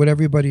conversing with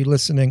everybody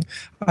listening.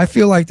 I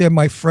feel like they're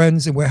my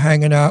friends and we're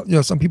hanging out.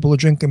 Some people are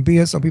drinking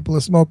beer. Some people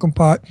are smoking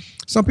pot.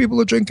 Some people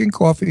are drinking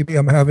coffee.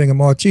 I'm having a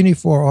martini,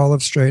 4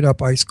 olives straight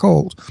up, ice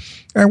cold.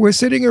 And we're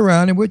sitting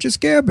around and we're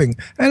just gabbing.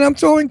 And I'm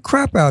throwing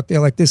crap out there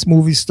like this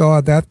movie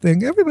star, that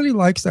thing. Everybody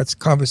likes that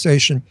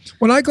conversation.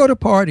 When I go to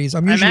parties,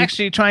 I'm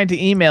actually trying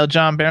to email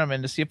John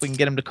Barrowman to see if we can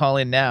get him to call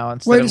in now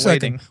instead of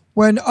waiting.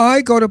 When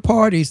I go to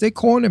parties, they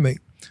corner me.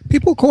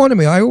 People corner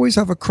me. I always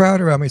have a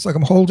crowd around me. It's like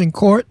I'm holding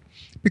court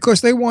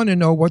because they want to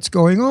know what's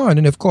going on.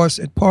 And of course,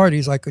 at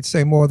parties, I could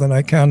say more than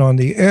I can on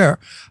the air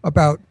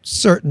about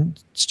certain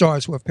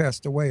stars who have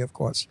passed away, of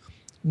course.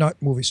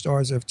 Not movie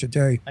stars of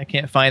today. I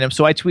can't find him,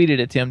 so I tweeted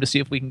it to him to see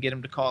if we can get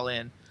him to call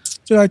in.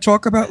 Did I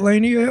talk about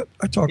Laney yet?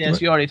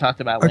 Yes, you already talked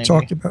about Laney. I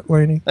talked about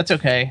Laney. That's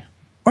okay.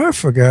 I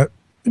forget.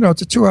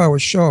 It's a 2-hour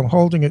show. I'm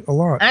holding it a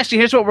lot. Actually,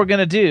 here's what we're going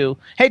to do.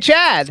 Hey,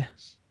 Chad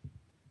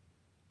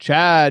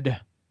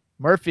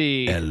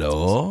Murphy.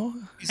 Hello?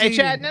 Hey,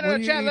 Chad. No,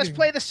 Chad. Let's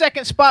play the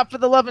second spot for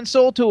the Love and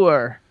Soul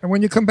Tour. And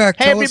when you come back,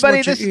 hey,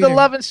 everybody, this is the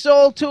Love and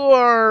Soul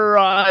Tour.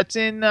 It's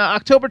in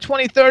October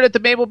 23rd at the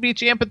Mabel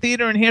Beach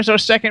Amphitheater, and here's our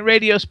second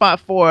radio spot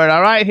for it.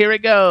 All right, here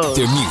it goes.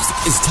 Their music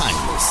is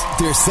timeless.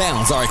 Their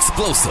sounds are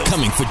explosive,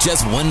 coming for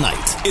just one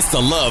night. It's the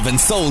Love and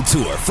Soul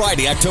Tour,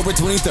 Friday, October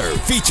 23rd,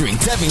 featuring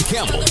Tevin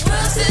Campbell,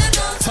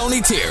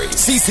 Tony Terry,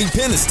 CeCe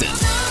Peniston,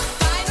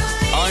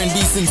 R&B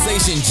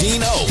sensation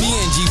Gene O,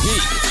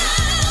 BNGB,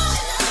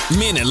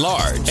 Men at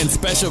Large, and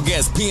special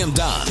guest PM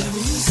Don.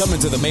 Coming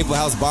to the Maple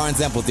House Bar and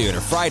Amphitheater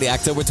Friday,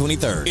 October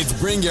 23rd. It's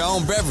bring your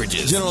own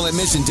beverages. General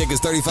admission tickets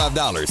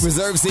 $35.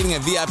 Reserve seating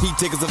and VIP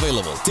tickets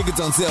available. Tickets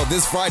on sale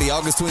this Friday,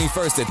 August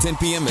 21st at 10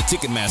 p.m. at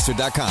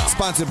Ticketmaster.com.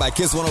 Sponsored by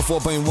Kiss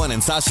 104.1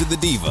 and Sasha the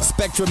Diva.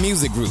 Spectra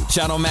Music Group,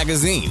 Channel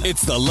Magazine.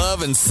 It's the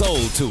Love and Soul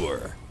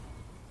Tour.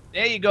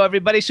 There you go,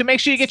 everybody. So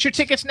make sure you get your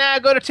tickets now.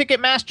 Go to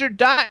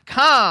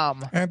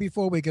Ticketmaster.com. And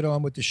before we get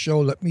on with the show,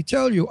 let me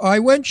tell you, I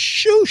went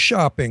shoe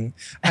shopping,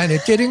 and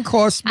it didn't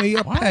cost me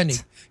a penny.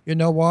 You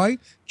know why?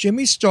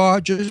 Jimmy Starr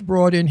just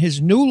brought in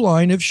his new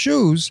line of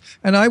shoes,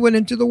 and I went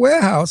into the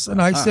warehouse,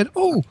 and I said,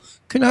 oh,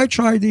 can I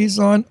try these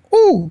on?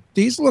 Oh,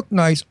 these look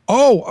nice.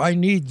 Oh, I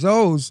need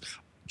those.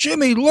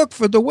 Jimmy, look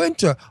for the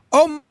winter.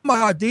 Oh, my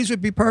God, these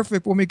would be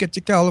perfect when we get to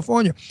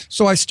California.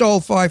 So I stole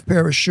 5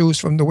 pair of shoes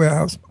from the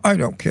warehouse. I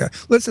don't care.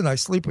 Listen, I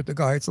sleep with the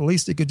guy. It's the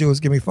least he could do is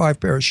give me 5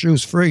 pair of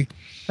shoes free.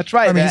 That's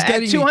right. I mean, he's At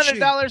getting me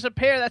 $200 a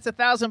pair, that's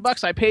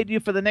 $1,000 I paid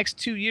you for the next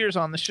 2 years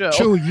on the show.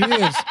 2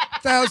 years.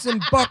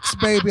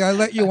 $1,000, baby. I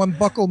let you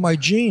unbuckle my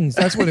jeans.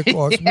 That's what it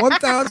costs.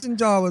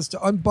 $1,000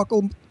 to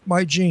unbuckle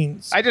my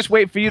jeans. I just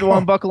wait for you to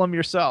unbuckle them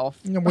yourself.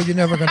 Well, you're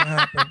never going to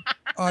happen.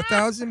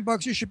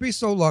 $1,000. You should be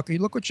so lucky.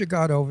 Look what you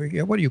got over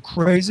here. What are you,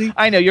 crazy?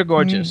 I know, you're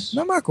gorgeous.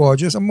 No, I'm not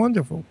gorgeous. I'm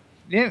wonderful.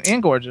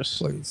 And gorgeous.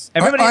 Please.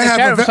 Everybody in the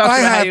chat room talks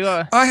about how you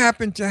are. I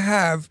happen to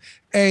have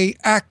a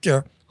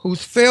actor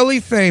who's fairly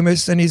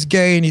famous, and he's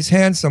gay and he's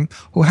handsome,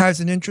 who has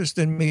an interest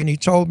in me, and he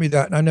told me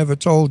that, and I never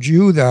told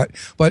you that,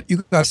 but you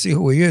got to see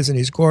who he is, and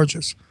he's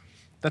gorgeous.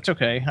 That's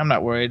okay. I'm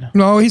not worried.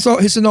 No, he's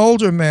an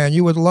older man.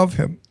 You would love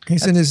him.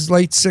 He's in his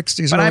late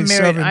 60s, but early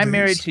 70s. I'm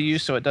married to you,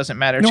 so it doesn't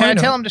matter. No, Chad,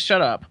 tell him to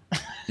shut up.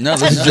 No,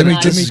 this is Jimmy.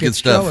 This is good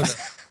stuff. Jealous.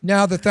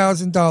 Now the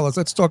 $1,000.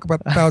 Let's talk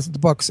about the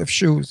 $1,000 of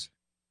shoes.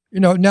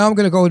 You know, now I'm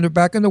going to go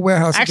back in the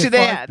warehouse. Actually, and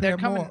get they're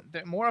coming.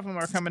 More of them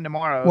are coming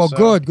tomorrow. Well, so.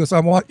 good, because I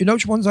want. You know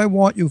which ones I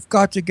want? You've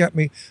got to get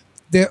me.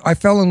 I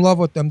fell in love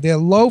with them. They're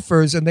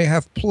loafers, and they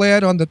have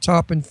plaid on the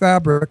top and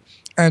fabric,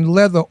 and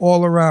leather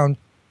all around.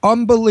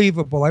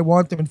 Unbelievable. I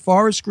want them in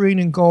forest green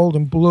and gold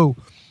and blue.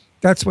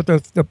 That's what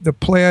the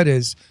plaid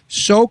is.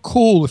 So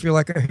cool if you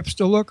like a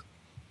hipster look.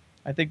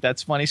 I think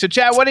that's funny. So,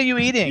 Chad, what are you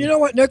eating? You know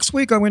what? Next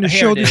week I'm going to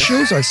show the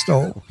shoes I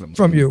stole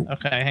from you.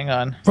 Okay, hang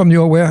on. From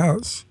your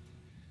warehouse.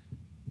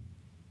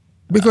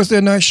 Because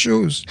they're nice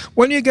shoes.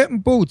 When are you getting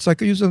boots? I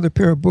could use another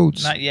pair of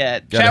boots. Not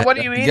yet. Chad, what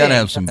are you eating? You got to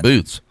have some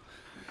boots.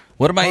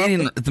 What am I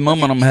eating at the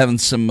moment? I'm having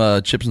some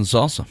chips and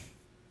salsa.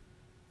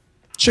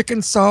 Chicken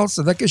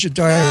salsa. That gives you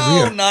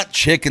diarrhea. No, not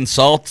chicken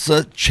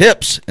salsa.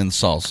 Chips and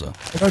salsa.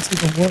 That's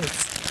even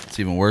worse. It's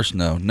even worse?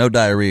 No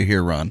diarrhea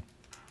here, Ron.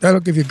 That'll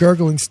give you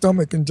gurgling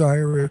stomach and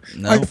diarrhea.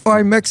 No. I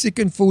find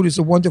Mexican food is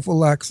a wonderful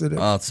laxative.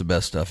 Oh, it's the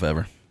best stuff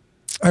ever.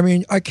 I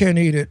mean, I can't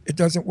eat it. It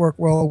doesn't work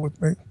well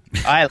with me.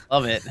 I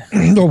love it.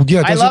 No,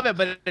 yeah, I love it,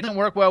 but it doesn't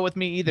work well with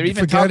me either.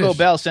 Even Taco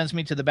Bell sends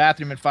me to the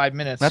bathroom in 5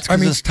 minutes. That's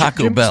because it's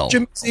Taco Bell.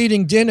 Jim's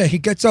eating dinner. He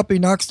gets up, he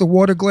knocks the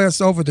water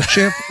glass over, the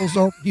chair falls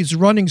over. He's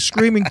running,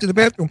 screaming to the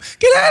bathroom.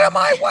 Get out of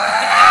my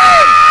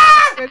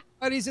way!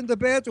 And he's in the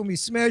bathroom. He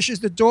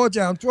smashes the door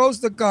down, throws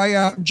the guy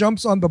out, and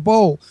jumps on the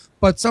bowl.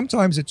 But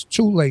sometimes it's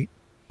too late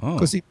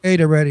because he ate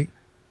already.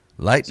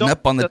 Lighten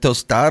up on the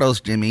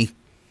tostados, Jimmy.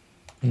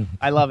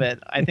 I love it.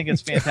 I think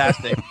it's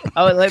fantastic.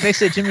 Oh, like they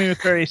said, Jimmy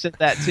McCurry said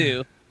that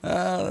too.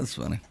 Oh, that's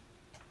funny.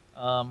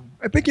 I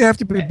think you have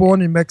to be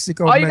born in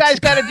Mexico. All you guys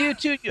got to do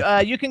too,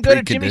 you can go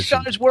to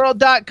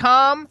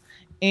JimmyStarsWorld.com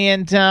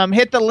and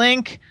hit the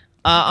link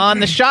on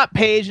the shop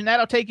page, and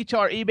that'll take you to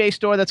our eBay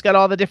store that's got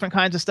all the different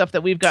kinds of stuff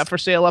that we've got for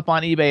sale up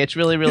on eBay. It's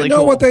really, really cool.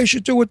 You know what they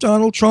should do with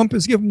Donald Trump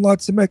is give him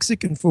lots of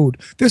Mexican food.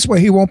 This way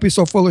he won't be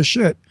so full of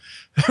shit.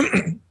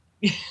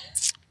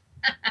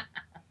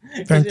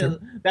 Thank you.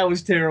 That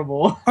was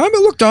terrible. I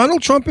mean, look,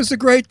 Donald Trump is a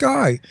great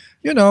guy,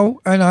 you know,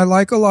 and I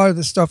like a lot of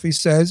the stuff he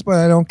says, but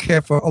I don't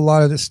care for a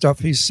lot of the stuff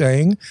he's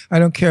saying. I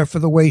don't care for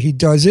the way he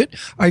does it.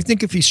 I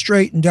think if he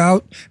straightened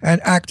out and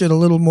acted a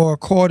little more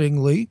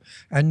accordingly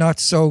and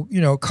not so,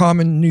 you know,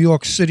 common New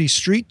York City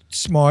street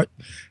smart,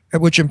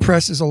 which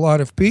impresses a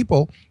lot of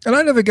people. And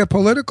I never get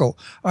political.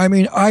 I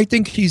mean, I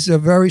think he's a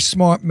very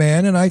smart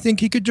man, and I think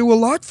he could do a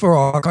lot for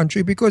our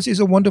country because he's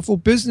a wonderful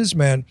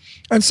businessman.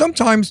 And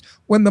sometimes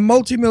when the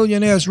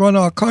multimillionaires run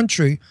our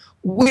country,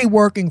 we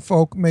working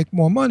folk make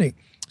more money.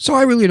 So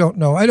I really don't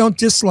know. I don't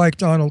dislike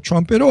Donald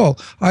Trump at all.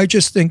 I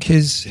just think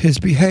his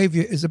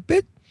behavior is a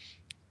bit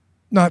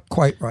not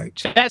quite right.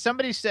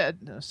 Somebody said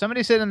in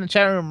the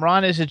chat room,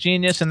 Ron is a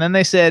genius, and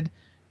then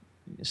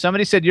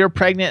somebody said you're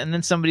pregnant, and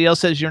then somebody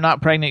else says you're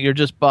not pregnant, you're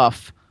just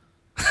buff.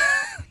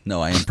 No,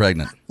 I am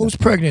pregnant. Who's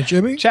pregnant,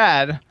 Jimmy?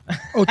 Chad.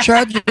 Oh,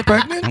 Chad, you're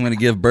pregnant? I'm going to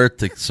give birth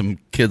to some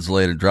kids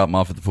later, drop them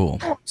off at the pool.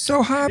 Oh,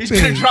 so happy. He's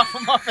going to drop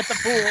them off at the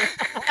pool.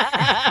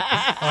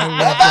 I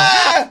love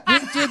that.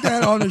 We did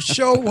that on a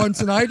show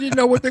once, and I didn't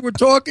know what they were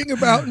talking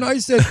about. And I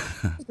said,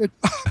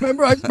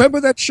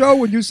 remember that show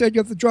when you said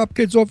you have to drop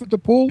kids off at the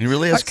pool? He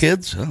really has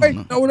kids?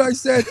 Wait, know what I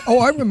said? Oh,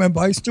 I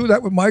remember. I used to do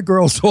that with my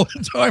girls all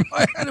the time.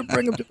 I had to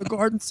bring them to the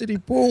Garden City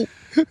pool.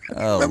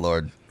 Oh,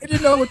 Lord. I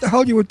didn't know what the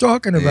hell you were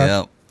talking about.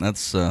 Yeah.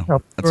 That's Very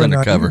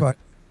undercover. nice.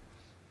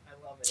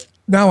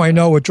 Now I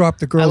know what drop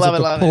the girls I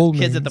at love the pool it.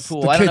 Kids at the means.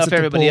 pool. I don't know if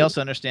everybody else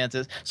understands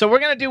this. So we're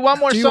going to do one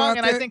more song,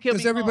 and I think he'll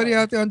does be everybody home.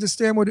 out there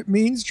understand what it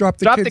means? Drop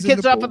the Drop kids, the kids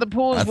in the off pool? of the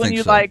pools I when think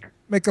you so. like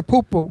Make a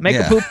poo-poo. make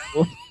a poop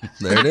pool.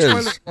 There it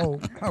is. Oh,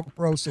 how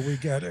gross are we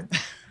getting?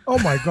 Oh,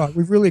 my God.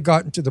 We've really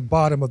gotten to the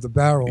bottom of the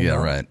barrel Yeah,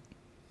 now. right.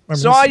 I mean,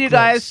 So this all is you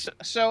gross.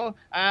 guys,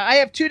 I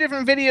have 2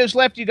 different videos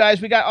left, you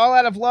guys. We got All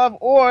Out of Love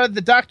or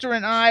The Doctor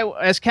and I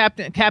as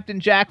Captain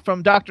Jack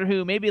from Doctor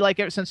Who. Maybe like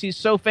since he's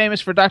so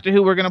famous for Doctor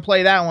Who, we're going to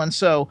play that one.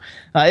 So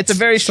it's a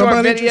very short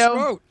Somebody video. just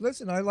wrote,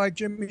 listen, I like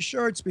Jimmy's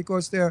shirts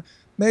because they're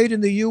made in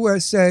the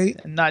USA.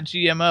 And not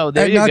GMO.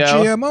 There and you not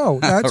go.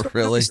 GMO. That's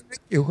Really? Thank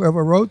you,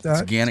 whoever wrote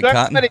that. Organic So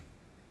cotton. everybody,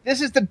 this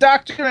is The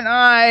Doctor and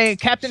I,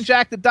 Captain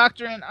Jack, The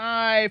Doctor and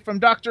I from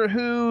Doctor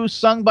Who,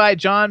 sung by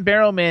John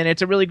Barrowman.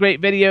 It's a really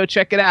great video.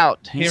 Check it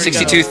out. Here we go.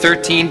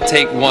 6213,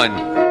 take 1.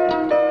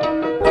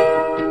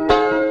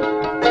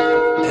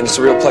 And it's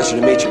a real pleasure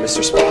to meet you,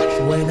 Mr.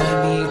 Spock. When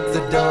I meet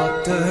the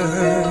doctor,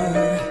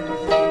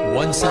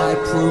 once I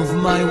prove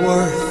my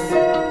worth,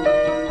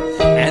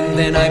 and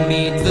then I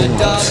meet the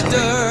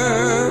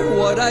doctor,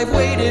 what I've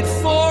waited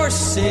for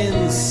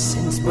since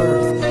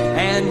birth,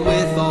 and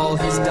with all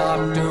his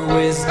doctor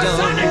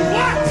wisdom,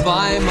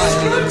 by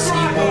my looks he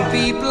won't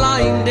be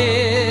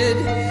blinded.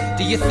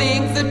 Do you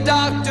think the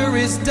doctor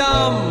is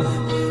dumb?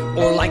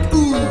 Or like,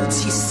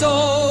 oots, he's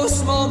so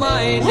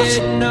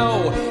small-minded?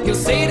 No, he'll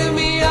say to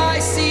me, I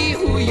see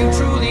who you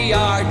truly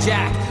are,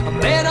 Jack, a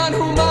man on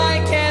whom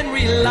I can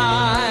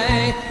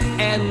rely.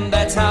 And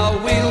that's how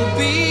we'll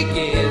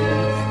begin,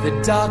 the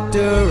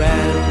doctor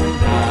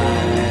and I.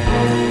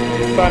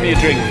 Buy me a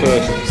drink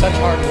first. Such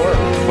hard work.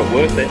 But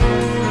worth it.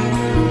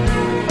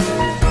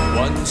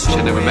 Once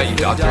Should never met you,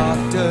 Doctor.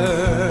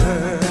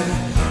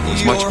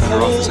 Was much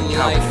better off as a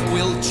coward. Life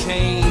will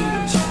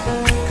change,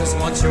 'cause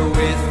once you're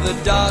with the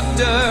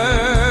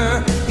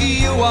doctor,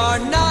 you are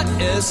not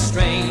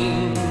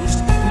estranged.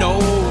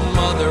 No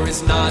mother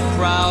is not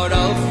proud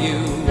of you.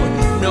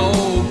 No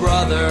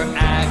brother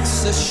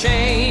acts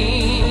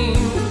ashamed.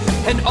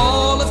 And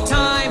all of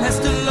time has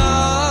to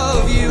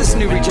love you. This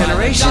new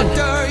regeneration.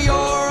 Doctor,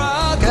 you're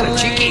Kind of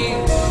cheeky.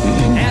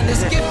 and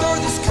this gift or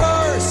this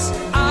curse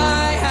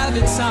I have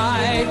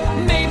inside,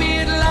 maybe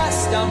at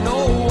last I'll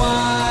know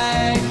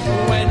why.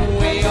 When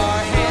we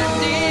are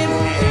hand in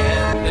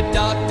hand, the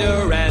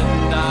doctor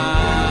and I.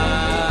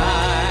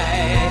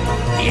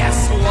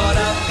 Yes, what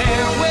a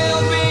pair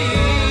we'll be,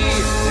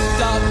 the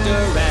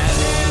doctor and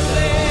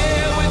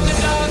there with the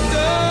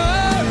doctor,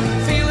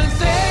 feeling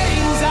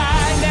things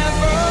I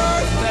never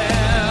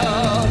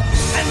felt.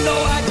 And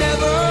though I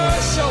never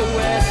show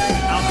it,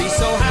 I'll be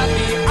so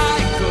happy I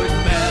could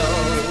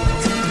melt.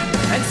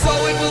 And so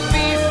it will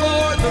be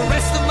for the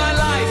rest of my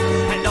life,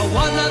 and I'll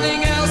want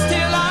nothing else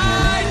till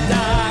I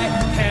die.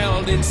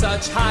 Held in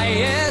such high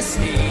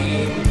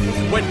esteem,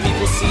 when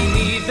people see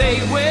me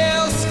they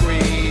will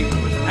scream,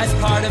 as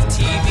part of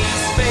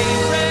TV's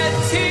favorite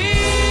team,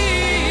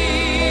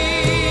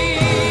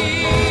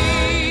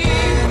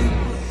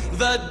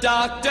 the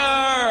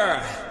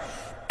Doctor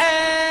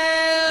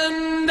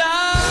and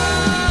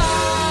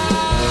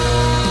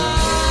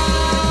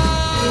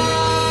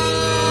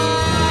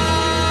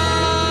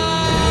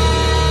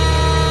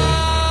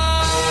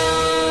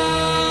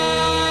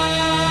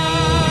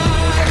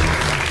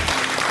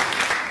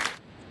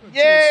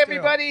Yay,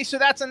 everybody. So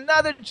that's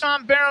another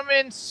John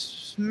Barrowman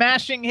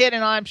smashing hit,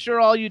 and I'm sure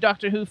all you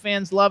Doctor Who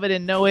fans love it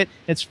and know it.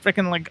 It's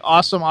freaking like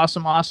awesome,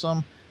 awesome,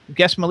 awesome.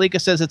 Guess Malika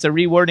says it's a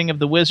rewording of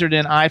The Wizard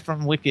and I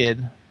from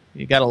Wicked.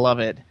 You gotta love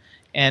it.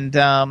 And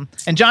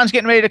John's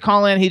getting ready to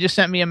call in. He just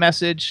sent me a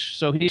message,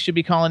 so he should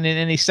be calling in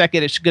any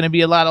second. It's going to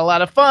be a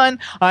lot of fun.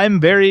 I'm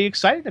very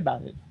excited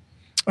about it.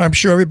 I'm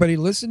sure everybody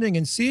listening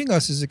and seeing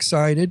us is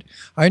excited.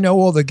 I know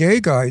all the gay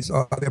guys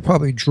are. They're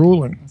probably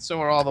drooling. So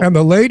are all the And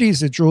the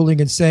ladies are drooling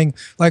and saying,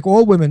 like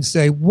all women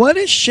say, what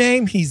a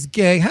shame he's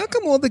gay. How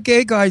come all the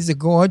gay guys are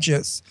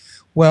gorgeous?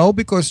 Well,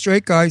 because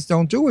straight guys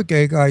don't do what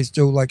gay guys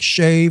do, like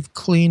shave,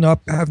 clean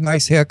up, have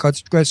nice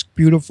haircuts, dress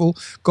beautiful,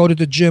 go to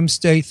the gym,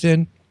 stay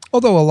thin.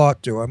 Although a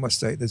lot do, I must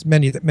say. There's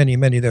many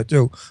that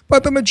do.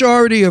 But the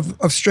majority of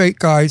straight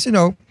guys, you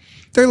know,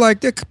 they're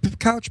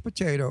couch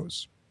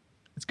potatoes.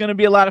 It's going to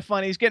be a lot of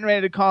fun. He's getting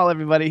ready to call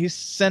everybody. He's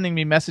sending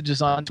me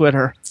messages on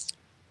Twitter.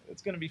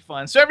 It's going to be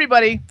fun. So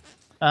everybody,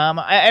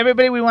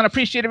 we want to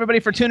appreciate everybody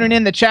for tuning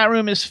in. The chat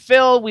room is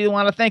filled. We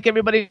want to thank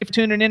everybody for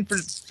tuning in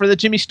for the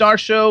Jimmy Star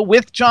Show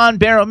with John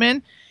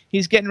Barrowman.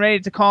 He's getting ready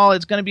to call.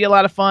 It's going to be a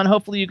lot of fun.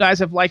 Hopefully you guys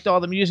have liked all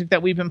the music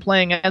that we've been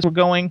playing as we're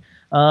going.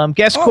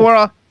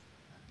 Cora.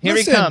 Here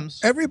Listen, he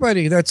comes.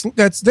 Everybody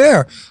that's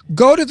there,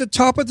 go to the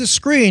top of the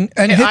screen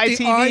and hit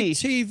the ITV.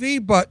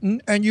 ITV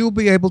button, and you'll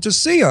be able to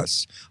see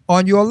us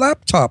on your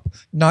laptop,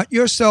 not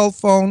your cell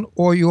phone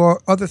or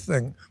your other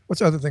thing. What's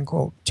the other thing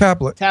called?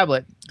 Tablet.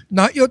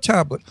 Not your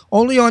tablet.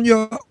 Only on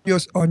your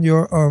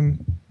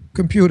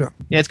computer.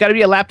 Yeah, it's got to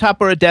be a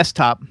laptop or a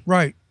desktop.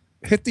 Right.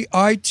 Hit the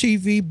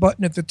ITV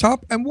button at the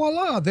top, and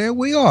voila, there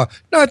we are.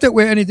 Not that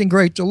we're anything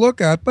great to look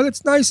at, but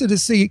it's nicer to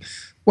see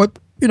what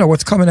you know,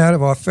 what's coming out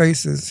of our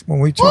faces when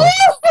we talk.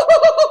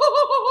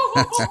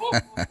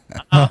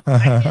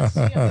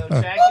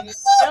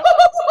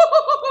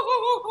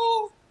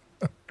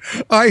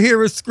 I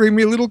hear a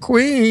screamy little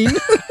queen.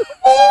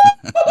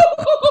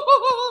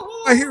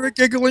 I hear a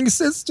giggling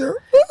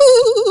sister.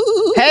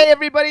 Hey,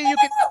 everybody, you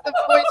can get the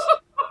voice.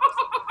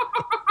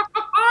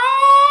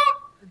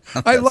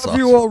 I love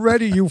you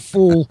already, you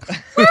fool.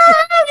 Where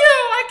are you?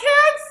 I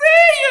can't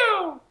see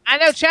you. I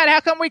know, Chad. How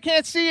come we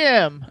can't see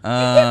him?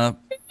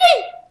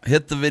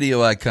 Hit the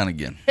video icon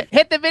again.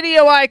 Hit the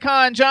video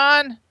icon,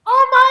 John.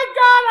 Oh my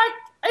God!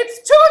 It's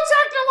too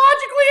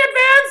technologically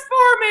advanced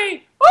for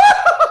me.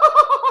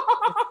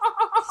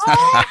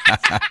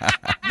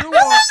 You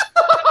are.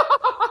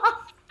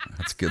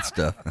 That's good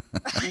stuff.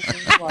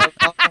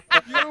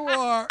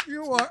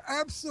 You are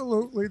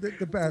absolutely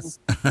the best.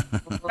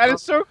 That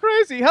is so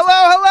crazy.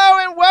 Hello,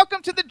 and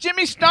welcome to the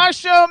Jimmy Star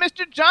Show,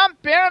 Mr. John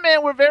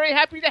Barrowman. We're very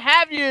happy to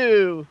have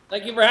you.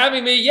 Thank you for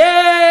having me.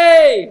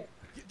 Yay!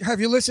 Have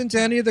you listened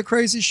to any of the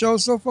crazy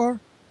shows so far?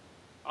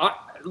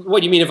 What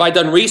do you mean? Have I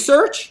done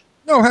research?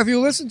 No, have you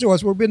listened to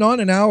us? We've been on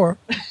an hour.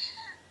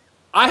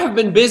 I have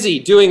been busy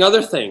doing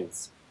other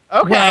things.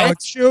 Okay. Well,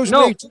 excuse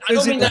No, me. I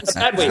don't mean that in a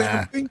bad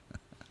way.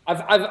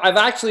 I've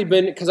actually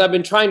been, because I've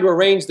been trying to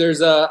arrange.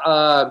 There's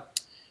a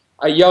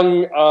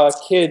young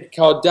kid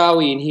called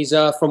Dowie, and he's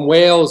from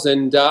Wales,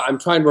 and I'm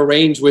trying to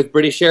arrange with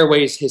British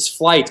Airways his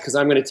flights, because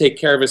I'm going to take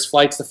care of his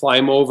flights to fly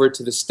him over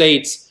to the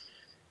States,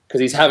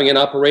 because he's having an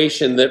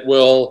operation that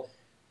will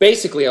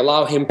basically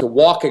allow him to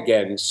walk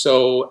again.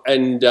 So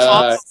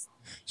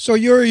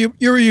you're a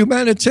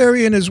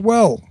humanitarian as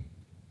well.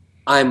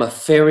 I'm a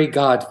fairy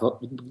godfather.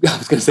 I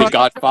was going to say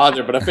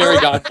godfather, but a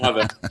fairy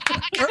godfather.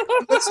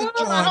 Listen,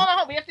 Hold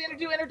on. We have to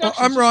do introductions.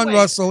 I'm Ron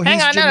Russell. Hang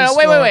He's on, Jimmy no.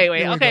 Star.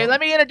 Wait. Okay,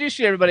 let me introduce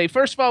you to everybody.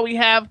 First of all, we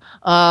have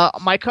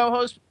my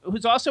co-host,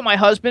 who's also my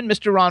husband,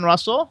 Mr. Ron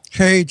Russell.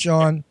 Hey,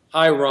 John.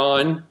 Hi,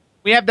 Ron.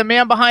 We have the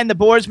man behind the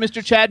boards,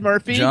 Mr. Chad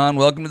Murphy. John,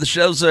 welcome to the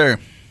show, sir.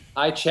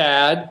 Hi,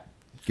 Chad.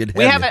 Good to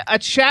We have a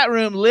chat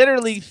room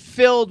literally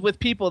filled with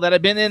people that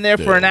have been in there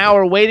for an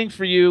hour waiting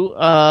for you.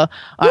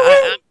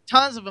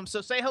 Tons of them.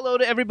 So say hello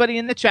to everybody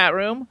in the chat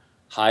room.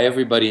 Hi,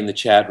 everybody in the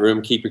chat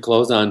room. Keep your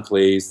clothes on,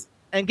 please.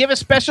 And give a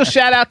special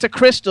shout out to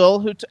Crystal,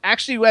 who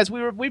actually, as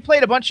we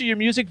played a bunch of your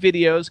music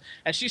videos,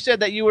 and she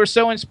said that you were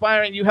so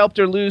inspiring. You helped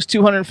her lose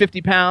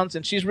 250 pounds,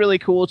 and she's really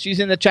cool.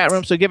 She's in the chat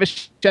room, so give a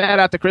shout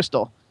out to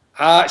Crystal.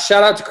 Shout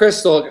out to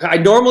Crystal. I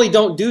normally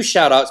don't do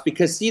shout outs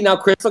because, see, now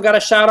Crystal got a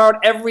shout out.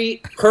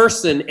 Every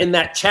person in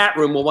that chat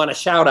room will want a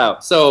shout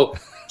out. So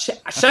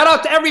shout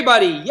out to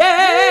everybody.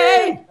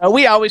 Yay!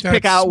 We always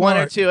pick That's out one or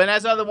smart. two, and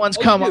as other ones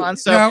come on.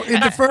 So Now, in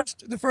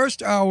the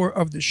first hour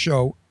of the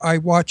show, I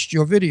watched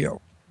your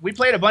video. We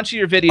played a bunch of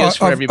your videos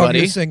for everybody.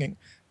 Of your singing.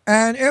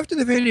 And after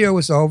the video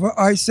was over,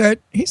 I said,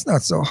 he's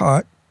not so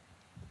hot.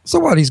 So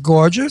what? He's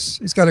gorgeous.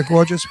 He's got a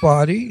gorgeous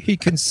body. He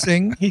can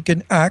sing. He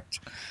can act.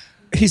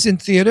 He's in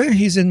theater.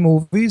 He's in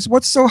movies.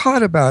 What's so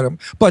hot about him?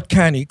 But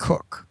can he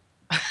cook?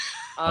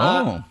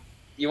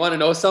 You want to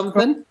know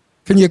something?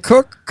 Can you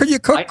cook? Can you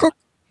cook?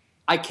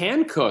 I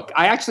can cook.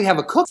 I actually have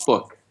a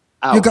cookbook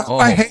out.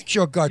 I hate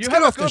your guts.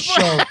 Get off the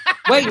show.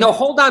 Wait, no,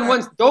 hold on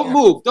once. Don't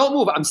move.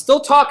 I'm still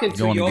talking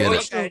to you.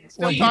 He's going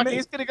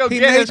to go He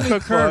get made his me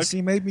cookbook. curse.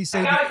 He made me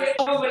say that.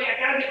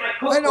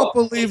 I don't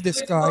believe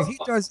this guy. He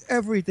does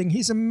everything.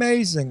 He's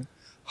amazing.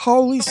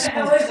 Holy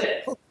smokes.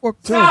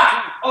 Cookbook too.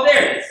 Oh,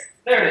 there it is.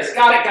 There it is.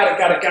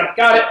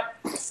 Got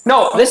it.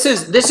 No, this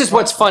is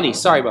what's funny.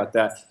 Sorry about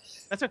that.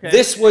 That's okay.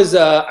 This was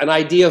an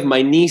idea of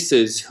my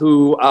niece's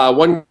who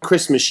one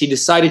Christmas she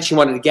decided she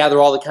wanted to gather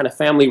all the kind of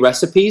family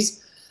recipes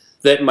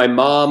that my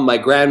mom, my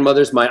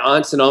grandmothers, my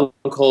aunts and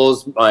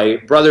uncles, my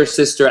brother,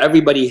 sister,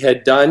 everybody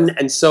had done.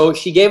 And so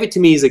she gave it to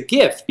me as a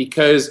gift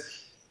because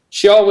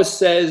she always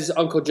says,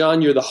 Uncle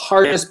John, you're the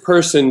hardest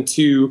person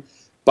to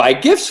buy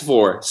gifts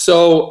for.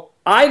 So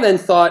I then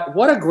thought,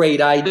 what a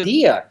great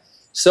idea.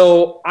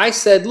 So I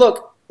said,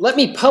 look, let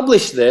me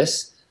publish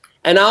this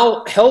and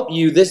I'll help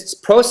you. This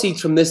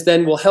proceeds from this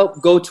then will help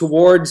go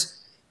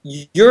towards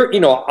your,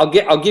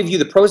 I'll give you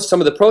some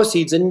of the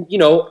proceeds and,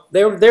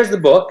 there's the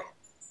book.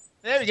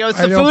 There we go. It's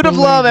The Food of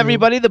Love,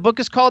 everybody. The book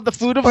is called The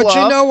Food of Love. But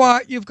you know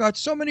what? You've got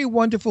so many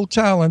wonderful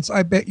talents.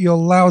 I bet you're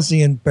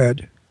lousy in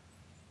bed.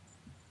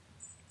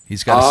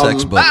 He's got a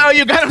sex book. Wow,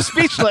 you got him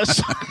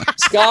speechless.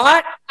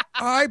 Scott?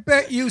 I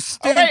bet you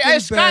stink Hey, in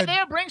Scott bed.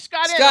 there. Bring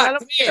Scott in. Scott,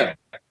 come here.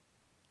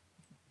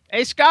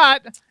 Hey,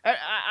 Scott.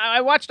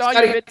 I watched all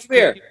Scotty, your come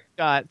here.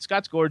 videos.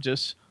 Scott's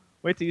gorgeous.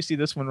 Wait till you see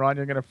this one, Ron.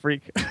 You're going to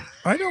freak.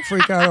 I don't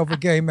freak out over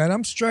gay men.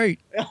 I'm straight.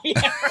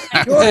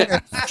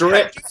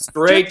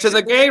 Straight to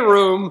the gay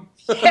room.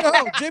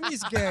 No,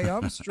 Jimmy's gay.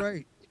 I'm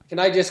straight.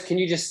 Can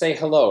you just say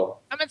hello?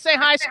 I'm going to say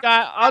hi,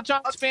 Scott. All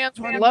John's fans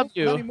would love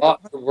you.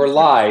 We're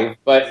live,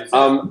 but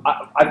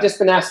I've just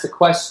been asked a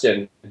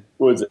question.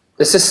 Who is it?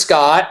 This is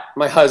Scott,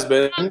 my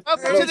husband.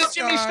 Welcome to the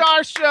Jimmy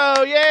Star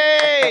Show.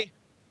 Yay!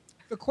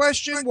 The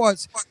question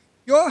was,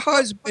 your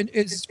husband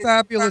is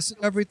fabulous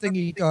in everything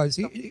he does.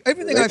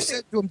 Everything I've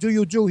said to him,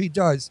 do, he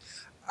does.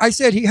 I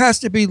said he has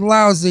to be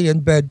lousy in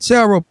bed,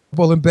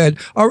 terrible in bed.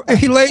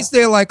 He lays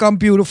there like I'm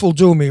beautiful,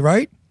 do me,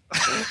 right?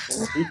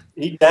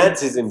 He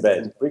dances in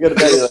bed. We got to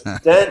tell you, he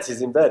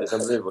dances in bed. It's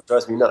unbelievable. It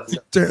drives me nuts.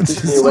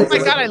 Oh my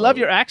God, I love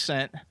your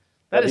accent.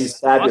 He's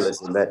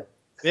fabulous in bed.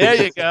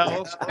 There you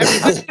go.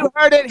 Everybody, you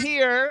heard it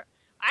here.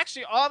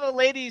 Actually, all the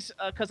ladies,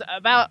 because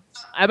about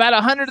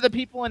 100 of the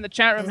people in the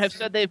chat room have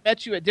said they've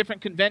met you at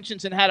different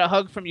conventions and had a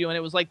hug from you, and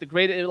it was like the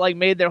greatest. It like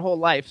made their whole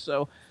life.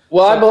 So.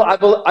 Well,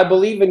 I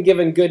believe in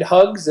giving good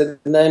hugs, and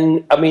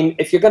then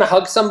if you're going to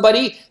hug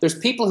somebody, there's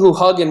people who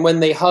hug, and when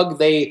they hug,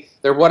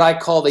 they're what I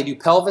call they do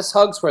pelvis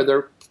hugs, where they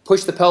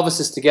push the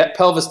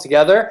pelvis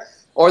together,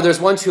 or there's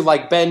ones who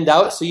like bend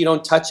out so you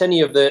don't touch any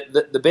of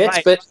the bits.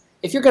 Right. But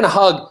if you're going to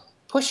hug,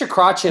 push your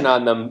crotch in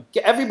on them.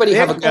 Everybody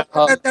have a good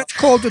hug. That's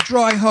called a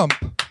dry hump.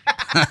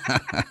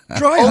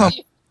 Hump.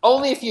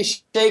 Only if you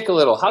shake a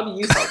little. How do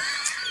you hug?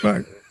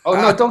 Right. Oh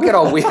no! Don't get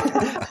all weird.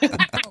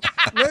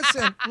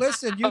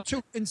 Listen, you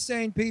two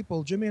insane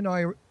people. Jimmy and I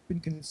have been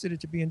considered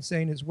to be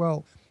insane as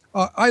well.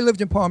 I lived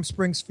in Palm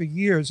Springs for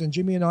years, and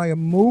Jimmy and I are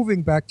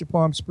moving back to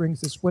Palm Springs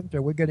this winter.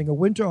 We're getting a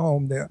winter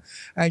home there,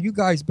 and you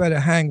guys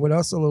better hang with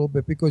us a little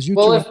bit because you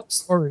two are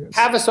warriors.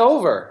 Have us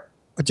over.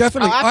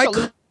 Definitely.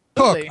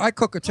 I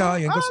cook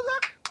Italian.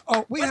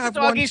 We have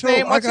one too.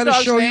 I got to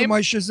show you my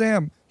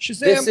Shazam.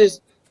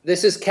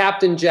 This is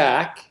Captain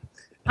Jack.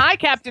 Hi,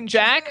 Captain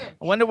Jack.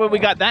 I wonder where we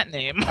got that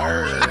name.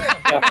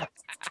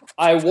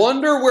 I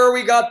wonder where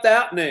we got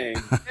that name.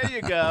 There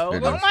you go.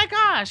 Oh my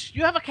gosh,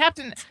 you have a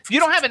Captain. You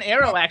don't have an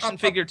Arrow action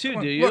figure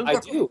too, do you? I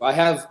do. I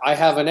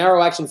have an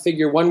Arrow action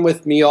figure, one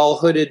with me all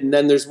hooded, and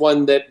then there's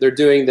one that they're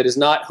doing that is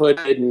not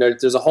hooded, and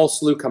there's a whole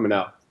slew coming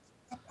out.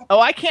 Oh,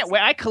 I can't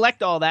wait. I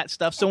collect all that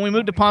stuff. So when we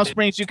move to Palm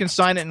Springs, you can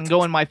sign it and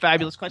go in my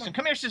fabulous question.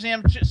 Come here,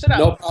 Shazam. Sit down.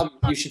 No problem.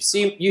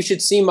 You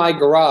should see my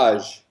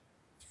garage.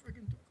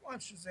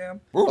 Shazam.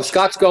 Oh,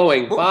 Scott's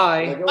going.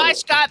 Bye. Bye,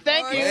 Scott.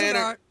 Thank you.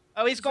 Scott.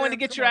 Oh, he's going to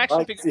get your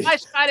action figure. Bye,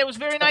 Scott. It was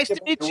very nice to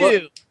meet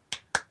you.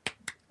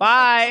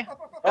 Bye.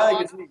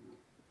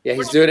 Yeah,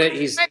 he's doing it.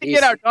 He's trying to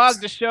get our dog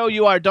to show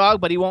you our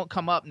dog, but he won't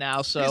come up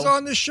now. So he's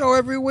on the show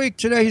every week.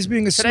 Today he's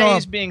being a snob. Today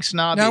he's being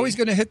snobby. Now he's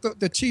going to hit the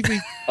TV.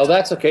 Oh,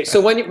 that's okay.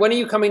 So when are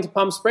you coming to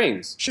Palm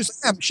Springs?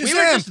 Shazam. We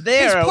were just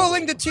there. He's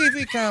pulling the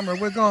TV camera.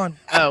 We're gone.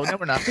 Oh, no,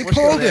 we're not. We're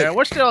still there.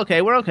 We're still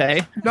okay. We're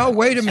okay. No,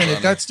 wait a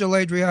minute. That's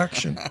delayed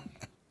reaction.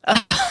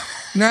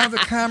 Now the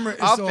camera is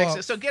off. I'll fix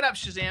it. So get up,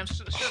 Shazam.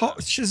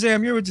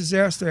 Shazam, you're a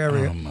disaster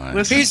area. Oh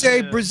my. He's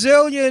a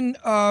Brazilian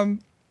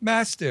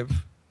Mastiff,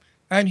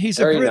 and he's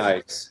very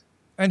nice.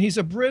 And he's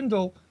a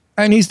brindle,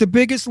 and he's the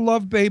biggest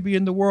love baby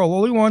in the world.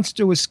 All he wants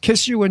to do is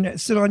kiss you and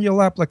sit on your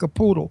lap like a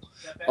poodle.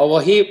 Oh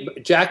well,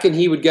 Jack and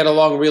he would get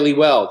along really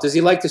well. Does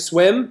he like to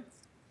swim?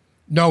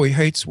 No, he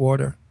hates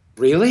water.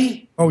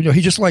 Really? Oh no,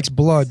 he just likes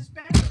blood.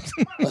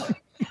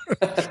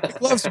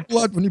 He loves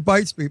blood when he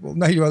bites people.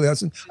 No, he really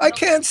doesn't. I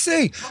can't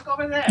see. Look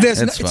over there.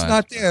 It's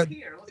not there.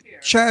 Look here.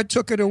 Chad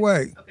took it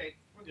away. Okay,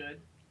 we're good.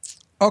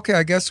 Okay,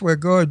 I guess we're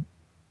good.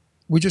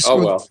 We just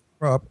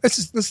up.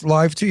 This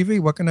live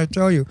TV. What can I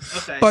tell you?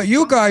 Okay. But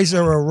you guys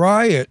are a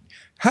riot.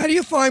 How do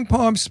you find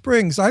Palm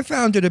Springs? I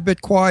found it a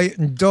bit quiet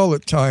and dull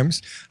at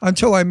times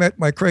until I met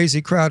my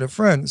crazy crowd of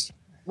friends.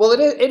 Well,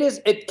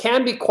 it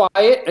can be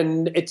quiet,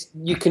 and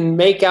you can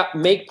make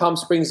Palm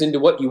Springs into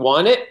what you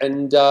want it.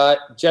 And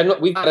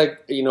we've got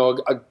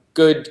a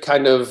good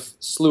kind of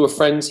slew of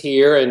friends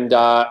here, and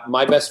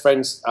my best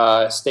friend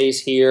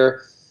stays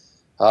here.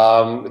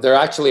 They're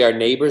actually our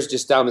neighbors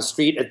just down the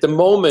street. At the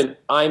moment,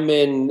 I'm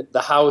in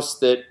the house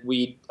that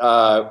we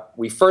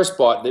first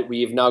bought that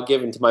we have now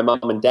given to my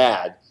mom and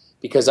dad,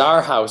 because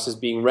our house is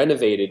being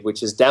renovated,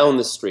 which is down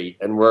the street,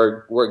 and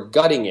we're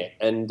gutting it.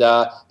 And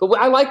but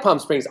I like Palm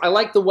Springs. I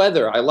like the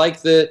weather. I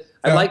like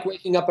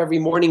waking up every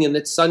morning in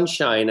the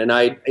sunshine, and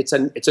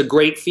it's a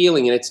great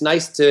feeling, and it's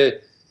nice to.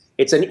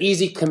 It's an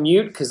easy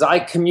commute because I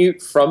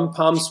commute from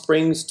Palm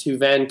Springs to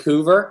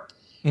Vancouver.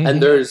 Mm-hmm.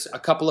 And there's a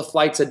couple of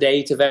flights a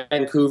day to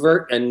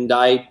Vancouver, and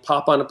I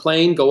pop on a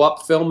plane, go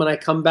up, film, and I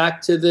come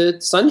back to the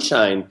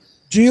sunshine.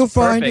 Do you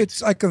find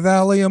it's like a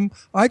Valium?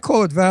 I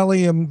call it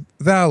Valium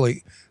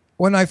Valley.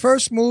 When I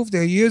first moved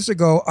there years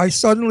ago, I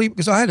suddenly,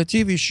 because I had a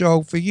TV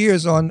show for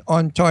years on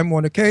Time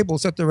Warner Cable,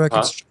 Set the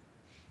Records,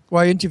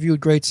 where I interviewed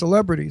great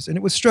celebrities. And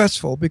it was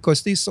stressful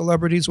because these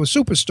celebrities were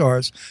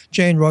superstars.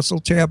 Jane Russell,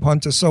 Tab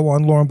Hunter, so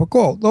on, Lauren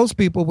Bacall. Those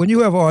people, when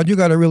you have on, you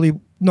got to really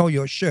know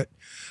your shit.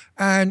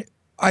 And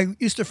I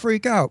used to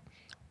freak out.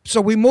 So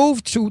we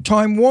moved to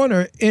Time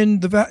Warner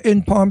in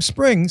Palm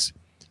Springs.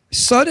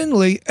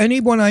 Suddenly,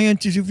 anyone I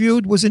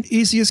interviewed was an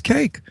easy as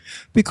cake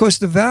because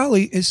the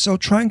valley is so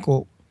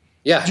tranquil.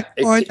 Yeah. Do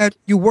you find that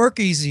you work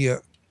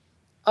easier?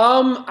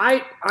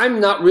 I'm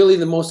not really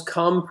the most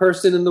calm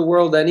person in the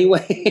world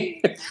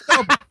anyway.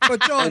 No,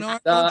 but John,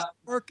 don't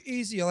you work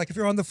easier? Like if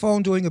you're on the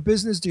phone doing a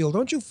business deal,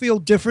 don't you feel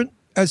different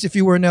as if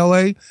you were in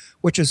LA,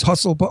 which is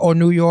hustle, or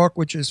New York,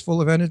 which is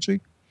full of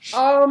energy?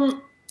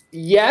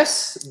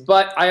 Yes,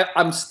 but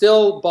I'm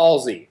still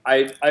ballsy.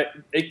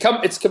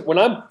 When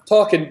I'm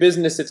talking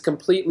business, it's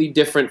completely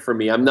different for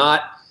me.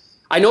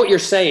 I know what you're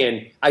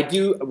saying. I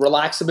do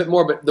relax a bit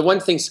more, but the one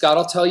thing, Scott,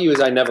 I'll tell you is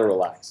I never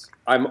relax.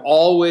 I'm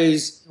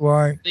always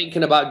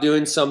thinking about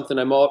doing something.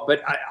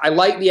 But I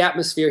like the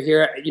atmosphere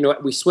here. You know,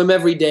 we swim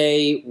every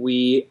day.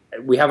 We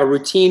have a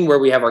routine where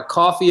we have our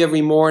coffee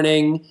every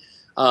morning.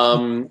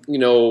 You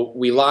know,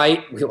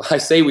 I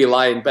say we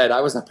lie in bed.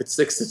 I was up at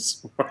 6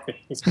 this morning.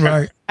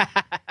 Right.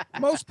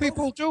 Most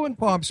people do in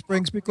Palm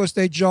Springs because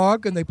they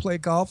jog and they play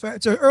golf.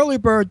 It's an early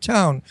bird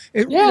town.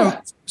 You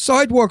know,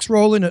 sidewalks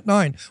roll in at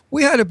 9.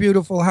 We had a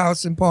beautiful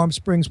house in Palm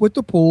Springs with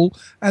the pool,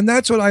 and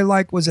that's what I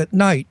like was at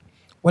night.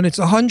 When it's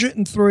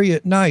 103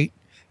 at night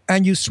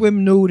and you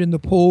swim nude in the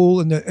pool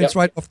and it's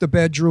right off the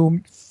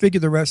bedroom, figure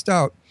the rest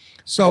out.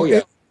 So,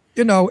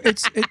 you know,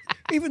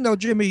 even though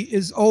Jimmy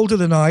is older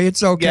than I,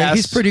 it's okay. Yes.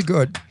 He's pretty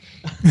good.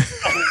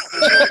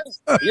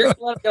 You're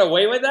going to get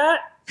away with that?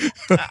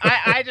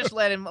 I just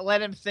let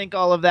him think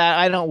all of that.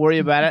 I don't worry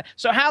about it.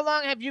 So how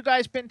long have you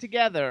guys been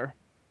together?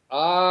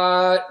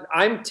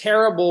 I'm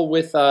terrible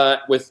with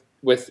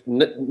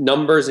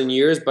numbers and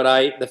years, but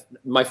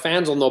my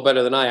fans will know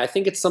better than I. I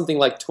think it's something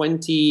like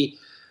 20.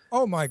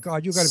 Oh my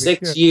God, you got to be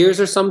 6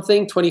 years or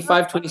something.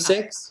 25,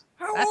 26.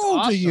 How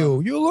old are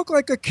you? You look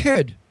like a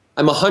kid.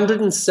 I'm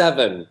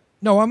 107.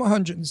 No, I'm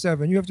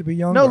 107. You have to be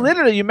younger. No,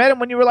 literally, you met him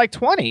when you were like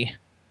 20.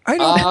 I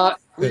know.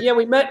 Yeah,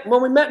 we met in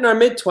our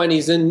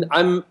mid-20s,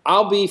 and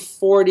I'll be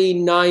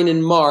 49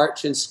 in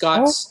March, and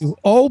Scott's. Oh, you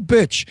old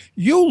bitch!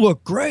 You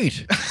look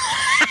great.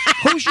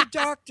 Who's your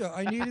doctor?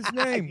 I need his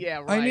name. Yeah,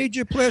 right. I need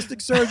your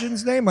plastic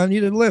surgeon's name. I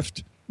need a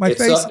lift. My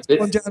face is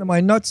going down to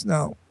my nuts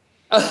now.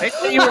 They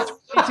say you were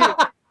 22.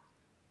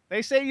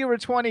 They say you were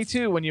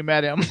 22 when you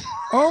met him.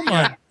 Oh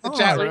my God!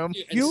 Chat room.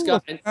 You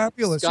look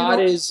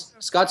fabulous.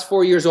 Scott's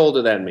 4 years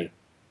older than me.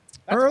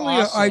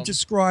 Earlier, awesome. I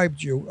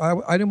described you.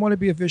 I didn't want to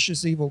be a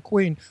vicious, evil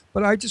queen,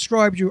 but I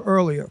described you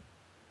earlier.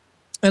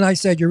 And I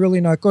said, you're really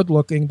not good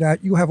looking,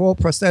 that you have all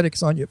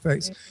prosthetics on your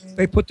face.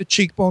 They put the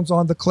cheekbones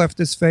on, the cleft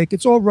is fake.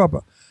 It's all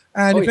rubber.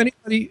 And if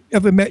anybody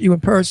ever met you in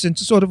person,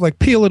 to sort of like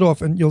peel it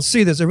off and you'll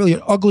see there's a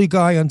really ugly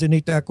guy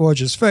underneath that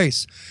gorgeous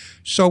face.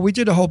 So we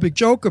did a whole big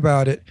joke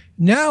about it.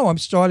 Now I'm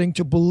starting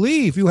to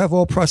believe you have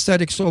all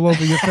prosthetics all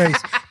over your face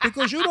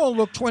because you don't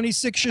look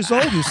 26 years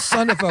old, you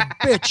son of a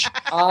bitch.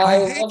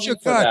 I hate your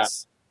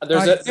guts.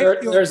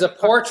 There's a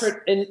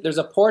portrait in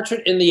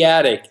the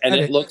attic, and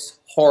it looks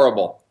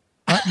horrible.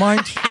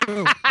 Mine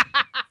too.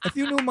 If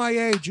you knew my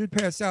age, you'd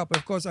pass out. But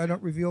of course, I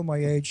don't reveal my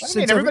age. I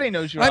mean, everybody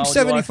knows I'm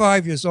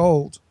 75 years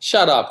old.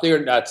 Shut up!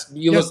 You're nuts.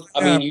 You look.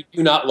 I mean, you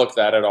do not look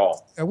that at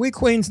all. We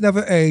queens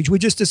never age. We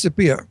just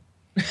disappear.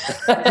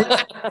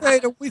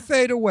 we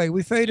fade away.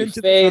 We fade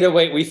into. Fade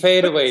away. We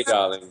fade away,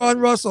 darling. On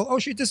Russell. Oh,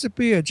 she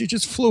disappeared. She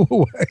just flew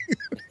away.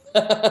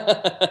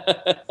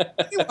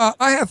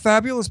 I have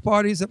fabulous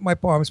parties at my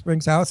Palm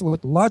Springs house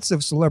with lots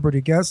of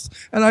celebrity guests,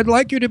 and I'd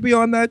like you to be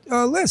on that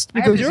list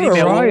because you're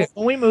a riot.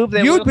 When we move,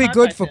 you'd be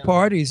good for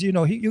parties. You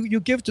know, you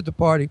give to the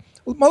party.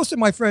 Most of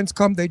my friends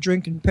come, they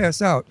drink and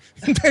pass out.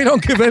 They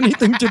don't give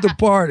anything to the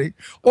party.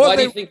 Why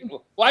do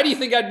you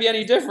think I'd be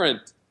any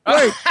different?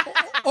 Right.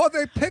 Or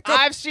they pick up.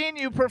 I've seen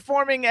you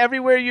performing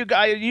everywhere you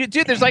go.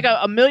 Dude, there's like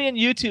a million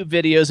YouTube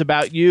videos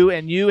about you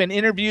and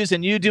interviews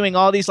and you doing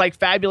all these like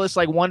fabulous,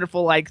 like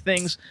wonderful like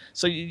things.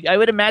 So I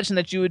would imagine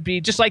that you would be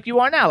just like you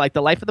are now, like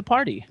the life of the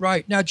party.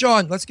 Right. Now,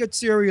 John, let's get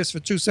serious for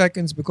 2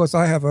 seconds because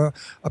I have a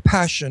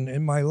passion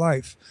in my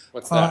life.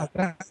 What's that?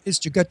 That is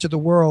to get to the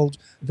world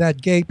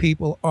that gay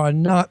people are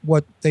not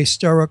what they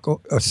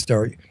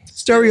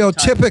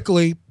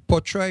stereotypically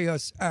portray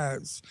us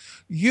as.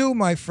 You,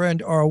 my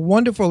friend, are a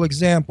wonderful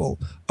example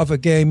of a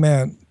gay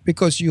man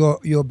because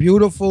you're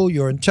beautiful,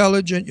 you're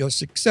intelligent, you're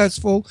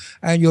successful,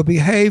 and your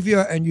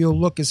behavior and your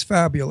look is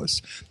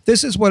fabulous.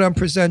 This is what I'm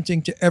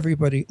presenting to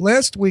everybody.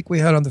 Last week we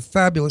had on the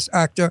fabulous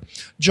actor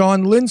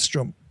John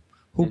Lindstrom,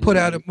 who put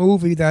out a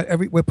movie that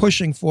we're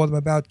pushing for them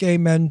about gay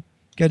men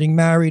getting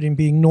married and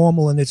being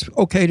normal, and it's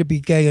okay to be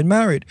gay and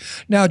married.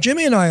 Now,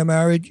 Jimmy and I are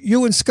married,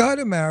 you and Scott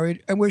are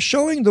married, and we're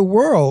showing the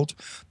world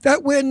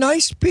that we're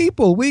nice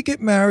people. We get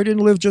married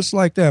and live just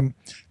like them.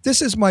 This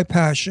is my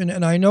passion,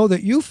 and I know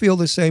that you feel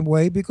the same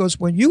way because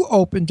when you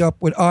opened up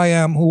with I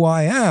Am Who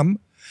I Am,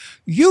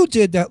 you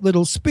did that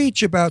little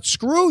speech about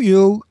screw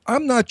you,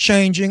 I'm not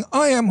changing,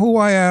 I am who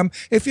I am.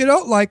 If you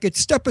don't like it,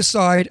 step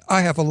aside,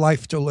 I have a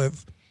life to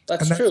live.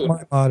 That's and true. That's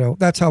my motto.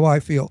 That's how I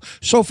feel.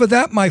 So for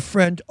that, my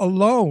friend,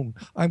 alone,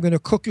 I'm going to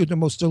cook you the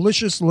most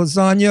delicious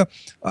lasagna,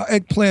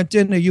 eggplant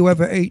dinner you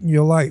ever ate in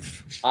your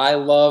life. I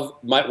love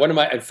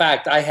in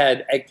fact, I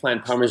had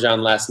eggplant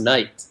parmesan last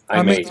night.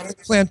 I made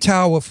eggplant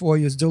tower for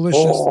you. It's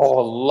delicious.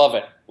 Oh, love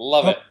it.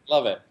 Love it.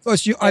 Love it.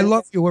 Plus, I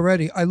love you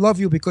already. I love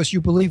you because you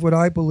believe what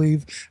I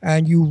believe,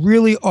 and you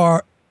really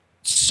are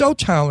so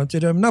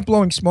talented. I'm not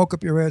blowing smoke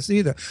up your ass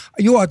either.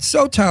 You are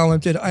so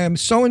talented. I am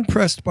so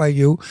impressed by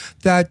you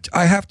that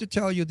I have to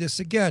tell you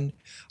this again.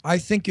 I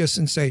think you're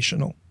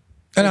sensational.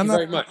 And Thank I'm you not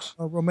very much.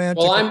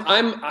 romantic. Well,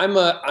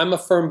 I'm a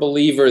firm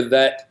believer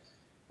that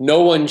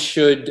no one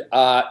should,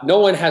 no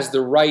one has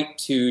the right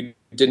to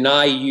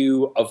deny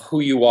you of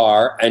who you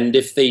are, and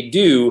if they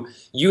do,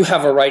 you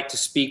have a right to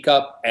speak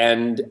up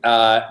and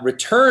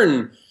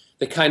return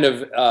the kind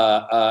of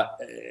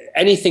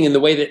anything in the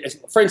way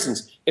that, for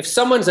instance, if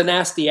someone's a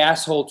nasty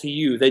asshole to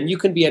you, then you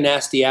can be a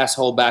nasty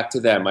asshole back to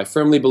them. I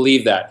firmly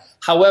believe that.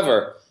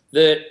 However,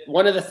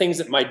 one of the things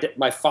that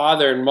my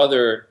father and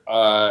mother,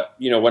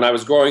 when I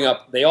was growing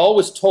up, they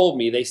always told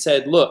me, they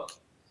said, look,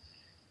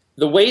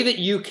 the way that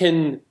you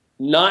can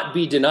not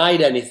be denied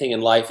anything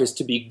in life is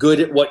to be good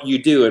at what you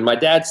do. And my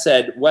dad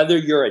said, whether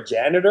you're a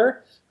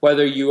janitor,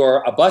 whether you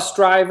are a bus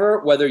driver,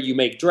 whether you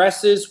make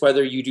dresses,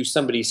 whether you do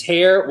somebody's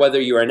hair, whether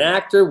you're an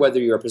actor,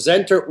 whether you're a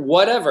presenter,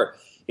 whatever,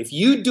 if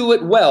you do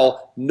it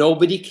well,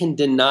 nobody can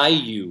deny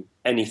you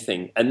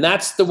anything. And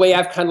that's the way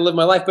I've kind of lived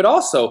my life. But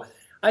also,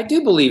 I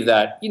do believe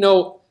that,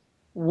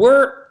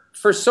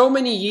 for so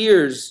many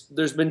years,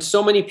 there's been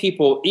so many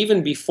people,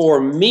 even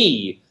before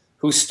me,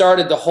 who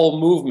started the whole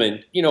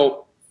movement.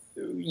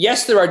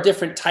 Yes, there are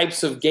different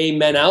types of gay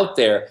men out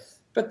there,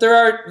 but there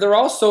are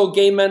also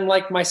gay men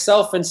like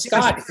myself and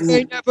Scott.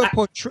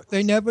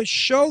 They never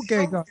show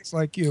gay guys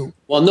like you.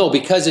 Well, no,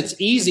 because it's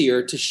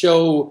easier to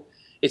show.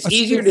 It's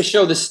easier to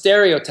show the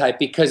stereotype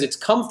because it's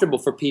comfortable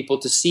for people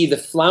to see the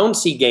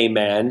flouncy gay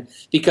man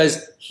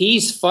because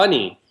he's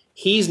funny.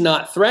 He's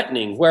not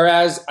threatening.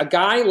 Whereas a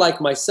guy like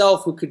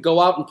myself who could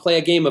go out and play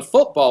a game of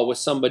football with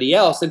somebody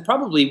else and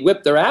probably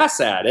whip their ass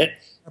at it,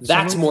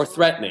 that's more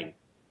threatening.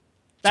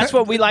 That's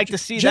what we like to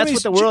see. That's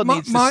what the world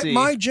needs to see.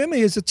 My Jimmy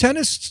is a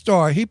tennis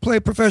star. He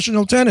played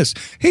professional tennis.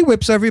 He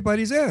whips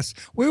everybody's ass.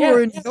 We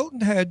were in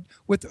Hilton Head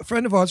with a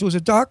friend of ours who was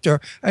a doctor,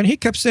 and he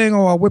kept saying,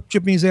 "Oh, I'll whip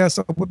Jimmy's ass.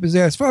 I'll whip his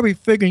ass." Probably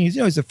figuring he's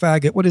a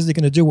faggot. What is he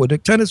going to do with a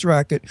tennis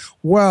racket?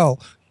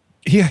 Well,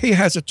 he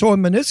has a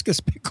torn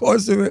meniscus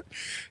because of it.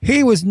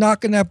 He was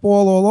knocking that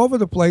ball all over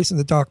the place, and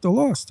the doctor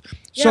lost.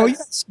 Yes. So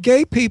yes,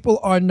 gay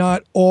people are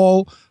not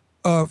all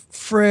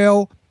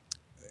frail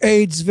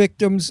AIDS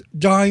victims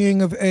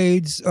dying of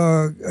AIDS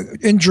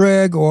in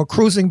drag or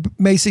cruising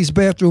Macy's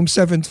bathroom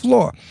 7th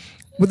floor.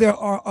 But there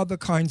are other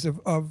kinds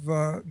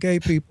of gay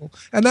people,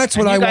 and that's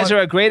what I want. You guys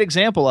are a great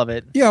example of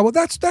it. Yeah, well,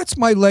 that's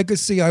my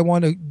legacy. I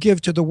want to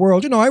give to the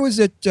world. I was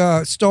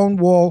at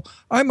Stonewall.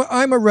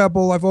 I'm a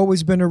rebel. I've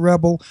always been a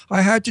rebel.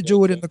 I had to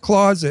do it in the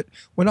closet.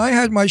 When I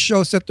had my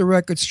show Set the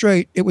Record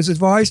Straight, it was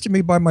advised to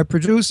me by my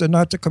producer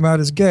not to come out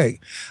as gay.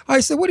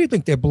 I said, "What do you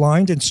think? They're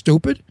blind and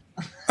stupid?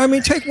 I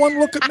mean, take one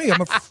look at me.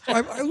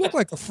 I look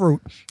like a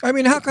fruit. I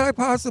mean, how can I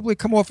possibly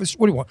come off as,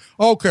 what do you want?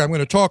 Okay, I'm going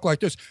to talk like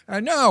this.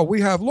 And now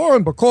we have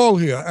Lauren Bacall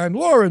here. And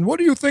Lauren, what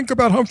do you think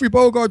about Humphrey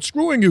Bogart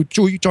screwing you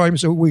 2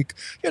 times a week?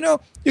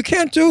 You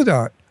can't do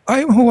that. I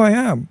am who I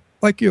am,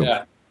 like you.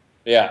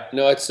 Yeah.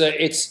 No,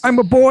 it's. I'm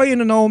a boy in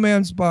an old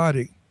man's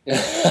body.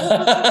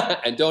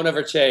 And don't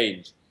ever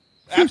change.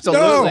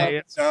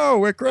 Absolutely. No,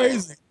 we're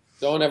crazy.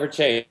 Don't ever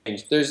change.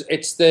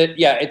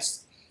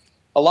 It's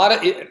a lot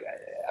of.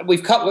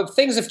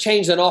 Things have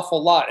changed an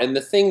awful lot, and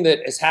the thing that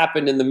has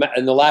happened in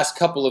the last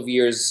couple of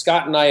years,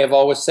 Scott and I have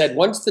always said,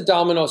 once the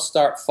dominoes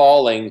start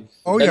falling,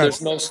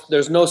 there's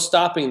no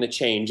stopping the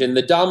change, and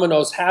the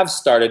dominoes have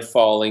started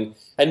falling,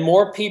 and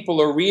more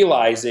people are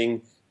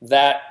realizing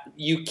that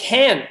you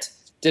can't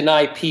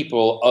deny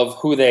people of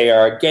who they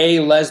are, gay,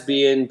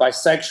 lesbian,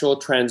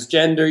 bisexual,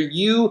 transgender.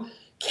 You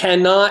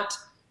cannot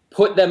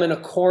put them in a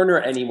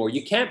corner anymore.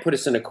 You can't put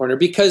us in a corner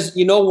because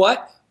you know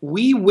what?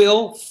 We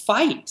will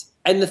fight.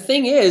 And the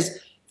thing is,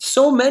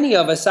 so many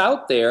of us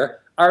out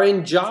there are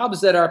in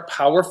jobs that are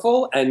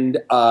powerful and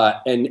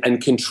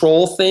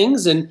control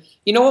things. And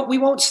you know what? We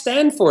won't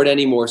stand for it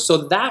anymore. So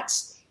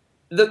that's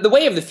the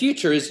way of the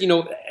future is,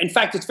 in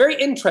fact, it's very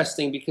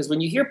interesting because when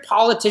you hear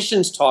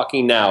politicians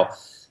talking now,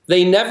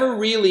 they never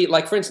really,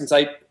 like, for instance,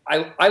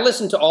 I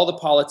listen to all the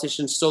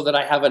politicians so that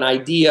I have an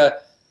idea.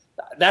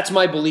 That's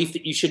my belief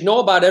that you should know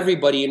about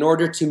everybody in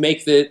order to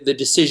make the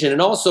decision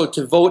and also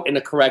to vote in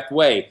a correct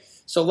way.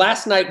 So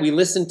last night we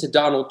listened to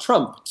Donald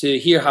Trump to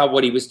hear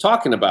what he was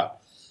talking about.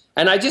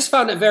 And I just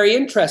found it very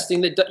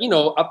interesting that,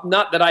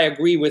 not that I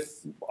agree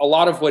with a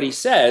lot of what he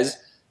says,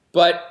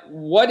 but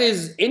what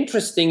is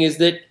interesting is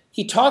that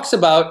he talks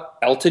about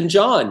Elton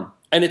John,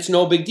 and it's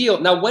no big deal.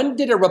 Now, when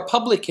did a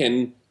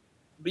Republican,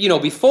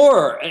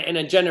 before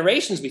and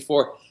generations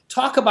before,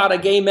 talk about a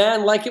gay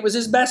man like it was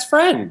his best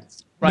friend?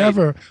 Right.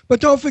 Never.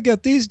 But don't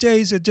forget, these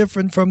days are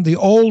different from the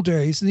old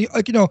days.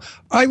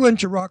 I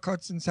went to Rock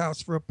Hudson's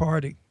house for a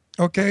party.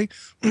 Okay,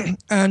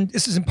 and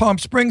this is in Palm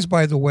Springs,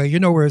 by the way. You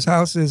know where his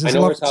house is. I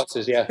know where his house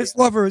is, yeah. His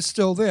lover is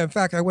still there. In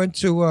fact, I went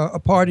to a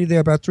party there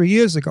about 3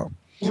 years ago.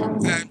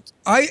 And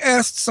I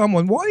asked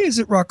someone, why is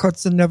it Rock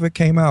Hudson never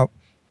came out?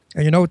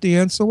 And you know what the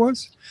answer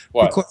was?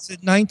 What? Because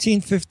in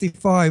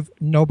 1955,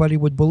 nobody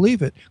would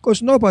believe it.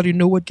 Because nobody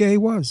knew what gay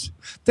was.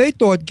 They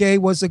thought gay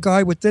was a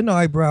guy with thin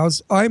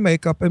eyebrows, eye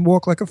makeup, and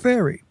walk like a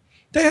fairy.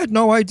 They had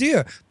no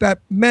idea that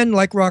men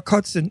like Rock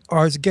Hudson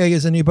are as gay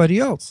as anybody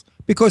else.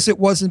 Because it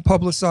wasn't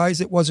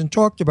publicized, it wasn't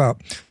talked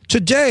about.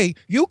 Today,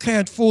 you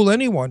can't fool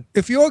anyone.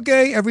 If you're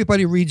gay,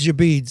 everybody reads your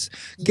beads.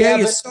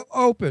 Gay is so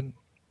open.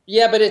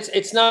 Yeah, but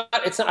it's not.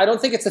 I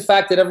don't think it's the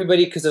fact that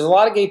everybody, because there's a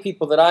lot of gay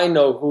people that I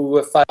know who,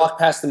 if I walked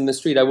past them in the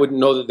street, I wouldn't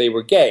know that they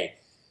were gay.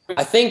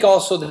 I think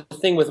also the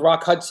thing with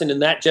Rock Hudson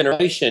and that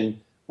generation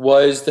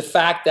was the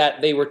fact that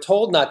they were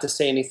told not to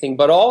say anything,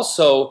 but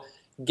also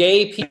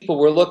gay people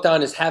were looked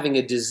on as having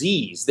a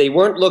disease. They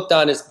weren't looked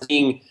on as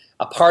being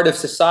a part of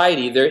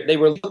society. They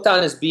were looked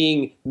on as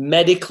being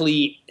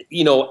medically,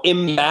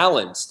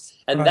 imbalanced,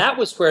 and that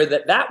was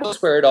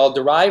where it all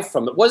derived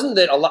from. It wasn't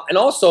that a lot, and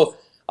also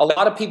a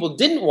lot of people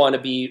didn't want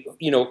to be,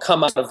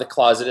 come out of the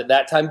closet at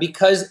that time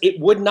because it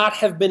would not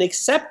have been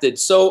accepted.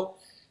 So,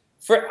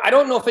 I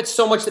don't know if it's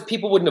so much that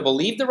people wouldn't have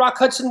believed that Rock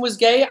Hudson was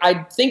gay.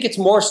 I think it's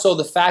more so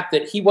the fact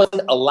that he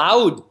wasn't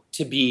allowed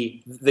to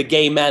be the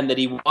gay man that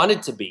he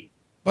wanted to be.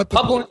 But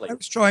the point I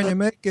was trying to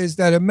make is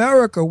that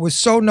America was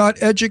so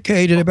not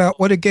educated about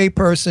what a gay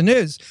person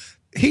is.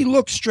 He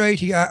looked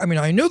straight.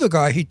 I knew the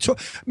guy.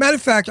 Matter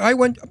of fact, I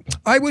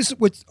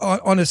was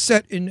on a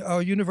set in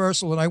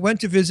Universal, and I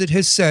went to visit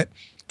his set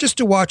just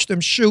to watch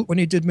them shoot when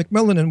he did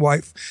Macmillan and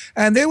Wife.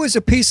 And there was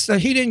a piece that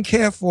he didn't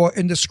care for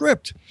in the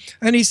script.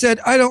 And he said,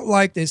 I don't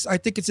like this. I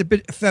think it's a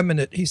bit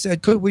effeminate. He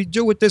said, could we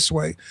do it this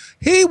way?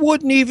 He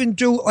wouldn't even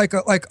do like,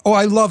 oh,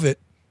 I love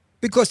it,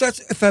 because that's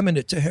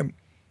effeminate to him.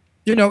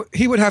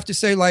 He would have to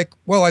say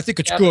well, I think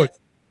it's good.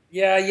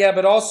 Yeah,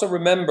 but also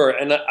remember,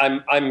 and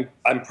I'm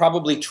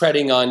probably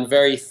treading on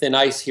very thin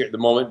ice here at the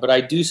moment, but I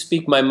do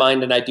speak my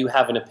mind and I do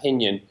have an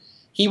opinion.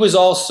 He was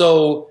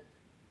also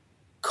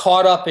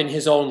caught up in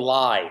his own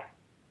lie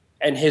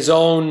and his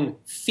own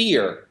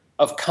fear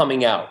of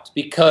coming out,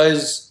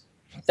 because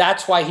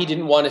that's why he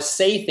didn't want to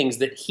say things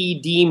that he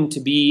deemed to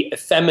be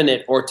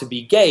effeminate or to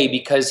be gay,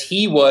 because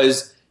he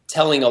was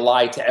telling a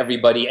lie to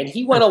everybody and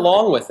he went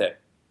along with it.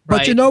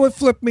 But what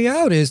flipped me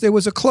out is there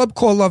was a club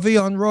called La Vie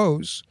en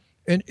Rose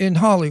in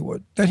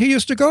Hollywood that he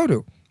used to go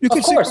to.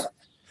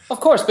 Of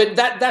course, but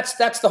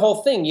that's the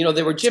whole thing.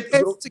 They were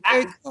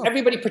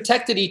everybody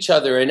protected each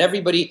other and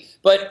everybody.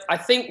 But I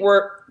think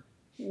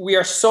we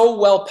are so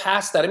well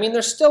past that. I mean,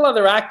 there's still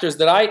other actors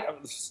that I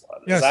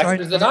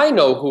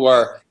know who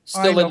are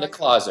still in the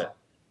closet.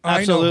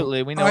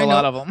 Absolutely, we know a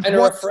lot of them, and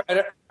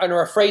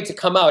are afraid to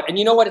come out. And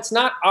you know what? It's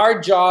not our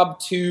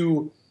job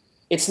to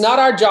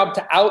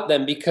out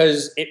them,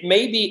 because it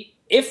may be,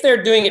 if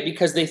they're doing it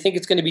because they think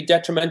it's going to be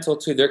detrimental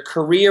to their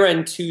career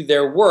and to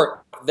their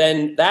work,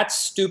 then that's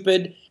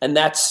stupid and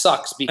that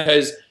sucks,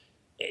 because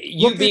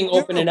you being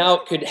open and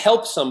out could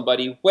help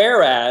somebody.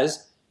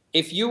 Whereas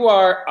if you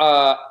are,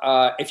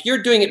 if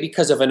you're doing it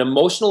because of an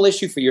emotional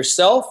issue for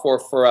yourself or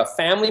for a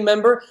family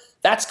member,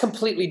 that's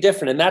completely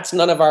different, and that's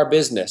none of our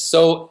business.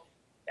 So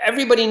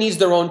everybody needs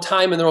their own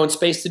time and their own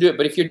space to do it.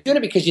 But if you're doing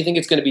it because you think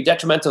it's going to be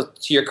detrimental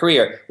to your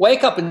career,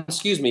 wake up and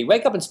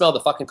smell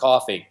the fucking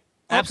coffee.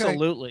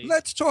 Absolutely.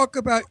 Let's talk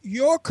about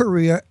your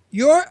career.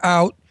 You're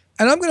out,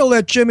 and I'm going to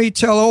let Jimmy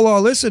tell all our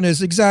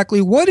listeners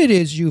exactly what it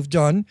is you've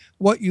done,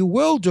 what you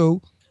will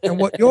do, and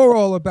what you're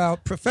all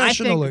about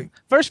professionally.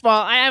 First of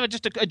all, I have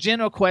just a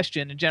general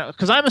question,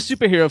 because I'm a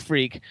superhero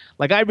freak.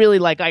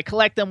 I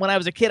collect them. When I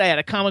was a kid, I had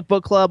a comic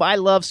book club. I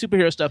love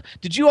superhero stuff.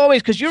 Did you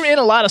always, because you're in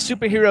a lot of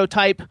superhero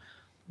type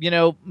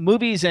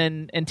movies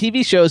and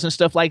TV shows and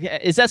stuff,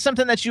 is that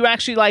something that you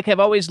actually have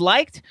always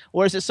liked,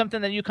 or is it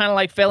something that you kind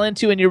of fell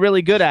into and you're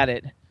really good at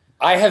it?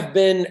 I have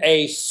been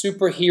a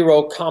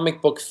superhero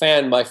comic book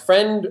fan. My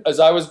friend, as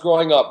I was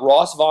growing up,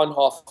 Ross Von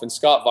Hoff and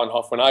Scott Von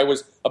Hoff, when I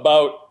was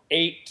about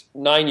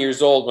 8-9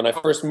 years old, when I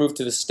first moved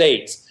to the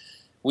States,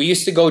 we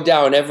used to go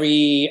down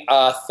every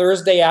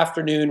Thursday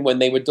afternoon when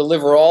they would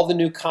deliver all the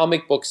new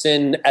comic books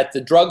in at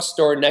the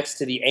drugstore next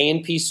to the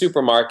A&P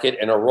supermarket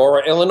in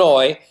Aurora,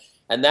 Illinois.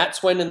 And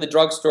that's when in the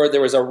drugstore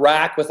there was a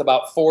rack with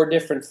about 4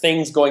 different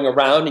things going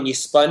around, and you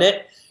spun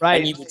it.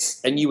 Right.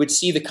 And you would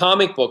see the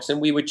comic books, and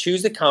we would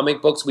choose the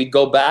comic books. We'd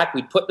go back,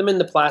 we'd put them in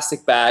the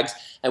plastic bags,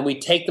 and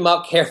we'd take them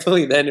out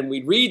carefully then, and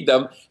we'd read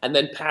them and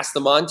then pass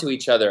them on to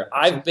each other.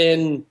 I've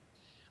been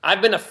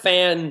a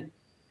fan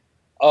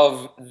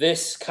of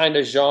this kind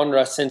of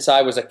genre since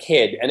I was a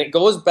kid. And it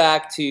goes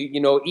back to,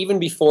 even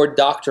before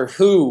Doctor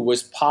Who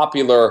was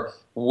popular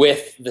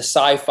with the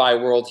sci-fi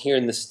world here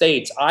in the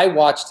States. I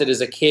watched it as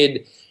a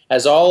kid,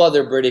 as all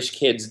other British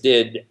kids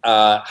did,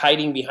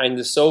 hiding behind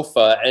the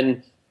sofa,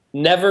 and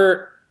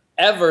never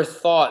ever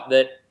thought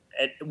that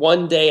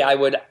one day I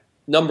would,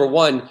 number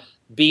one,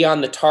 be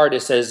on the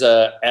TARDIS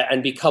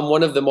and become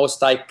one of the most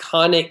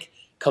iconic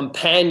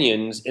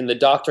companions in the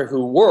Doctor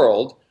Who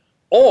world,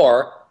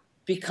 or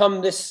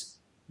become this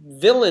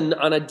villain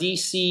on a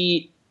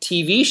DC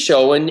TV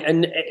show. And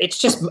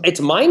it's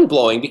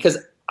mind-blowing, because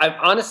I've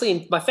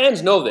honestly, my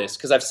fans know this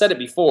because I've said it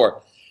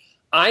before,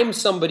 I'm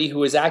somebody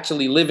who is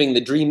actually living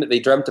the dream that they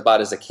dreamt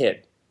about as a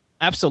kid.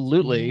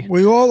 Absolutely.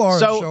 We all are in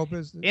show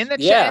business.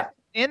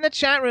 In the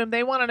chat room,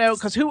 they want to know,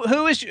 because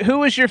who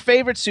is your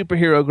favorite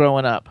superhero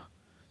growing up?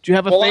 Do you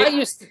have a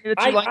favorite?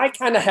 I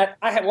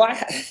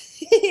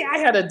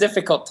had a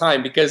difficult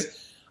time,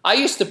 because we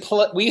used to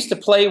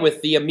play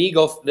with the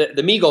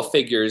Amigo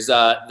figures,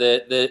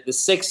 the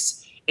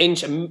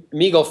 6-inch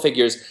Amigo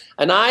figures,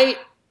 and I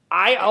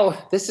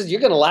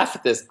you're gonna laugh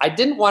at this. I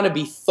didn't want to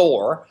be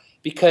Thor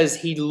because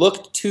he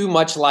looked too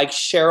much like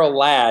Cheryl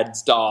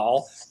Ladd's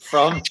doll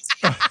from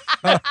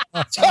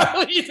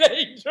Charlie's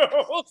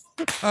Angels.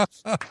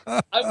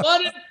 I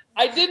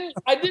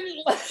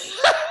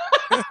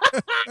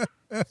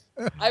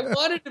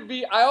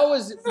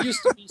always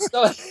used to be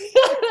so.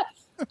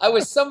 I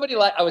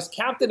was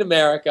Captain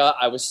America.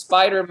 I was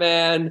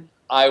Spider-Man.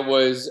 I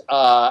was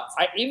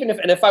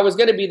if I was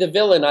going to be the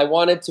villain, I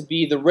wanted to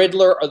be the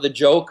Riddler or the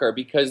Joker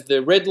because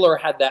the Riddler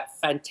had that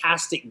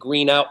fantastic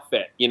green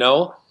outfit, you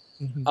know.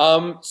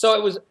 Mm-hmm. So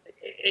it was.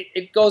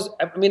 It goes.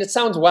 I mean, it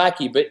sounds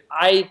wacky, but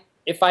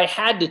if I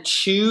had to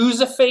choose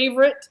a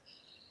favorite,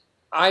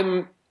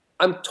 I'm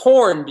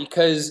torn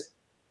because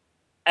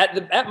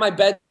at my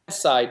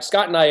bedside,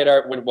 Scott and I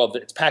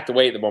it's packed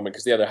away at the moment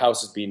because the other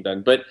house is being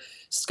done, but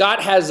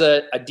Scott has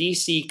a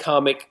DC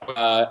comic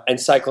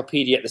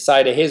encyclopedia at the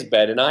side of his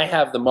bed, and I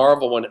have the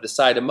Marvel one at the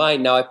side of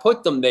mine. Now, I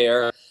put them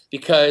there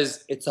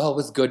because it's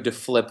always good to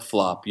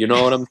flip-flop. You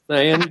know what I'm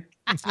saying?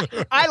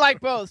 I like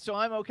both, so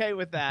I'm okay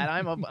with that.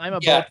 I'm a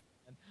Yeah. both.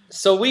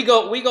 So we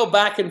go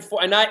back and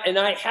forth, and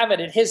I have it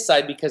at his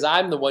side because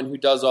I'm the one who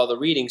does all the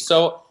reading.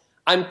 So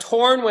I'm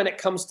torn when it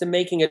comes to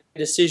making a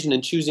decision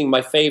and choosing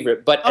my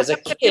favorite. But as a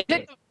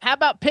kid, how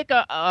about pick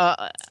a?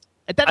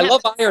 I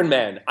love Iron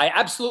Man. I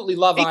absolutely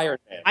love Iron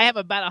Man. I have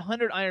about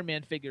 100 Iron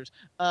Man figures.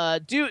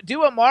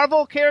 Do a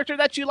Marvel character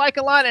that you like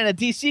a lot and a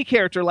DC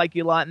character like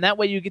you a lot, and that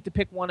way you get to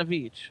pick one of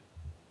each.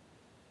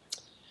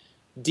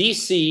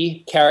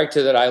 DC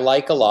character that I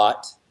like a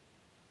lot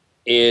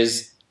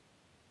is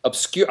a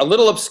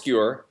little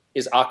obscure,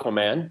 is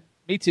Aquaman.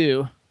 Me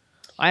too.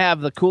 I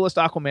have the coolest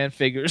Aquaman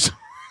figures.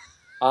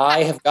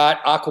 I have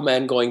got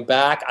Aquaman going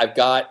back. I've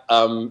got.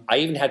 I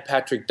even had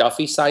Patrick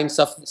Duffy sign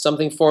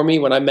something for me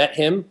when I met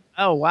him.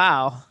 Oh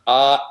wow!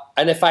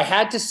 And if I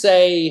had to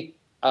say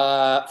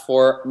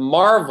for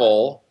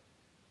Marvel,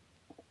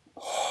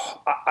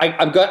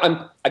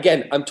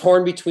 I'm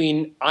torn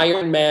between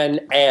Iron Man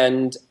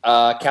and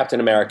Captain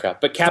America.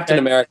 But Captain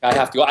America, I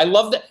have to go. I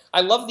love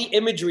the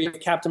imagery of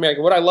Captain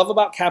America. What I love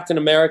about Captain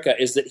America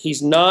is that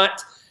he's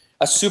not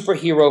a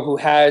superhero who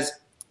has.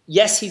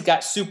 Yes, he's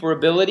got super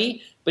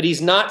ability, but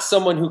he's not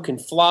someone who can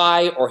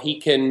fly or he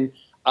can,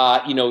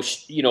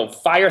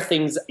 fire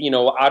things,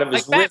 out of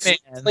his wrist.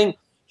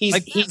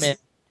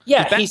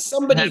 He's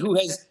somebody who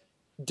has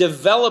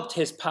developed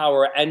his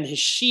power and his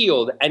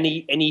shield, and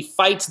he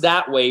fights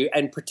that way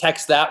and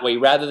protects that way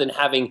rather than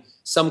having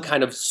some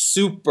kind of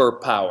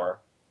superpower.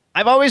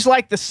 I've always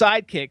liked the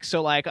sidekick,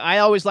 so like I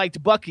always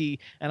liked Bucky,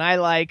 and I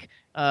like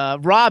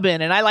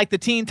Robin, and I like the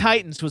Teen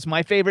Titans. Was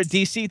my favorite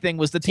DC thing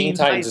was the Teen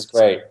Titans. Is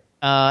great.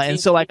 And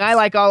so, like, I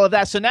like all of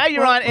that. So now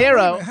you're on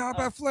Arrow. How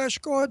about Flash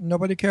Gordon?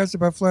 Nobody cares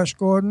about Flash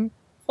Gordon.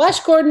 Flash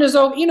Gordon is,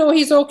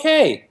 he's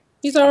okay.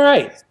 He's all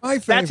right. My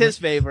favorite. That's his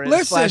favorite.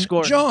 Listen, Flash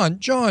Gordon.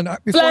 John.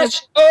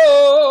 Flash.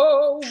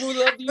 Oh, who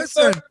loved you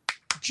listen,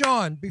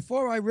 John.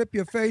 Before I rip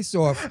your face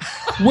off,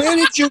 where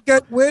did you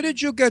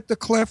get the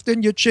cleft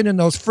in your chin and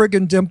those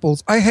friggin'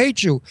 dimples? I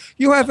hate you.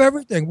 You have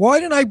everything.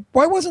 Why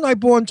wasn't I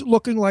born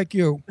looking like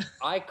you?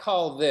 I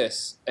call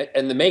this,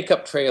 in the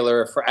makeup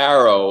trailer for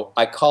Arrow,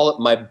 I call it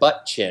my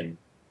butt chin.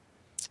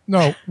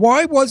 No,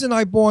 why wasn't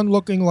I born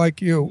looking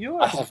like you?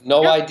 I have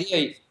no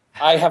idea.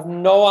 I have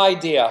no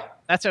idea.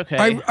 That's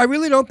okay. I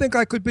really don't think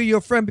I could be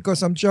your friend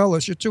because I'm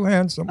jealous. You're too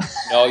handsome.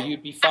 No,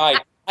 you'd be fine.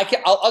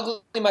 I'll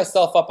ugly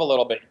myself up a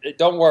little bit.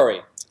 Don't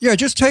worry. Yeah,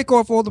 just take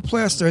off all the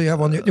plaster you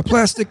have on your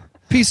plastic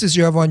pieces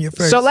you have on your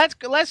face. So let's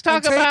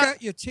talk take about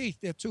out your teeth.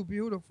 They're too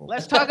beautiful.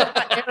 Let's talk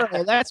about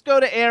Arrow. Let's go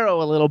to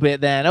Arrow a little bit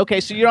then.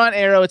 Okay, so you're on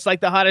Arrow. It's like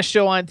the hottest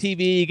show on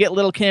TV. You get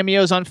little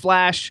cameos on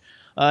Flash.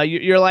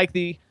 You're like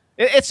the.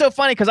 It's so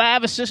funny because I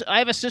have a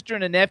sister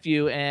and a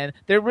nephew, and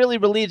they're really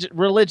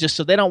religious,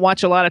 so they don't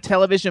watch a lot of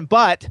television.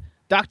 But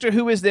Doctor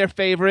Who is their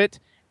favorite,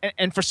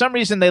 and for some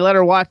reason they let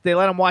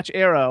them watch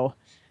Arrow.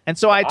 And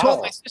so I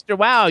told my sister,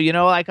 wow,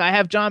 like I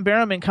have John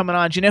Barrowman coming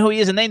on. Do you know who he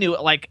is? And they knew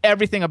like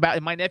everything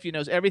about my nephew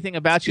knows everything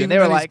about you. And they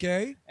were like,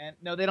 gay? And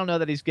no, they don't know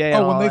that he's gay.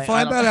 Oh, when they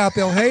find that out,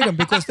 they'll hate him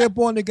because they're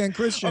born again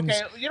Christians.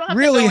 Okay, you don't have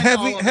really to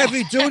go into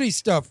heavy duty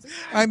stuff.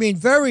 I mean,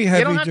 very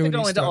heavy duty stuff. You don't have to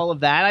go into all of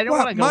that. I don't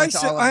want to go into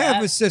all of that. I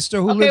have a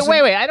sister who lives.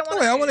 Okay, wait. I don't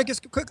want. I want to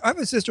get quick. I have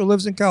a sister who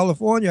lives in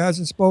California.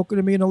 Hasn't spoken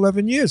to me in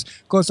 11 years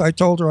because I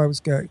told her I was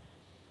gay.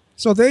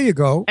 So there you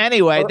go.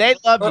 Anyway, they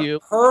love you.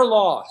 Her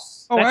loss.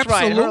 Oh, that's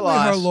absolutely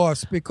right, her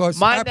loss because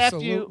my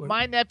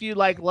nephew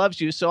like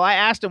loves you. So I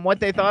asked him what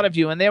they thought of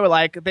you, and they were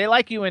like, they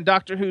like you in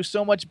Doctor Who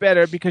so much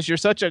better because you're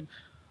such a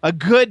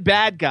good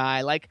bad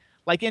guy. Like,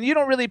 and you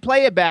don't really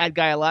play a bad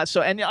guy a lot.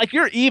 So, and like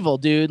you're evil,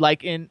 dude.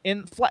 Like in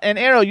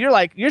Arrow,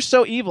 you're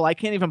so evil. I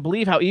can't even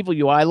believe how evil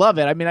you are. I love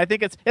it. I mean, I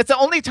think it's the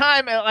only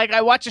time like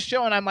I watch a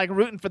show and I'm like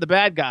rooting for the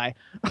bad guy.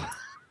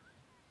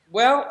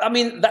 Well, I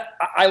mean,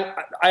 I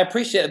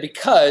appreciate it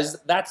because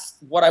that's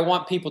what I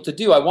want people to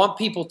do. I want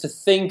people to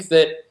think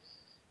that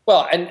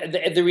Well, and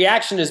the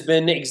reaction has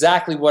been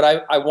exactly what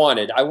I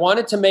wanted. I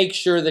wanted to make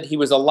sure that he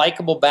was a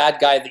likable bad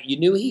guy, that you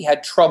knew he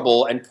had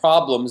trouble and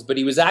problems, but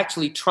he was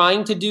actually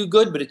trying to do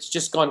good, but it's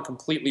just gone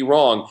completely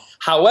wrong.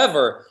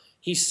 However,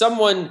 he's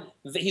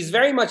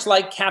very much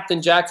like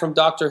Captain Jack from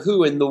Doctor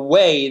Who in the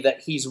way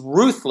that he's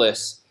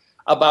ruthless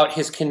about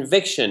his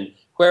conviction.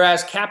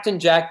 Whereas Captain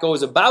Jack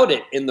goes about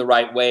it in the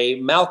right way,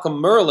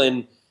 Malcolm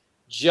Merlyn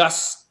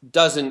just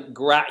doesn't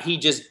he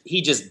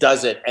just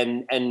does it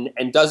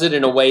and does it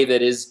in a way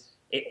that is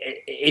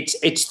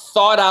it's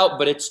thought out,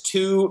 but it's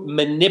too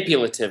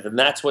manipulative, and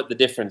that's what the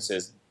difference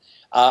is.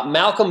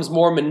 Malcolm's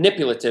more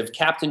manipulative.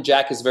 Captain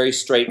Jack is very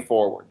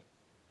straightforward.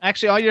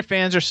 Actually, all your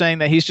fans are saying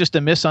that he's just a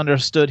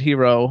misunderstood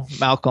hero,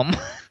 Malcolm.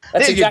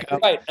 That's exactly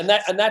right, and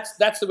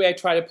that's the way I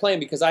try to play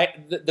him, because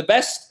the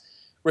best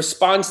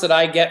response that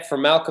I get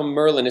from Malcolm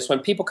Merlyn is when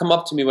people come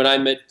up to me when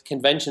I'm at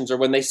conventions or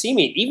when they see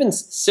me, even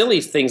silly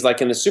things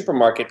like in the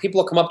supermarket, people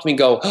will come up to me and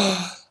go,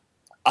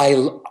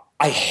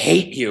 I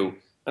hate you.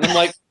 And I'm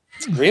like,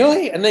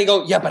 really? And they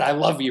go, yeah, but I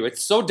love you.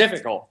 It's so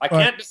difficult. I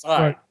can't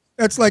decide. Right.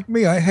 That's like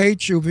me. I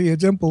hate you via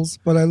dimples,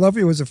 but I love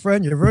you as a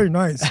friend. You're very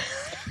nice.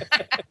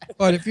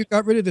 But if you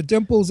got rid of the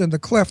dimples and the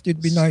cleft,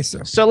 you'd be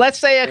nicer. So let's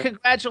say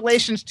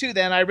congratulations too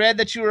then. I read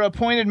that you were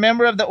appointed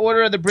member of the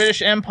Order of the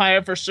British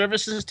Empire for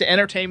services to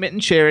entertainment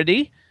and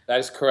charity. That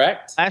is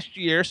correct. Last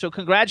year, so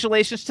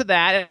congratulations to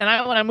that. And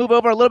I want to move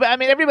over a little bit. I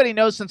mean, everybody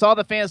knows, since all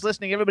the fans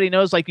listening, everybody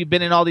knows like you've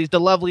been in all these The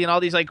Lovely and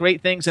all these like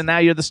great things, and now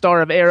you're the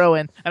star of Arrow,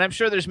 and I'm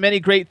sure there's many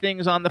great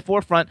things on the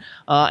forefront.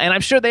 And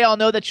I'm sure they all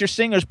know that you're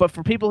singers, but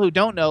for people who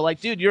don't know, like,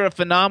 dude, you're a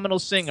phenomenal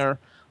singer.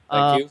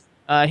 Thank you.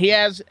 He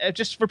has,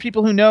 just for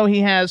people who know,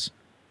 he has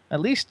at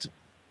least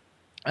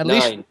 4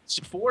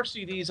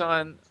 CDs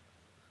on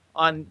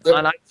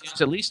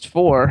iTunes, at least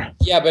 4.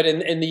 Yeah, but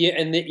in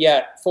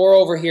the 4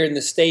 over here in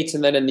the States,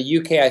 and then in the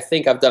UK, I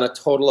think I've done a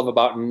total of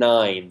about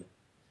 9.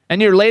 And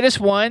your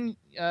latest one,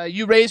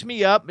 You Raise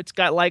Me Up, it's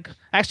got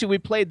actually we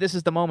played This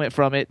Is the Moment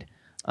from it.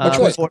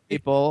 For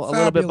people Fabulous. A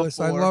little bit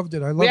before. I loved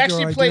it. I loved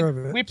your idea of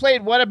it. We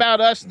played What About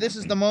Us, This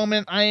Is the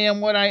Moment, I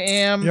Am What I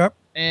Am. Yep.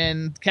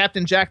 And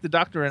Captain Jack the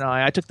Doctor and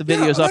I took the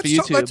videos off of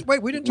YouTube.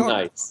 Wait, we didn't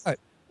talk.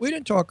 We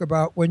didn't talk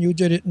about when you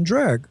did it in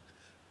drag.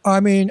 I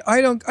mean,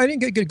 I didn't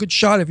get a good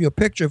shot of your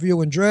picture of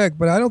you in drag,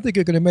 but I don't think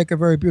you're going to make a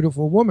very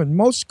beautiful woman.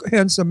 Most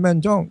handsome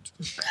men don't.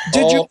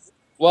 Did you?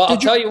 Well, I'll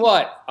tell you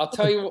what.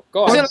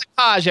 Go on.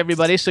 Lacage,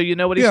 everybody, so you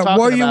know what he's talking about.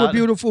 Were you a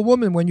beautiful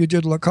woman when you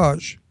did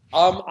Lacage?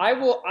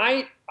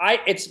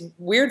 It's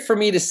weird for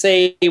me to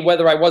say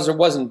whether I was or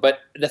wasn't, but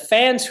the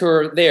fans who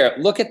are there,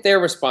 look at their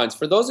response.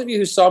 For those of you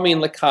who saw me in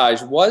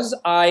Lacage, was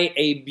I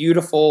a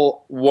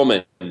beautiful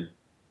woman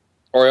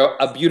or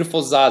a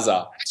beautiful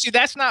Zaza? Actually,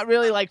 that's not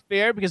really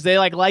fair, because they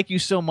like you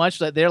so much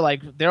that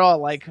they're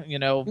all you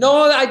know.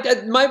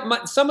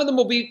 No, some of them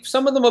will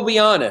be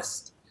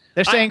honest.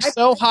 They're saying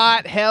so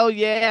hot, hell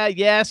yeah,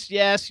 yes.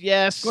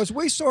 Because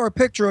we saw a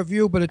picture of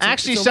you, but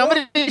actually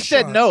somebody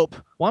said nope.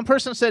 One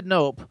person said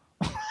nope.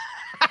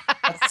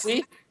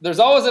 See, there's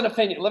always an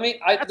opinion.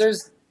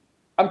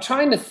 I'm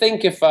trying to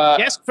think if.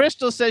 Yes,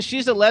 Crystal says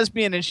she's a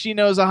lesbian and she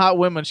knows a hot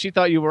woman. She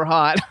thought you were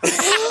hot.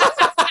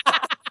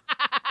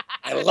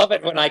 I love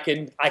it when I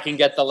can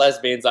get the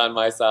lesbians on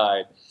my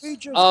side.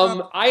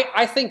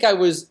 I think I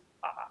was.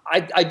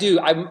 I do.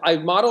 I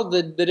modeled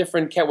the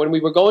different when we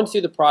were going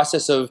through the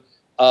process of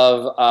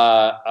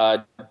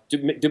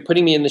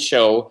putting me in the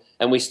show,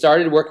 and we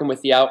started working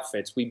with the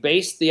outfits. We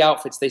based the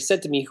outfits. They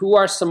said to me, "Who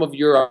are some of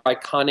your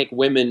iconic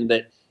women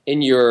that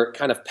in your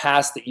kind of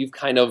past that you've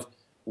kind of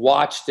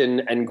watched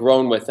and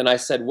grown with?" And I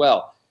said,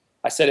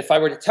 if I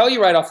were to tell you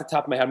right off the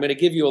top of my head, I'm going to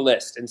give you a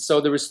list. And so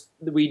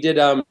we did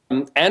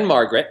Anne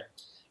Margaret,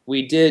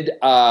 we did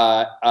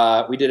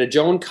a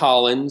Joan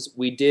Collins,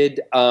 we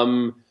did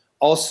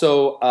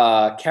also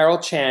Carol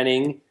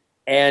Channing.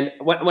 And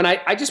when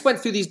I just went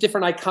through these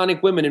different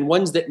iconic women and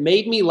ones that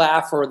made me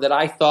laugh or that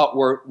I thought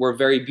were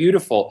very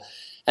beautiful.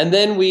 And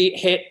then we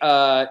hit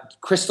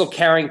Crystal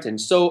Carrington.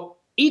 So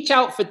each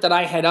outfit that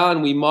I had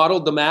on, we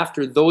modeled them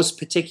after those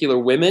particular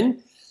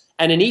women.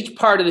 And in each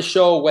part of the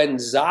show, when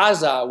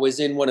Zaza was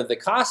in one of the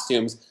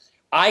costumes,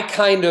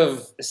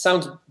 it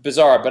sounds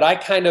bizarre, but I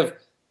kind of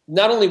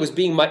not only was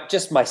being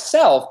just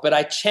myself, but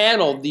I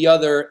channeled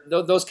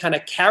those kind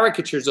of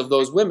caricatures of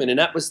those women, and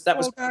that was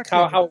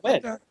how it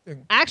went.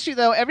 Actually,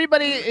 though,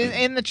 everybody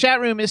in the chat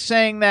room is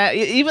saying that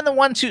even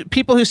the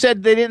people who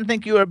said they didn't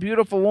think you were a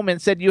beautiful woman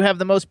said you have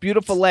the most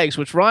beautiful legs,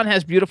 which Ron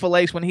has beautiful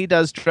legs when he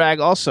does drag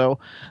also.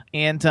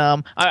 And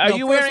are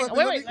you wearing?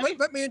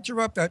 Let me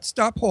interrupt that.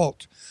 Stop.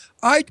 Halt.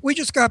 We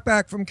just got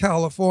back from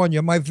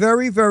California. My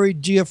very, very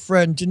dear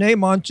friend, Danae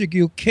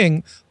Montague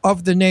King,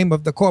 of the name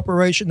of the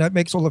corporation that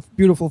makes all the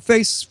beautiful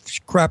face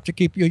crap to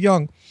keep you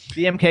young.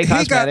 BMK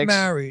Cosmetics. He got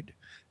married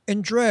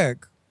in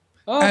drag.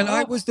 And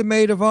I was the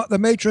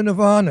matron of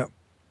honor.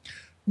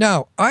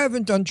 Now, I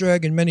haven't done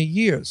drag in many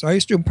years. I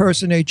used to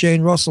impersonate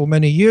Jane Russell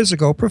many years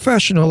ago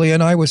professionally,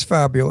 and I was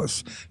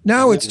fabulous.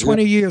 Now it's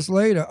 20 years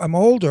later. I'm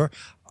older.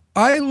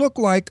 I look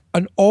like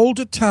an old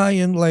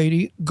Italian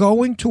lady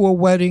going to a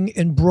wedding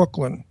in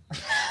Brooklyn.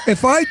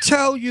 If I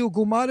tell you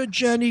Gumata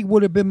Jenny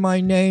would have been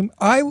my name,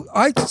 I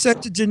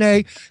said to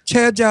Janae,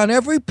 tear down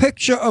every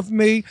picture of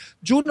me.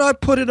 Do not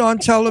put it on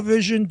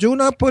television. Do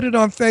not put it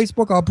on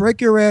Facebook. I'll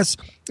break your ass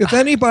if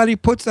anybody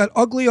puts that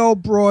ugly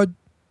old broad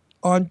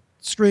on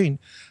screen.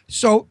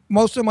 So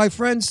most of my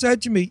friends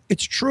said to me,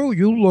 it's true,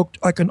 you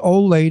looked like an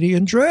old lady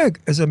in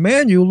drag. As a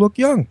man, you look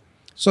young.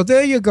 So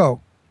there you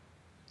go.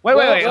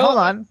 Wait.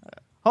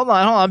 Hold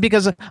on.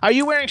 Because are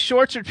you wearing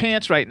shorts or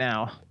pants right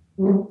now?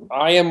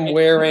 I am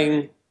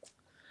wearing.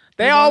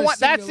 They all want.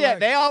 That's it.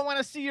 They all want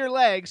to see your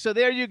legs. So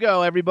there you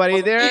go,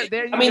 everybody. There you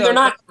go. I mean, they're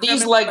not.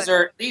 These legs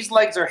are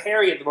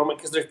hairy at the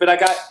moment but I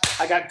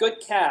got good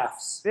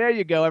calves. There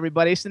you go,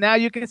 everybody. So now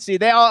you can see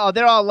they're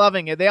all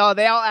loving it. They all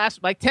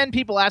asked, like 10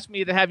 people asked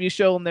me to have you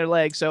show them their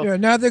legs. So yeah,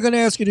 now they're going to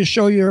ask you to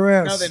show your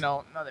ass. No, they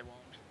don't. No, they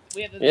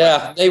won't.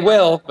 Yeah, they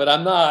will, but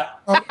I'm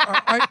not.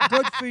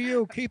 Good for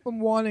you. Keep them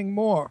wanting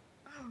more.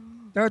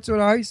 That's what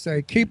I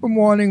say. Keep them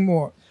wanting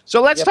more.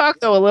 So let's talk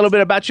though a little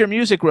bit about your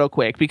music real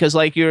quick, because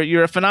like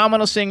you're a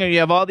phenomenal singer. You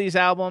have all these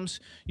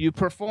albums. You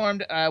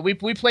performed. We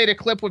played a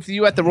clip with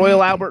you at the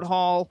Royal Albert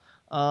Hall.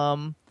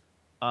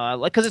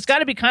 Because it's got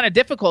to be kind of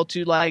difficult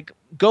to like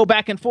go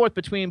back and forth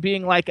between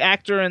being like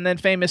actor and then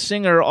famous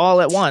singer all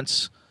at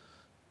once.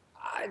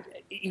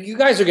 You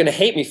guys are going to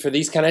hate me for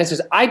these kind of answers.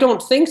 I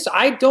don't think so.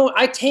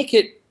 I take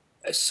it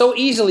so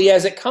easily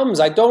as it comes.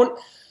 I don't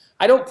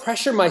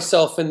pressure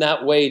myself in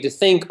that way to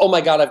think, oh my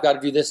God, I've got to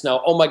do this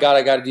now. Oh my God,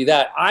 I got to do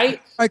that. I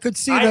could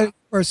see that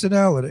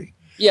personality.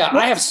 Yeah,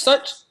 I have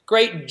such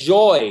great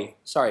joy.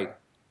 Sorry.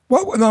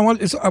 I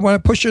want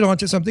to push it on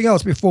to something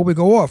else before we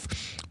go off.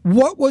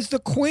 What was the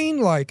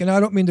Queen like? And I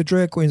don't mean the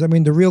drag queens. I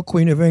mean the real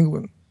Queen of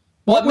England.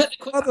 What was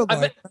the mother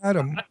like,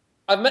 Adam?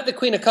 I've met the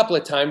Queen a couple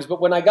of times, but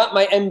when I got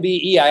my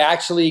MBE, I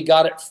actually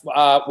got it,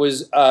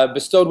 was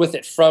bestowed with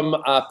it from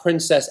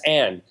Princess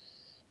Anne.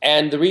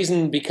 And the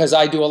reason, because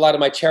I do a lot of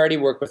my charity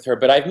work with her,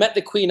 but I've met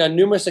the Queen on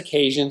numerous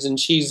occasions, and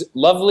she's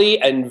lovely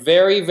and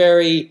very,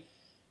 very,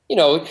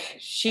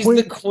 she's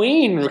the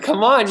Queen.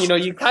 Come on,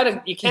 you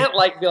can't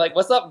be like,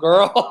 what's up,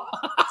 girl?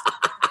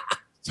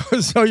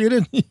 So you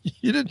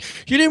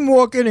didn't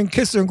walk in and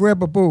kiss her and grab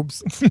her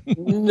boobs.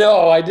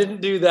 No, I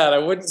didn't do that. I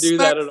wouldn't do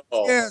that at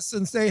all. Yes,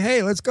 and say,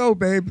 hey, let's go,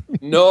 babe.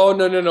 No.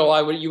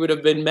 You would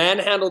have been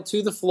manhandled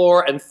to the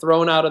floor and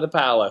thrown out of the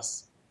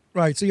palace.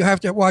 Right, so you have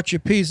to watch your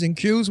P's and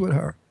Q's with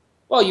her.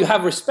 Well, you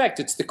have respect.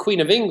 It's the Queen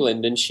of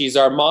England, and she's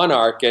our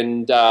monarch,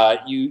 and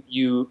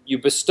you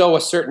bestow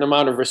a certain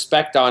amount of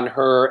respect on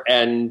her,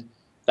 and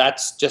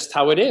that's just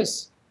how it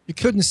is. You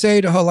couldn't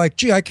say to her, like,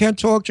 gee, I can't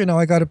talk to you now,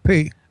 I got to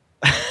pee.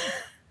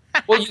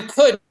 Well, you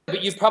could,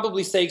 but you'd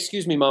probably say,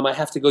 excuse me, Mom, I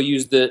have to go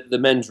use the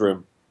men's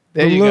room.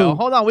 There you go.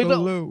 Hold on.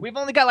 We've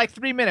only got like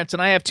 3 minutes,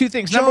 and I have two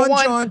things. Number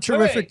one, John,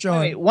 terrific,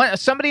 John.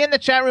 Somebody in the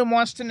chat room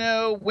wants to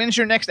know, when's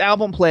your next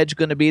album pledge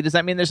going to be? Does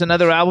that mean there's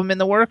another album in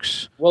the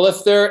works? Well,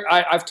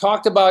 I've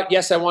talked about,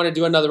 yes, I want to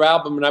do another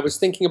album, and I was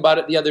thinking about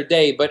it the other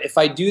day, but if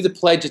I do the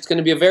pledge, it's going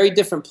to be a very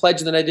different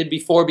pledge than I did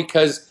before,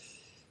 because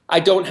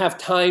I don't have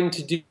time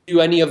to do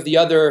any of the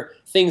other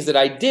things that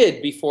I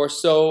did before.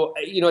 So,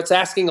 it's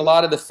asking a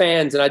lot of the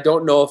fans, and I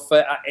don't know if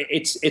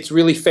it's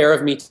really fair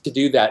of me to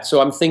do that.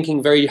 So I'm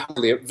thinking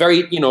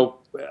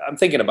I'm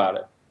thinking about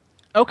it.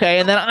 Okay,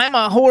 and then I'm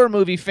a horror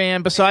movie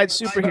fan besides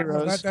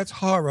superheroes. That's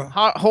horror.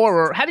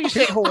 Horror. How do you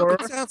say horror?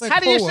 Like How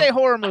do you say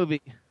horror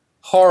movie?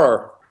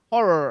 Horror.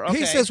 Horror. Okay.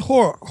 He says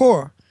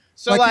horror.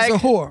 So like he's a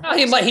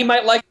whore. He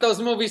might like those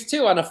movies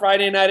too. On a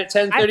Friday night at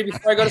 10:30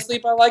 before I go to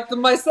sleep, I like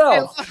them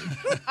myself.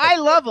 I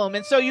love them,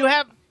 and so you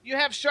have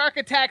Shark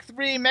Attack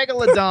 3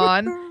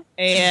 Megalodon,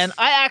 and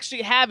I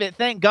actually have it,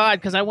 thank God,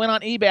 because I went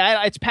on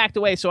eBay. It's packed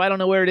away, so I don't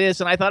know where it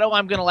is, and I thought,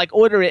 I'm going to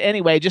order it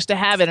anyway just to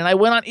have it, and I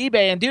went on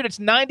eBay, and dude, it's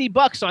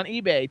 $90 on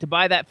eBay to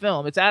buy that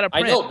film. It's out of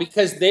print. I know,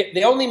 because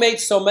they only made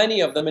so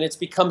many of them, and it's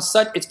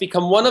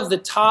become one of the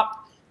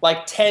top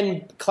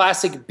 10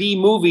 classic B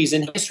movies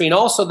in history, and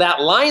also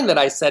that line that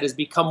I said has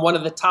become one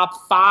of the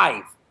top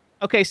 5.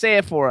 Okay, say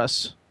it for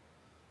us.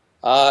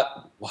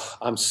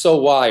 I'm so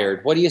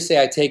wired. What do you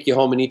say I take you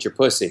home and eat your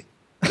pussy?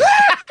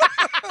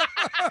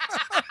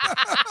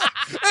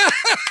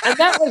 And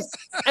that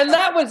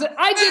was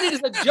I did it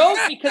as a joke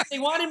because they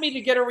wanted me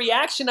to get a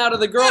reaction out of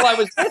the girl I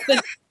was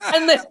with,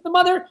 and the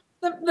mother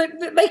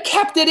they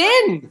kept it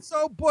in.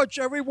 So butch,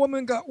 every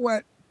woman got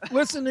wet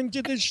listening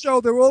to this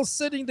show. They're all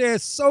sitting there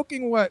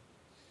soaking wet.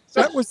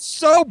 That was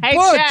so butch.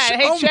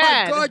 Hey,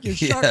 Chad. My God, you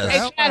shocked the Hey,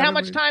 hell Chad, out how of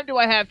much me. time do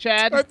I have,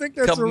 Chad? I think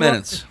that's Couple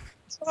minutes.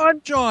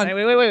 John.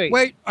 Wait.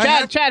 Wait,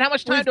 Chad, how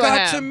much time do I have?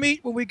 We've got to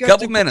meet when we get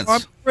Couple to minutes.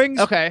 Palm Springs,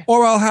 Okay.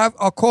 Or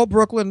I'll call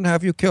Brooklyn and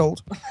have you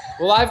killed.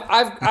 Well,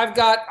 I've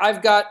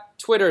got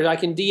Twitter. I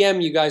can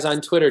DM you guys on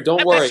Twitter.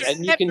 Don't worry,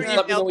 and you can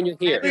let me know when you're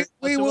here.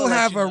 We will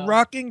have a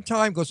rocking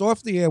time because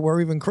off the air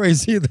we're even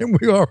crazier than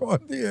we are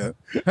on the air,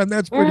 and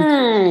that's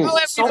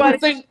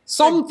pretty.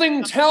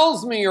 Something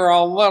tells me you're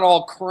a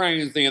little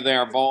crazy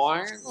there,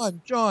 boy.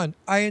 John,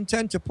 I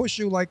intend to push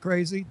you like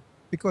crazy.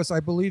 because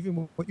I believe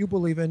in what you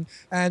believe in.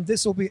 And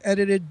this will be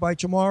edited by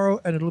tomorrow,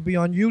 and it'll be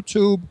on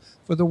YouTube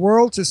for the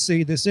world to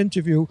see this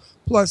interview.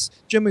 Plus,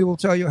 Jimmy will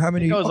tell you how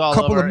many, a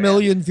couple of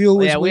million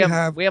viewers we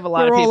have. We have a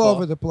lot We're of people all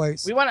over the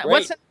place. We want.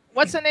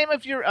 What's the name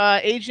of your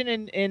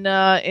agent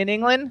in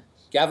England?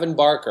 Gavin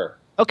Barker.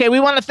 Okay, we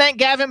want to thank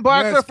Gavin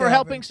Barker Yes, for Gavin,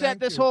 helping set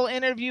this whole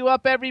interview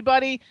up,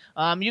 everybody.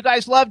 You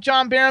guys love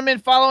John Barrowman.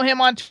 Follow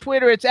him on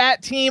Twitter. It's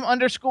at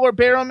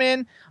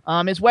 @team_Barrowman.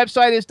 His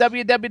website is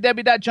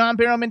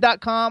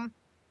www.johnbarrowman.com.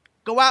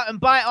 Go out and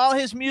buy all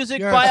his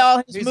music, Yes, buy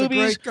all his he's a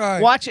movies, great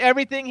guy. watch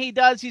everything he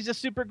does. He's a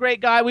super great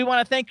guy. We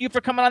want to thank you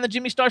for coming on the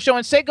Jimmy Star Show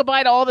and say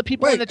goodbye to all the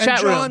people in the chat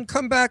John, room.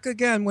 come back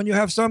again when you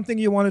have something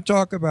you want to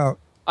talk about.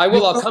 I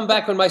will. I'll come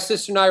back when my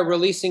sister and I are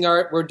releasing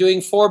we're doing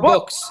 4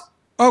 books.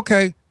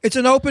 Okay. It's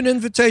an open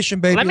invitation,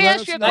 baby. Let me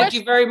ask you a question. Thank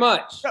you very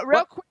much.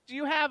 Real quick,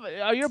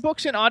 are your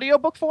books in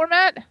audiobook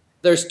format?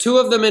 There's 2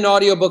 of them in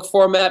audiobook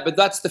format, but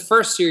that's the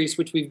first series,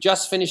 which we've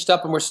just finished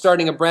up, and we're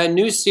starting a brand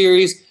new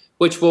series,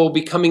 which will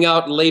be coming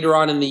out later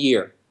on in the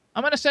year.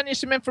 I'm going to send you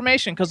some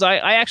information because I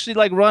actually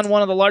run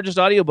one of the largest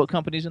audiobook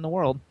companies in the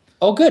world.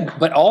 Oh, good.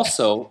 But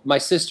also, my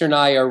sister and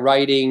I are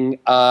writing,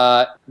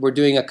 we're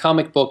doing a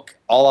comic book.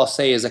 All I'll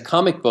say is a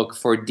comic book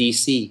for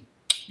DC.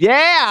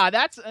 Yeah,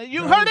 that's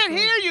you heard it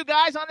here, you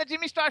guys, on the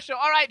Jimmy Star Show.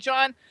 All right,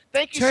 John.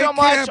 Thank you so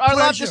much. Our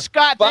love to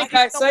Scott. Bye,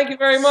 guys. Thank you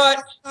very much.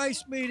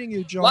 Nice meeting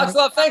you, John. Lots of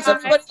love. Thanks,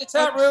 everybody in the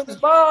chat rooms.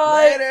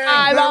 Bye. Very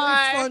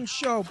fun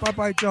show.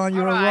 Bye-bye, John.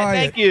 You're a riot.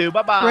 Thank you.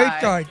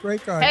 Bye-bye.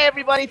 Great guy. Hey,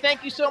 everybody.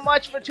 Thank you so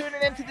much for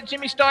tuning in to the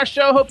Jimmy Star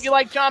Show. Hope you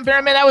like John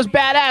Barrowman. That was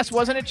badass,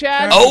 wasn't it,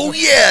 Chad? Oh,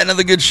 yeah.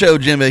 Another good show,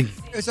 Jimmy.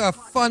 It's a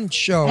fun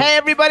show. Hey,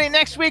 everybody.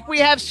 Next week, we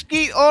have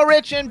Skeet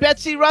Ulrich and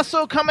Betsy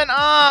Russell coming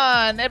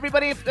on.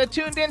 Everybody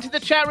tuned into the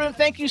chat room,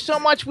 thank you so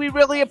much. We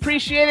really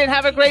appreciate it.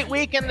 Have a great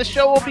week, and the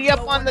show will be up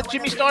on the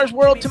Jimmy Star's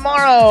World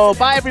tomorrow.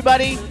 Bye,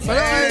 everybody.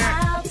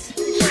 Bye.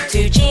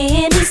 To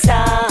Jimmy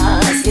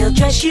Stars, he'll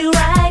dress you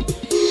right.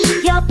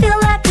 You'll feel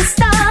like a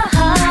star.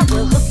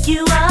 We'll hook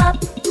you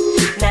up.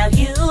 Now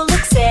you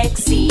look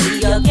sexy.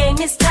 Your game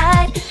is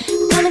tight.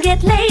 Gonna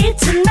get laid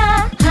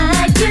tonight.